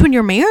change when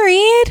you're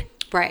married.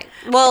 Right.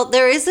 Well,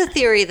 there is a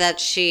theory that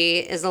she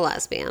is a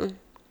lesbian.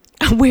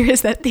 Where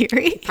is that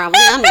theory?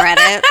 Probably on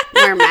Reddit,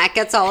 where Matt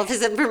gets all of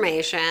his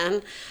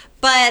information.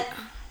 But...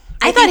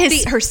 I thought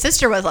her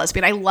sister was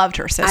lesbian. I loved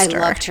her sister. I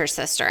loved her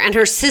sister. And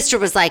her sister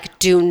was like,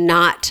 do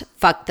not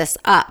fuck this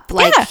up.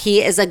 Like,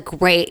 he is a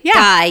great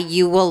guy.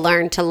 You will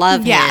learn to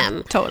love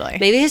him. Totally.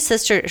 Maybe her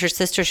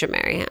sister should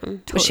marry him.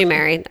 Totally. Was she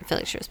married? I feel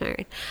like she was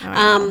married.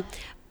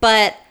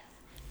 But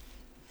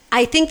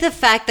I think the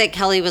fact that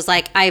Kelly was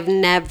like,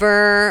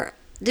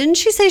 didn't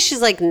she say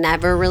she's like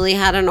never really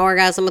had an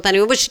orgasm with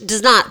anyone? Which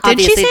does not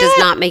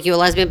make you a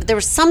lesbian, but there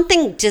was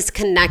something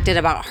disconnected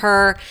about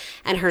her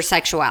and her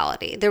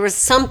sexuality. There was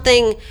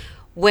something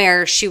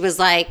where she was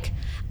like,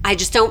 I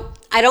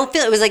don't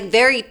feel, it was like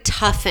very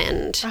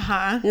toughened.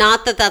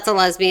 Not that that's a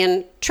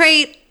lesbian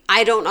trait.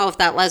 I don't know if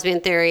that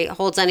lesbian theory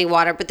holds any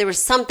water, but there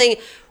was something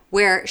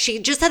where she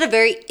just had a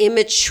very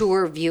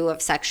immature view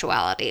of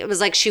sexuality. It was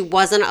like she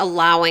wasn't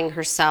allowing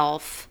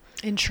herself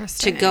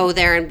to go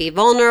there and be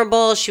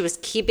vulnerable. She was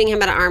keeping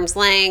him at arm's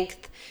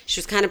length. She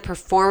was kind of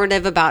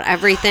performative about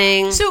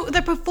everything. So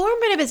the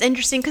performative is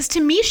interesting because to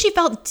me, she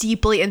felt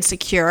deeply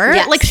insecure.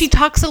 Yes. Like she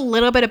talks a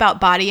little bit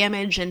about body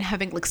image and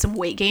having like some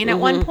weight gain at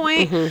one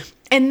point.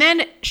 And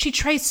then she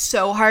tries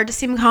so hard to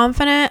seem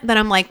confident that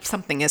I'm like,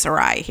 something is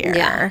awry here.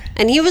 Yeah.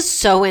 And he was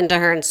so into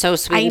her and so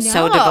sweet and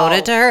so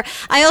devoted to her.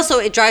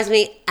 It drives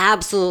me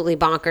absolutely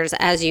bonkers,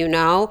 as you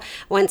know,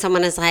 when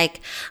someone is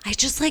like, I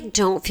just like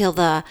don't feel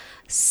the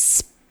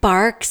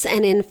sparks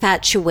and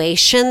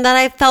infatuation that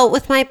I felt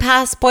with my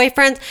past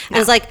boyfriends. And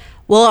it's like,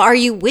 well, are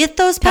you with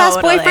those past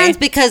boyfriends?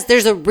 Because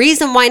there's a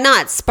reason why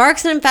not.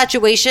 Sparks and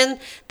infatuation,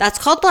 that's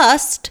called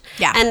lust.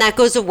 Yeah. And that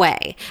goes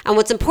away. And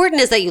what's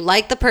important is that you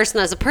like the person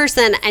as a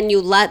person and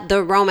you let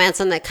the romance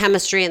and the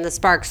chemistry and the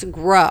sparks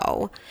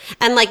grow.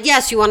 And like,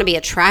 yes, you want to be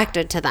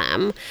attracted to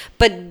them,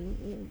 but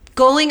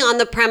going on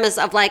the premise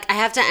of like, I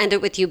have to end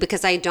it with you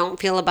because I don't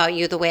feel about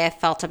you the way I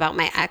felt about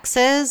my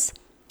exes,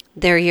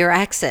 they're your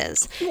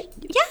exes.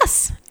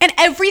 Yes. And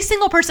every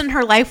single person in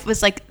her life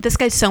was like, this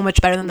guy's so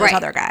much better than those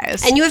other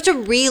guys. And you have to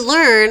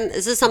relearn.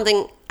 This is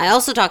something I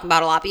also talk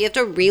about a lot, but you have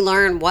to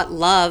relearn what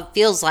love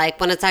feels like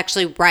when it's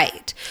actually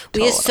right.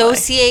 We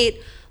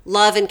associate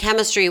love and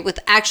chemistry with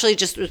actually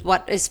just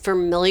what is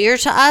familiar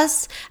to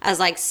us as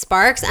like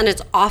sparks, and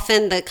it's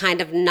often the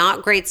kind of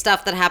not great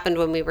stuff that happened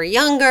when we were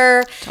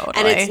younger.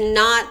 And it's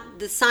not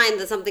the sign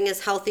that something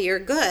is healthy or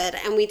good,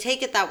 and we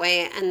take it that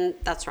way, and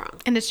that's wrong.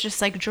 And it's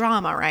just like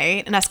drama,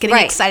 right? And us getting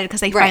excited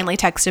because they finally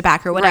texted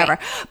back or whatever.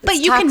 But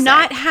you toxic.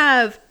 cannot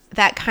have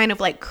that kind of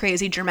like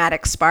crazy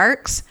dramatic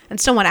sparks and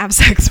still want to have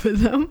sex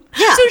with him.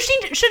 Yeah. So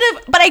she should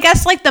have, but I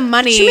guess like the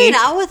money. She made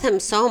out with him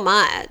so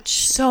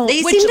much.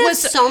 They seemed to have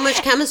so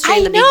much chemistry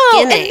in the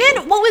beginning. And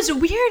then what was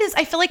weird is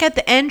I feel like at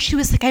the end she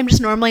was like, I'm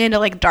just normally into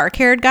like dark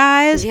haired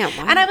guys. Yeah.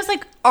 Wow. And I was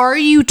like, are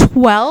you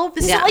 12?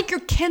 This is like your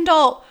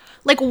Kindle.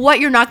 Like what,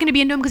 you're not going to be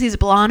into him because he's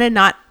blonde and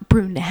not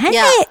brunette?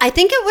 Yeah, I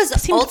think it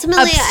was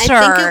ultimately, absurd.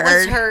 I think it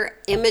was her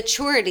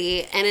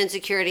immaturity and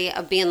insecurity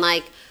of being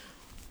like,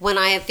 when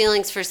I have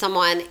feelings for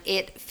someone,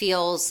 it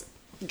feels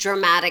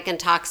dramatic and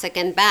toxic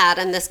and bad,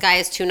 and this guy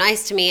is too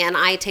nice to me, and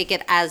I take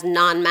it as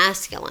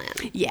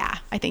non-masculine. Yeah,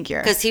 I think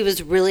you're... Because he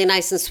was really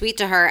nice and sweet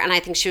to her, and I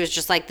think she was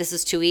just like, this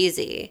is too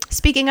easy.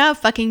 Speaking of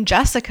fucking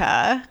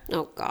Jessica...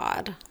 Oh,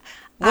 God.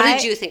 What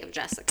did you think of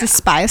Jessica?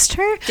 Despised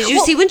her. Did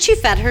you see when she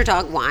fed her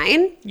dog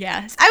wine?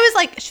 Yes. I was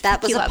like...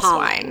 That was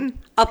appalling.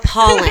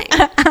 Appalling.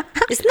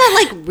 Isn't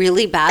that like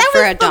really bad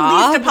for a dog? That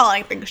was the least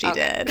appalling thing she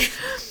did.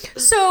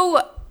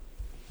 So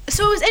it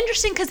was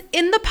interesting because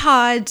in the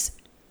pods,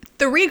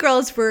 3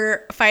 girls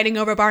were fighting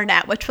over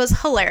Barnett, which was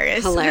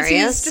hilarious.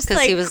 Hilarious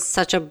because he was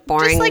such a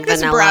boring, just like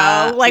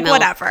vanilla, this bro, like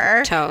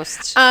whatever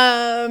toast.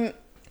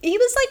 He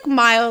was like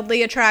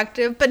mildly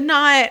attractive, but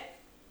not.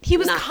 He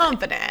was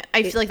confident.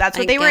 I feel like that's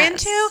what they were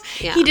into.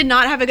 Yeah. He did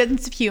not have a good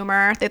sense of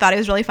humor. They thought he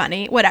was really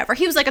funny. Whatever.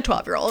 He was like a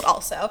 12-year-old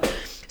also.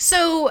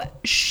 So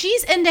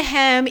she's into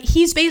him.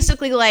 He's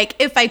basically like,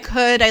 if I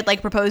could, I'd like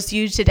propose to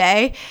you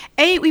today.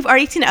 We've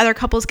already seen other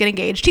couples get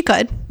engaged. He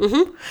could.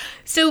 Mm-hmm.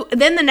 So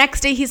then the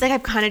next day he's like,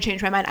 I've kind of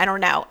changed my mind. I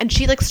don't know. And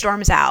she like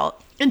storms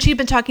out. And she'd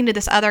been talking to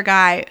this other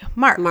guy,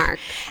 Mark.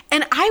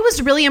 And I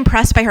was really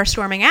impressed by her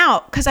storming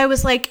out because I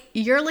was like,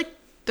 you're like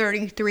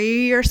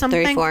 33 or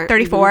something. 34.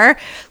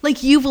 Mm-hmm.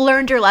 Like you've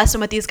learned your lesson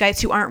with these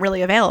guys who aren't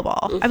really available.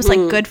 Mm-hmm. I was like,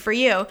 good for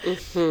you.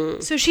 Mm-hmm.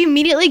 So she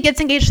immediately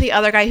gets engaged to the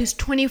other guy who's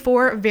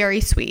 24,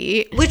 very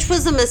sweet. Which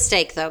was a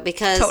mistake though,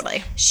 because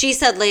she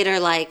said later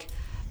like,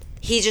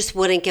 he just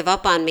wouldn't give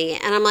up on me.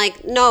 And I'm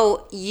like,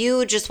 no,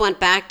 you just went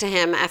back to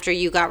him after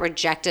you got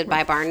rejected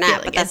by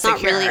Barnett. But that's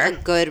not really a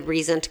good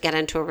reason to get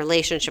into a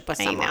relationship with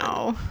someone. I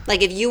know.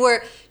 Like if you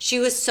were, she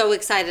was so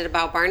excited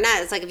about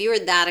Barnett. It's like if you were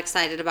that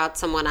excited about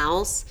someone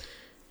else,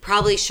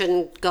 probably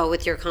shouldn't go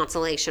with your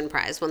consolation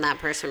prize when that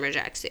person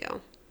rejects you.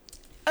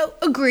 Oh,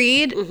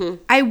 agreed.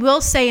 Mm-hmm. I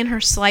will say in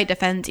her slight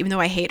defense, even though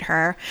I hate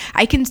her,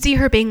 I can see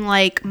her being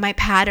like, my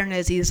pattern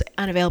is these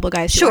unavailable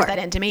guys who aren't that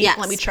into me. Yes.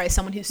 Let me try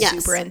someone who's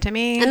super into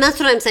me. And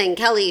that's what I'm saying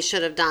Kelly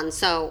should have done.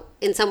 So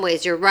in some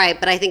ways you're right.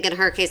 But I think in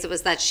her case it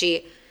was that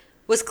she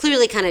was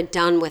clearly kind of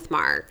done with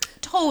Mark.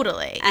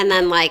 Totally. And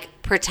then like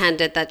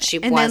pretended that she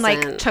wasn't. And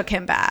then like took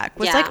him back.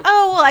 Was like,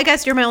 oh, well, I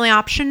guess you're my only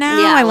option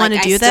now. Yeah, I want to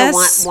do this.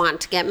 I still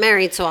want to get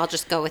married, so I'll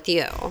just go with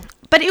you.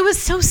 But it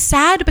was so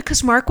sad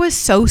because Mark was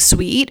so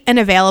sweet and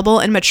available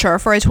and mature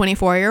for a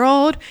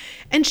 24-year-old.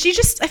 And she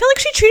just, I feel like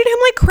she treated him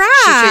like crap.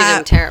 She treated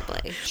him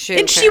terribly.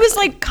 She was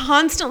like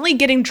constantly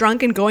getting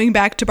drunk and going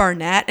back to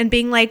Barnett and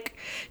being like,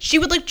 she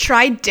would like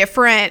try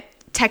different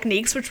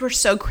techniques which were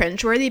so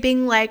cringeworthy,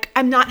 being like,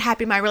 I'm not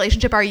happy in my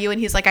relationship, are you? And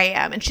he's like, I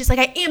am. And she's like,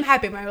 I am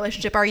happy in my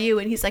relationship, are you?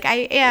 And he's like,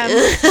 I am.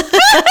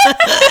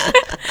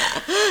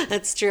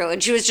 That's true.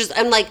 And she was just,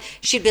 I'm like,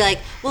 she'd be like,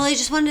 well, I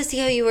just wanted to see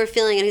how you were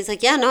feeling. And he's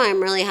like, yeah, no,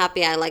 I'm really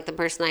happy. I like the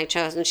person I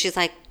chose. And she's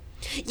like,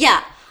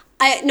 yeah,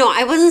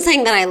 I wasn't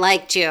saying that I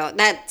liked you.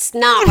 That's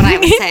not what I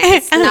was saying.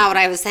 It's not what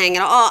I was saying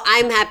at all.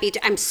 I'm happy.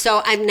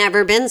 I've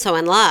never been so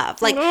in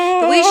love. Like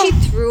the way she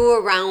threw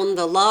around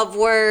the love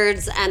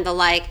words and the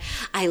like,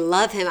 I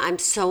love him. I'm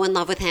so in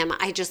love with him.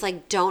 I just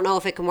like don't know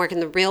if it can work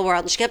in the real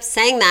world. And she kept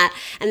saying that,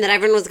 and that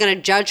everyone was going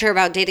to judge her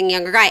about dating a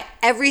younger guy.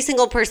 Every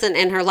single person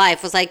in her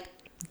life was like,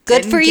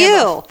 good for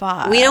you.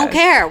 We don't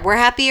care. We're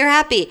happy you're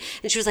happy.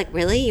 And she was like,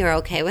 really? You're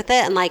okay with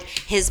it? And like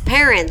his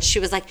parents, she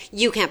was like,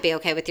 you can't be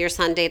okay with your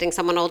son dating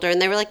someone older.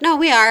 And they were like, no,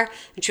 we are.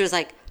 And she was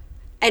like,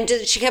 and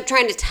she kept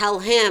trying to tell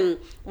him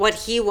what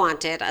he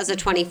wanted as a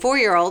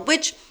 24-year-old,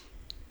 which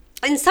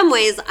in some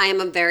ways I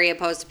am very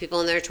opposed to people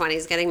in their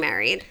 20s getting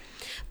married.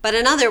 But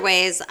in other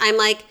ways, I'm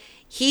like,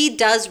 he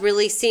does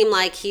really seem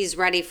like he's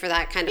ready for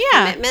that kind of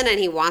commitment and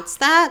he wants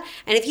that.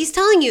 And if he's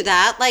telling you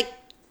that, like,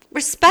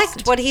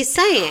 respect what he's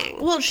saying.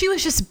 Well, she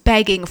was just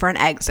begging for an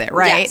exit,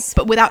 right? Yes.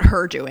 But without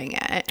her doing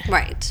it.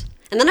 Right.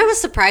 And then I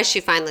was surprised she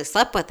finally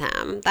slept with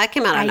him. That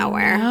came out of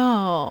nowhere.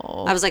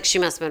 No. I was like, she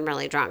must have been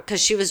really drunk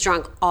because she was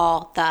drunk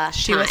all the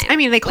time. I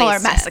mean, they call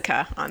Wasted. her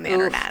Messica on the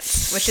internet,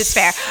 which is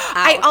fair. Ouch.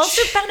 I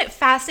also found it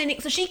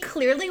fascinating. So she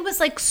clearly was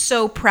like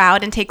so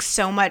proud and takes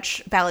so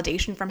much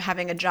validation from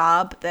having a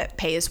job that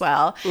pays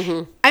well.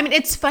 Mm-hmm. I mean,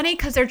 it's funny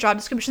because their job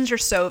descriptions are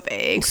so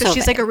vague. So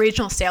she's like a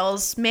regional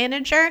sales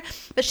manager,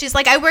 but she's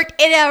like, I work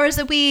 8 hours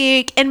a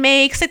week and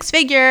make 6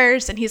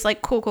 figures. And he's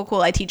like, cool.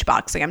 I teach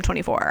boxing. I'm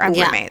 24. I'm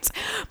roommates.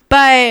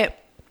 But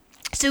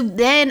so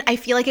then I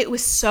feel like it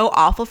was so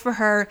awful for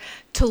her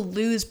to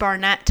lose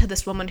Barnett to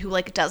this woman who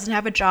like doesn't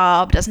have a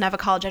job, doesn't have a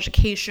college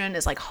education,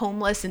 is like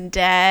homeless in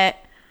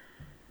debt.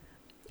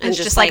 And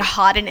just like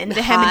hot and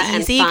into him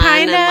and easy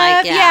kind of.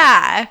 Like,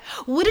 yeah.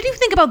 What did you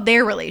think about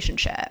their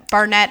relationship?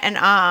 Barnett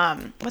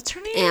and what's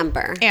her name?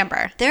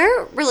 Amber.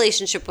 Their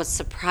relationship was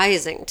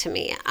surprising to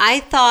me. I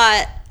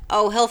thought,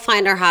 he'll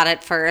find her hot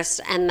at first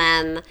and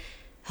then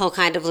he'll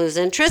kind of lose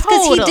interest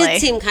because he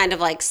did seem kind of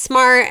like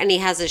smart and he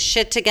has his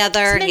shit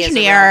together. He has a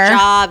real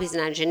job. He's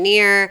an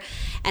engineer.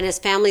 And his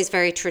family's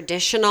very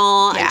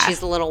traditional, and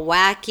she's a little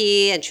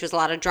wacky, and she was a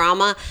lot of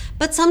drama.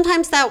 But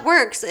sometimes that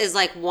works, is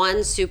like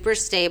one super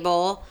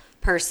stable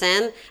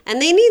person,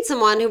 and they need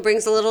someone who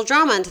brings a little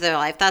drama into their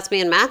life. That's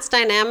me and Matt's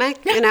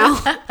dynamic, you know?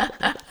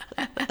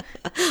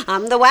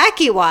 I'm the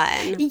wacky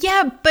one.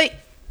 Yeah, but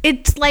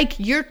it's like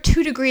you're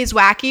 2 degrees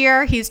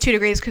wackier, he's 2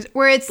 degrees,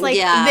 where it's like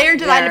they're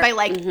divided by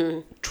like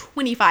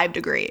 25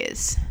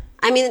 degrees.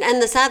 I mean,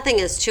 and the sad thing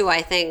is, too,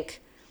 I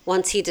think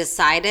once he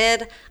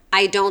decided,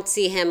 I don't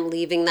see him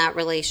leaving that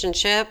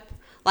relationship.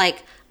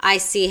 Like, I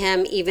see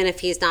him, even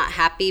if he's not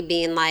happy,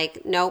 being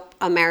like, nope,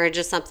 a marriage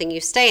is something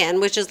you stay in,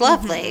 which is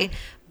lovely. Mm-hmm.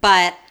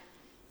 But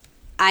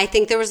I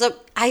think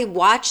I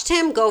watched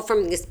him go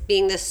from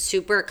being this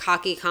super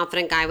cocky,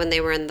 confident guy when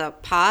they were in the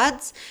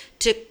pods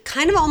to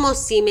kind of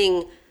almost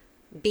seeming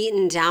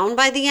beaten down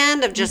by the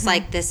end of just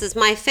like, this is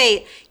my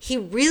fate. He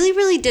really,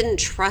 really didn't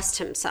trust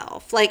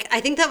himself. Like,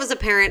 I think that was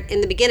apparent in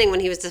the beginning when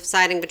he was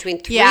deciding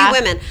between 3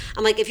 women.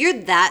 I'm like, if you're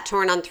that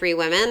torn on 3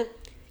 women,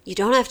 you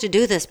don't have to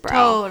do this, bro.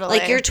 Totally.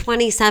 Like, you're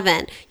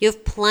 27. You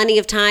have plenty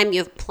of time. You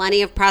have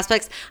plenty of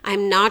prospects.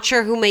 I'm not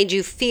sure who made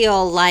you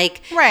feel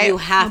like you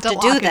have to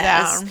do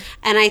this.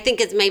 And I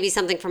think it's maybe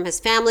something from his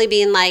family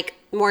being like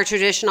more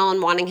traditional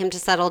and wanting him to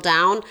settle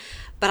down.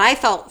 But I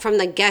felt from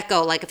the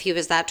get-go, like if he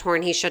was that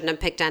torn, he shouldn't have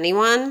picked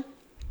anyone.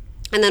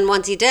 And then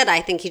once he did, I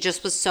think he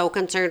just was so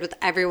concerned with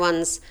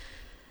everyone's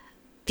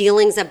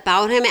feelings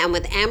about him and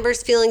with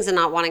Amber's feelings and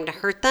not wanting to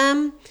hurt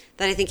them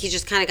that I think he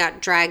just kind of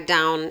got dragged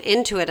down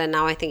into it. And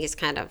now I think he's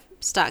kind of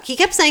stuck. He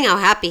kept saying how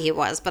happy he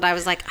was, but I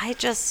was like, I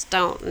just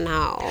don't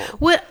know.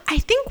 I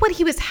think what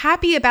he was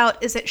happy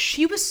about is that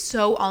she was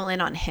so all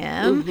in on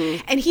him,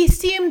 and he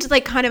seemed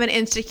like kind of an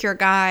insecure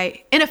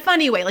guy in a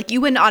funny way. Like,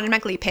 you wouldn't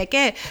automatically pick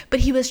it,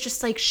 but he was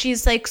just like,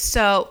 she's like,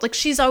 so like,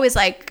 she's always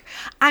like,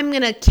 I'm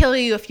gonna kill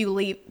you if you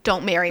leave,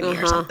 don't marry me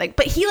or something.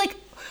 But he like,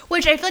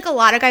 which I feel like a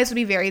lot of guys would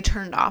be very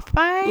turned off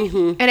by.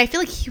 And I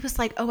feel like he was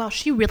like, oh, well,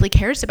 she really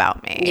cares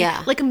about me.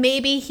 Yeah. Like,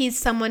 maybe he's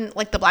someone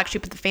like the black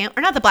sheep of the family.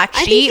 Or not the black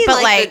sheep, I think he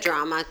but liked the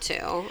drama,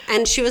 too.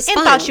 And she was fun.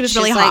 And thought she was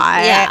really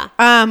hot.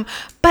 Yeah.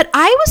 But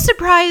I was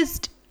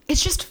surprised.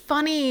 It's just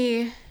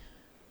funny.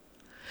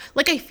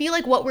 Like, I feel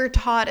like what we're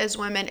taught as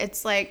women,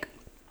 it's like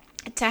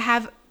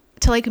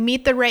to like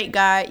meet the right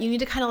guy, you need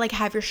to kind of like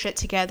have your shit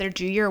together,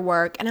 do your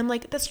work. And I'm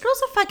like, this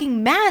girl's a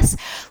fucking mess.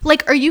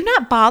 Like, are you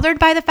not bothered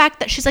by the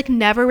fact that she's like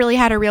never really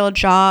had a real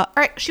job?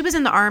 Or she was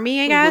in the army,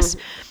 I guess,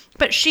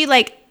 but she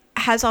like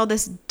has all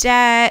this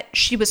debt.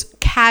 She was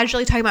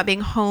casually talking about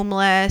being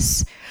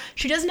homeless.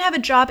 She doesn't have a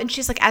job, and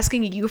she's like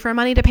asking you for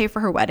money to pay for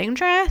her wedding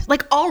dress.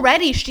 Like,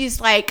 already she's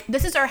like,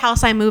 this is our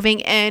house, I'm moving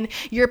in,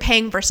 you're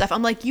paying for stuff.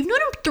 I'm like, you've known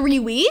him 3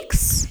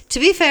 weeks? To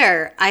be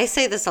fair, I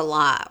say this a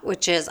lot,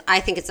 which is I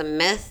think it's a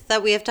myth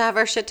that we have to have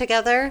our shit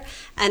together,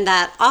 and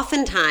that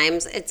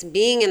oftentimes it's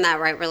being in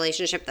that right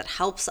relationship that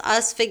helps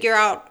us figure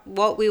out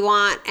what we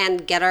want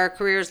and get our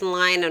careers in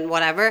line and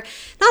whatever.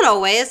 Not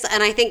always,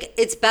 and I think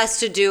it's best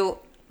to do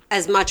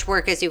as much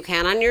work as you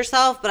can on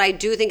yourself, but I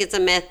do think it's a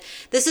myth.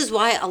 This is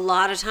why a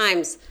lot of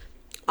times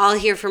I'll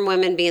hear from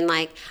women being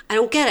like, I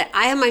don't get it.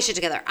 I have my shit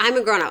together. I'm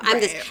a grown up.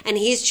 I'm this. And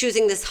he's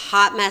choosing this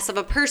hot mess of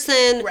a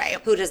person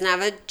who doesn't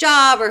have a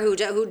job or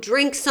who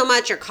drinks so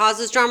much or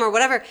causes drama or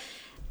whatever.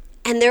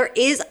 And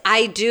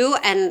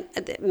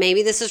and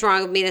maybe this is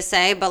wrong of me to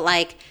say, but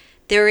like,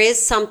 there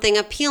is something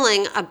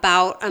appealing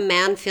about a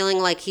man feeling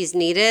like he's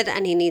needed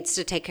and he needs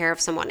to take care of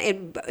someone.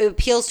 It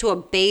appeals to a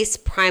base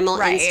primal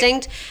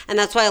instinct. And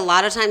that's why a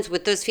lot of times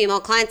with those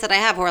female clients that I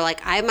have who are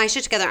like, I have my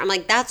shit together, I'm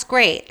like, that's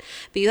great.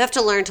 But you have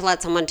to learn to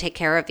let someone take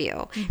care of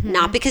you.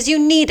 Not because you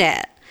need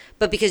it,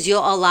 but because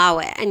you'll allow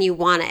it and you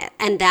want it.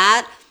 And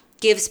that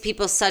gives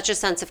people such a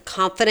sense of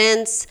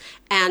confidence,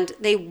 and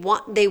they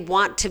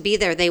want to be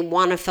there. They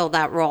want to fill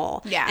that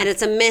role. Yeah. And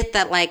it's a myth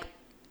that like,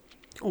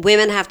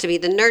 women have to be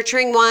the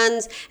nurturing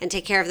ones and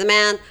take care of the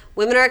man.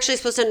 Women are actually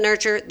supposed to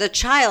nurture the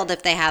child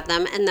if they have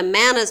them, and the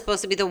man is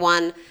supposed to be the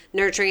one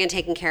nurturing and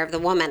taking care of the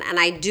woman. And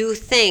I do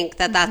think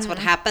that that's what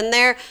happened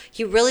there.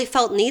 He really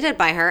felt needed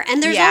by her.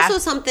 And there's also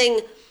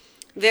something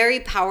very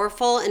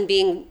powerful in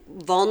being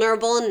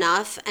vulnerable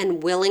enough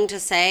and willing to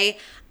say,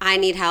 I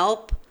need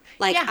help.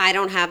 Like, I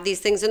don't have these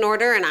things in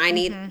order and I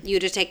need you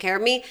to take care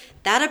of me.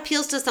 That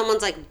appeals to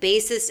someone's like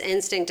basest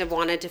instinct of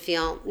wanting to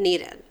feel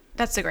needed.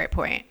 That's a great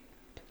point.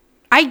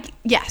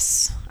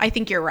 Yes, I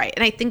think you're right.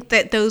 And I think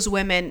that those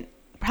women,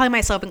 probably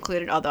myself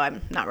included, although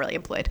I'm not really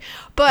employed,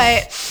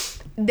 but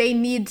they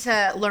need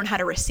to learn how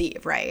to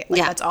receive, right?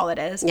 Like that's all it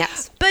is.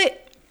 Yes.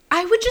 But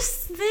I would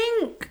just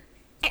think,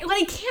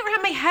 what I can't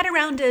wrap my head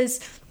around is,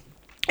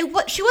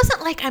 she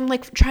wasn't like, I'm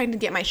like trying to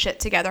get my shit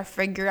together,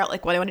 figure out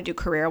like what I want to do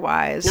career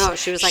wise. No,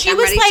 she was like, I'm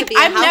ready to be a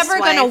housewife. I'm never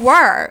going to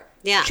work.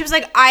 Yeah. She was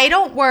like, I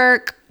don't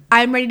work.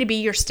 I'm ready to be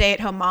your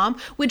stay-at-home mom,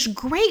 which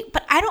great,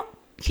 but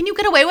can you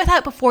get away with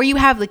that before you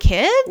have the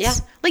kids? Yeah.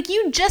 Like,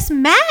 you just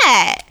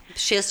met.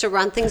 She has to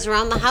run things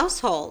around the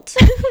household.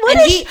 What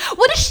is she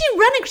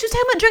running? She was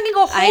talking about drinking a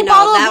whole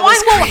bottle of wine.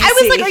 I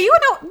was like, are you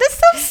this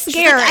so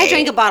scary. Like, I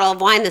drank a bottle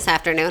of wine this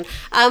afternoon.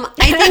 I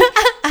think,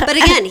 but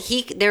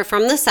again, they're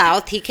from the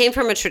South. He came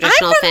from a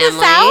traditional family.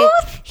 The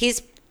South?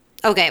 He's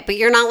okay, but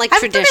you're not like I'm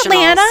traditional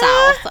from Atlanta.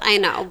 South. I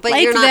know, but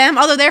like you're not them,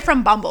 although they're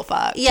from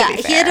Bumblefuck. Yeah,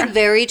 he had a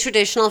very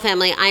traditional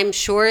family. I'm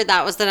sure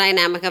that was the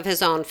dynamic of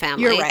his own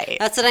family. You're right.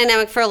 That's the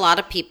dynamic for a lot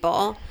of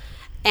people.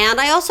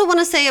 And I also want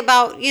to say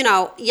about,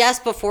 yes,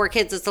 before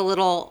kids, it's a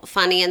little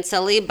funny and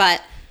silly,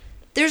 but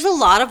there's a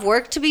lot of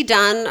work to be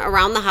done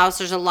around the house.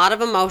 There's a lot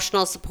of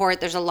emotional support.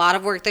 There's a lot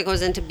of work that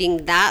goes into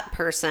being that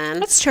person.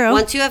 That's true.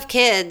 Once you have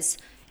kids,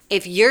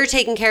 if you're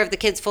taking care of the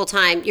kids full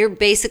time, you're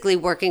basically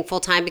working full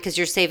time because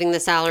you're saving the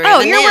salary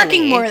of a you're nanny.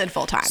 working more than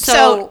full time.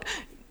 So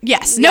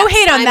yes, no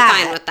hate on that.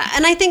 I'm fine with that.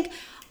 And I think,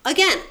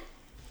 again,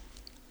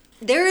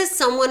 there is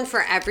someone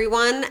for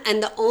everyone,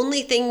 and the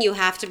only thing you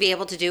have to be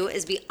able to do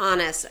is be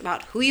honest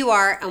about who you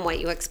are and what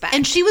you expect.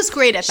 And she was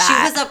great at that.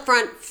 She was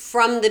upfront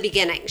from the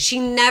beginning. She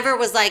never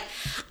was like,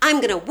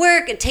 I'm going to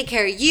work and take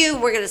care of you.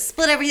 We're going to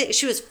split everything.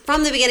 She was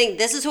from the beginning,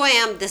 this is who I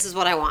am. This is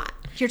what I want.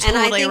 You're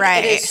totally right. And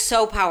I think it is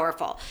so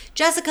powerful.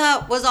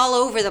 Jessica was all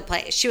over the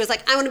place. She was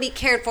like, I want to be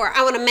cared for.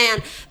 I want a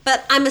man,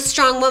 but I'm a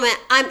strong woman.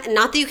 I'm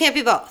not that you can't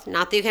be both.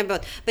 Not that you can't be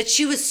both. But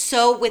she was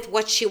so with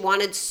what she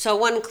wanted,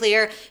 so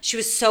unclear. She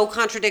was so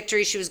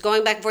contradictory. She was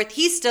going back and forth.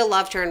 He still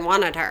loved her and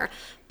wanted her.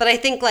 But I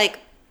think like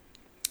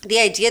the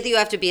idea that you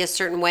have to be a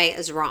certain way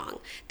is wrong.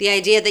 The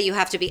idea that you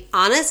have to be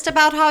honest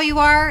about how you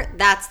are,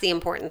 that's the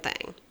important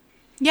thing.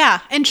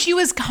 Yeah, and she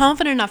was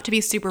confident enough to be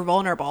super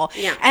vulnerable.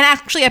 Yeah. And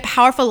actually a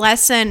powerful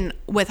lesson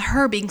with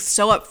her being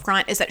so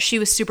upfront is that she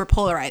was super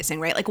polarizing,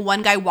 right? Like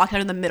one guy walked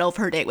out in the middle of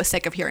her date, was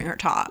sick of hearing her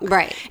talk.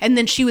 Right. And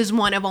then she was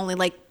one of only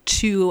like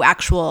 2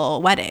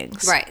 actual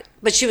weddings. Right.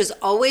 But she was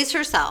always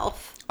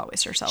herself.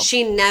 Always herself.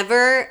 She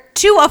never...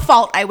 To a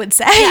fault, I would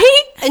say.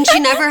 Yeah. And she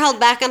never held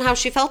back on how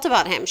she felt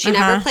about him. She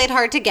never played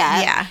hard to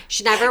get. Yeah.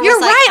 She never was You're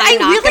like, right. I'm I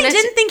not really gonna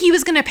didn't think he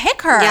was going to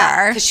pick her.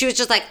 Yeah, because she was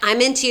just like,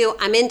 I'm into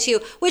you,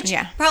 which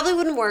probably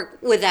wouldn't work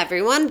with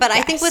everyone. But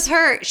I think with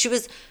her, she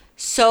was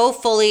so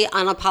fully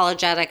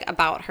unapologetic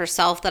about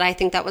herself that I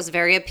think that was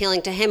very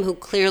appealing to him, who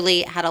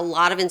clearly had a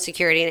lot of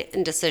insecurity and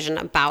indecision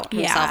about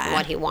himself and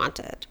what he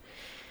wanted.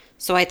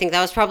 So I think that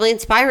was probably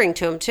inspiring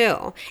to him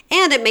too.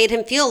 And it made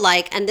him feel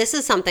like, and this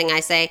is something I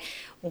say,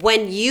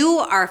 when you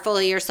are full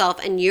of yourself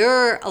and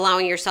you're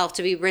allowing yourself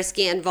to be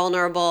risky and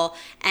vulnerable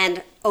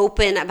and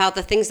open about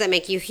the things that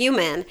make you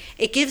human,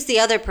 it gives the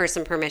other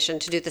person permission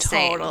to do the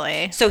same.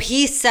 Totally. So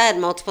he said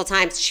multiple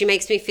times, she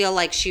makes me feel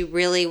like she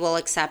really will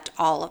accept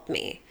all of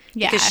me.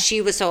 Yeah. Because she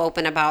was so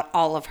open about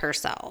all of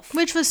herself.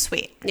 Which was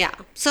sweet. Yeah.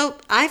 So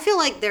I feel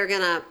like they're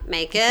going to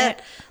make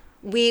it.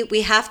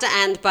 We have to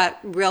end, but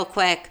real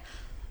quick,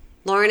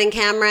 Lauren and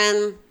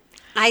Cameron,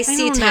 I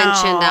see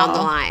tension down the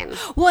line.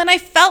 Well, and I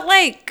felt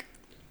like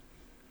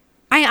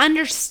I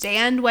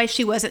understand why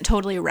she wasn't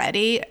totally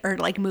ready or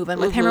like moving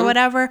with him or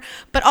whatever.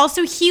 But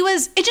also it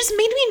just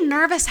made me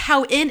nervous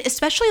how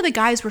especially the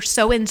guys were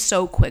so in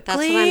so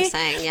quickly. That's what I'm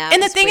saying. Yeah.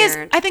 And the thing is,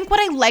 I think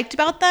what I liked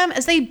about them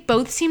is they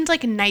both seemed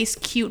like nice,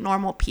 cute,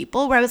 normal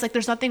people where I was like,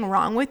 there's nothing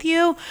wrong with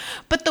you.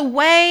 But the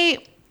way...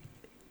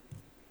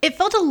 It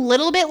felt a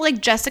little bit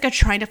like Jessica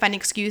trying to find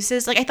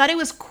excuses. Like, I thought it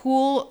was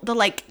cool, the,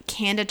 like,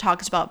 candid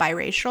talks about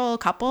biracial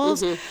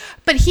couples.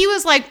 But he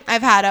was like,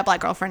 I've had a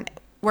black girlfriend.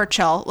 We're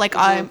chill. Like,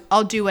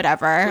 I'll do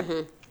whatever.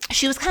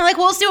 She was kind of like,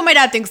 well, let's see what my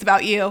dad thinks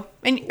about you.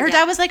 And her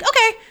dad was like,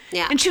 okay.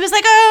 Yeah. And she was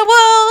like,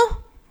 oh,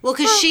 well. Well,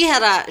 because she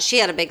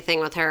had a big thing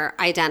with her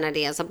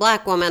identity as a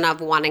black woman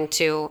of wanting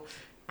to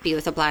be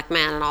with a black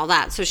man and all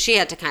that. So she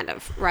had to kind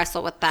of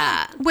wrestle with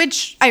that.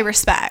 Which I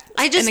respect.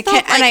 I just and, felt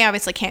like and I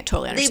obviously can't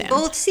totally understand. They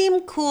both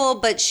seem cool,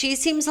 but she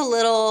seems a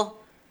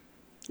little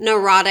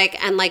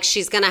neurotic and like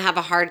she's going to have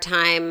a hard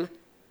time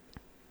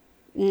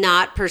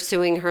not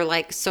pursuing her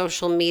like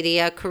social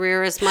media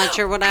career as much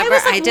or whatever. I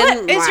was like,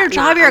 what is your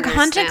job? You're a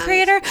content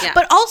creator. Yeah.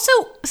 But also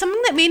something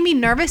that made me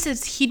nervous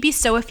is he'd be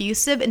so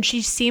effusive and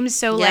she seems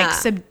so like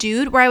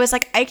subdued, where I was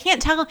like, I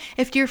can't tell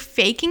if you're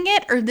faking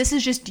it or this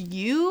is just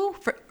you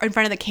in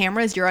front of the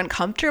cameras. You're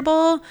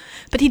uncomfortable.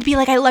 But he'd be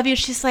like, I love you.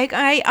 She's like,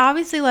 I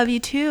obviously love you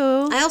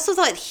too. I also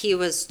thought he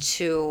was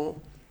too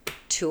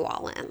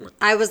all in.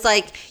 I was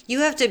like,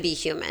 you have to be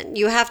human.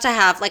 You have to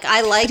have, like,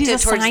 I liked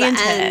it towards the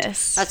end.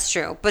 That's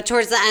true. But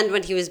towards the end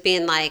when he was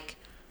being like,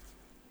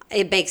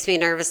 it makes me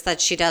nervous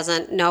that she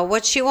doesn't know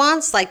what she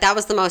wants. Like, that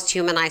was the most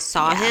human I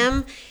saw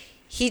him.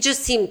 He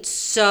just seemed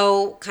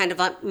so kind of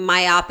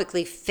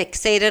myopically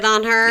fixated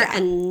on her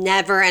and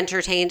never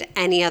entertained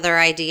any other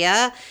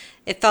idea.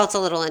 It felt a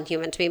little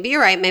inhuman to me. But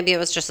you're right. Maybe it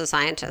was just a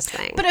scientist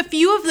thing. But a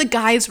few of the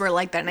guys were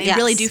like that. And I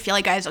really do feel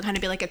like guys will kind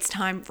of be like, it's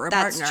time for a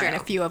partner. True. And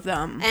a few of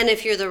them. And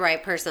if you're the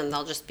right person,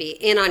 they'll just be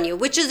in on you,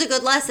 which is a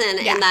good lesson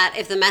in that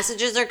if the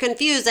messages are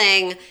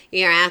confusing,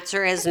 your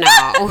answer is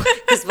no.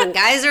 Because when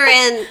guys are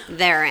in,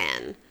 they're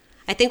in.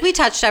 I think we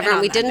touched everyone.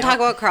 We didn't talk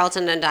about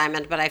Carlton and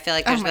Diamond, but I feel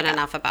like there's been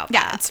enough about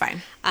that. Yeah, it's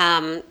fine.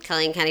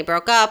 Kelly and Kenny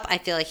broke up. I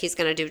feel like he's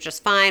going to do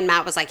just fine.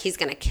 Matt was like, he's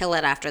going to kill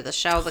it after the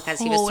show because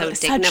he was so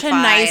dignified. Such a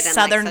nice and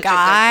Southern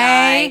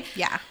guy.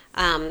 Yeah.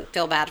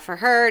 Feel bad for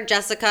her.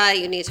 Jessica,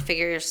 you need to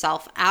figure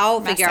yourself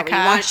out. Figure out what you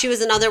want. She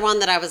was another one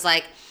that I was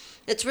like,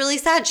 it's really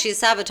sad. She's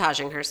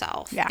sabotaging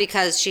herself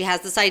because she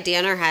has this idea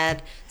in her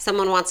head.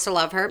 Someone wants to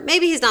love her.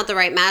 Maybe he's not the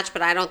right match,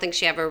 but I don't think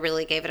she ever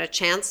really gave it a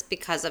chance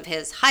because of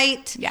his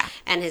height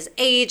and his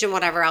age and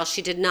whatever else.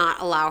 She did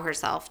not allow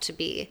herself to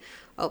be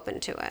open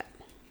to it.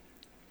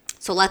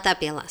 So let that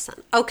be a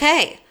lesson.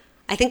 Okay.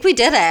 I think we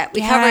did it. We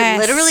covered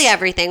literally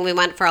everything. We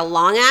went for a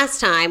long ass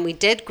time. We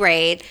did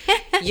great.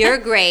 You're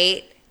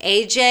great.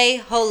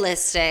 AJ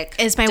Holistic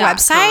is my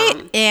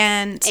website,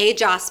 and A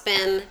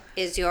Jospin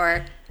is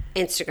your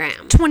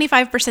Instagram.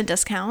 25%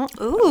 discount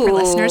for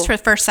listeners for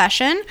the first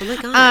session. Oh my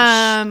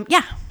gosh.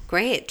 Yeah.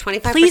 Great.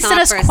 25% Please send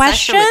us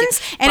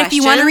questions. And if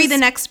you want to read the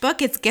next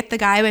book, it's Get the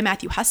Guy by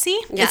Matthew Hussey.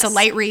 Yes. It's a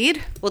light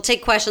read. We'll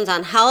take questions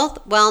on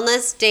health,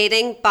 wellness,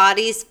 dating,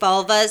 bodies,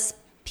 vulvas,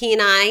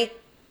 peni.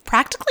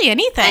 Practically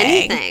anything.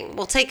 Anything.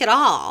 We'll take it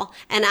all.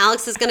 And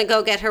Alex is going to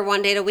go get her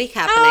 1 date a week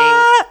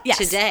happening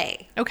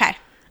today. Okay.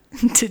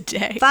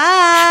 Today.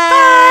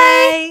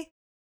 Bye.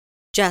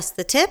 Just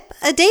the tip,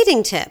 a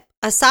dating tip.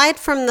 Aside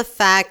from the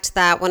fact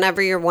that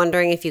whenever you're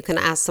wondering if you can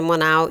ask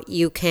someone out,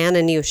 you can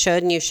and you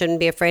shouldn't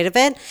be afraid of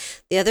it.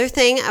 The other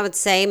thing I would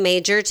say,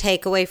 major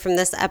takeaway from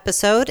this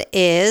episode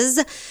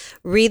is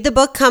read the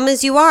book Come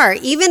As You Are.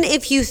 Even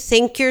if you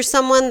think you're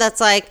someone that's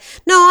like,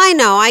 no, I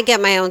know, I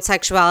get my own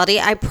sexuality,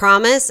 I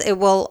promise it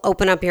will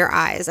open up your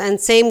eyes.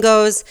 And same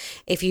goes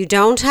if you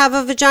don't have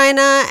a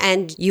vagina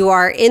and you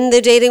are in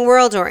the dating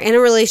world or in a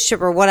relationship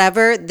or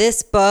whatever,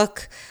 this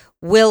book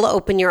will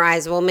open your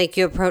eyes. It will make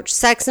you approach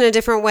sex in a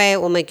different way. It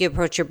will make you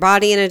approach your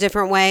body in a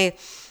different way.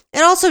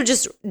 It also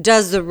just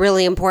does the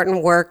really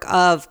important work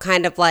of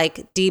kind of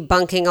like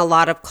debunking a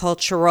lot of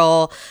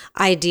cultural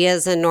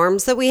ideas and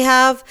norms that we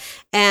have.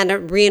 And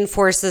it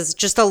reinforces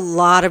just a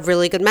lot of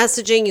really good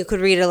messaging. You could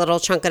read a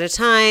little chunk at a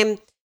time.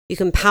 You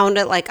can pound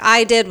it like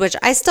I did, which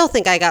I still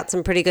think I got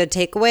some pretty good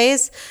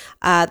takeaways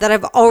that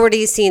I've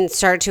already seen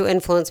start to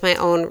influence my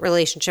own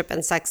relationship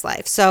and sex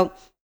life. So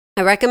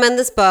I recommend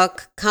this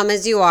book, Come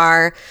As You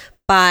Are,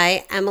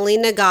 by Emily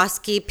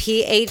Nagoski,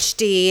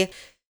 PhD.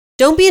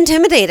 Don't be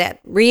intimidated.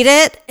 Read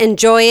it,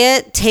 enjoy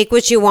it, take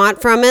what you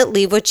want from it,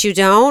 leave what you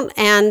don't,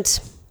 and,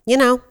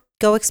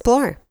 go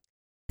explore.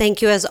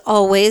 Thank you, as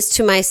always,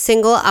 to my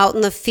single out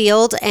in the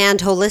field and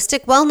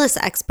holistic wellness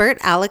expert,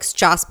 Alex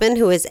Jospin,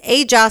 who is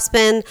A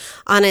Jospin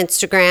on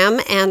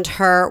Instagram, and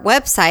her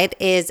website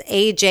is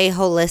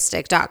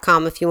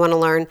ajholistic.com if you want to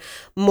learn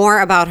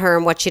more about her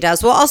and what she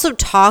does. We'll also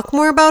talk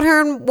more about her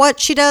and what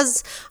she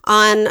does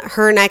on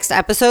her next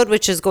episode,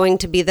 which is going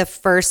to be the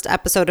first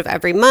episode of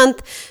every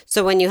month.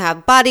 So when you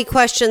have body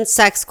questions,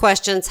 sex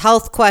questions,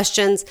 health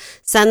questions,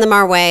 send them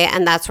our way,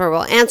 and that's where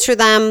we'll answer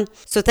them.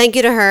 So thank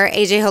you to her,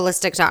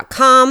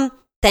 ajholistic.com.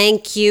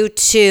 Thank you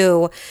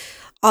to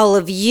all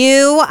of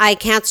you. I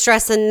can't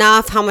stress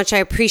enough how much I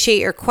appreciate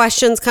your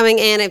questions coming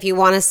in. If you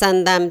want to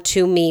send them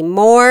to me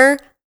more,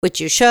 which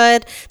you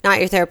should,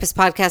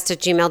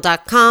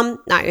 notyourtherapistpodcast@gmail.com,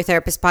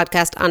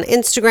 notyourtherapistpodcast on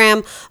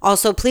Instagram.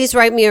 Also, please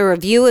write me a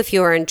review if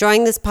you are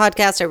enjoying this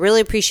podcast. I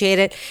really appreciate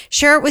it.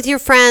 Share it with your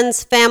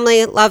friends,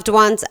 family, loved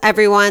ones,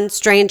 everyone,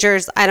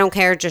 strangers. I don't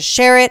care. Just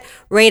share it,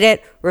 rate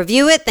it,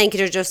 review it. Thank you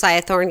to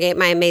Josiah Thorngate,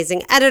 my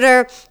amazing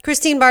editor,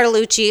 Christine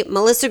Bartolucci,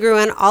 Melissa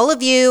Gruen, all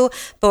of you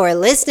for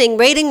listening,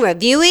 rating,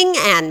 reviewing,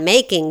 and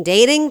making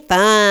dating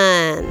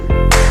fun.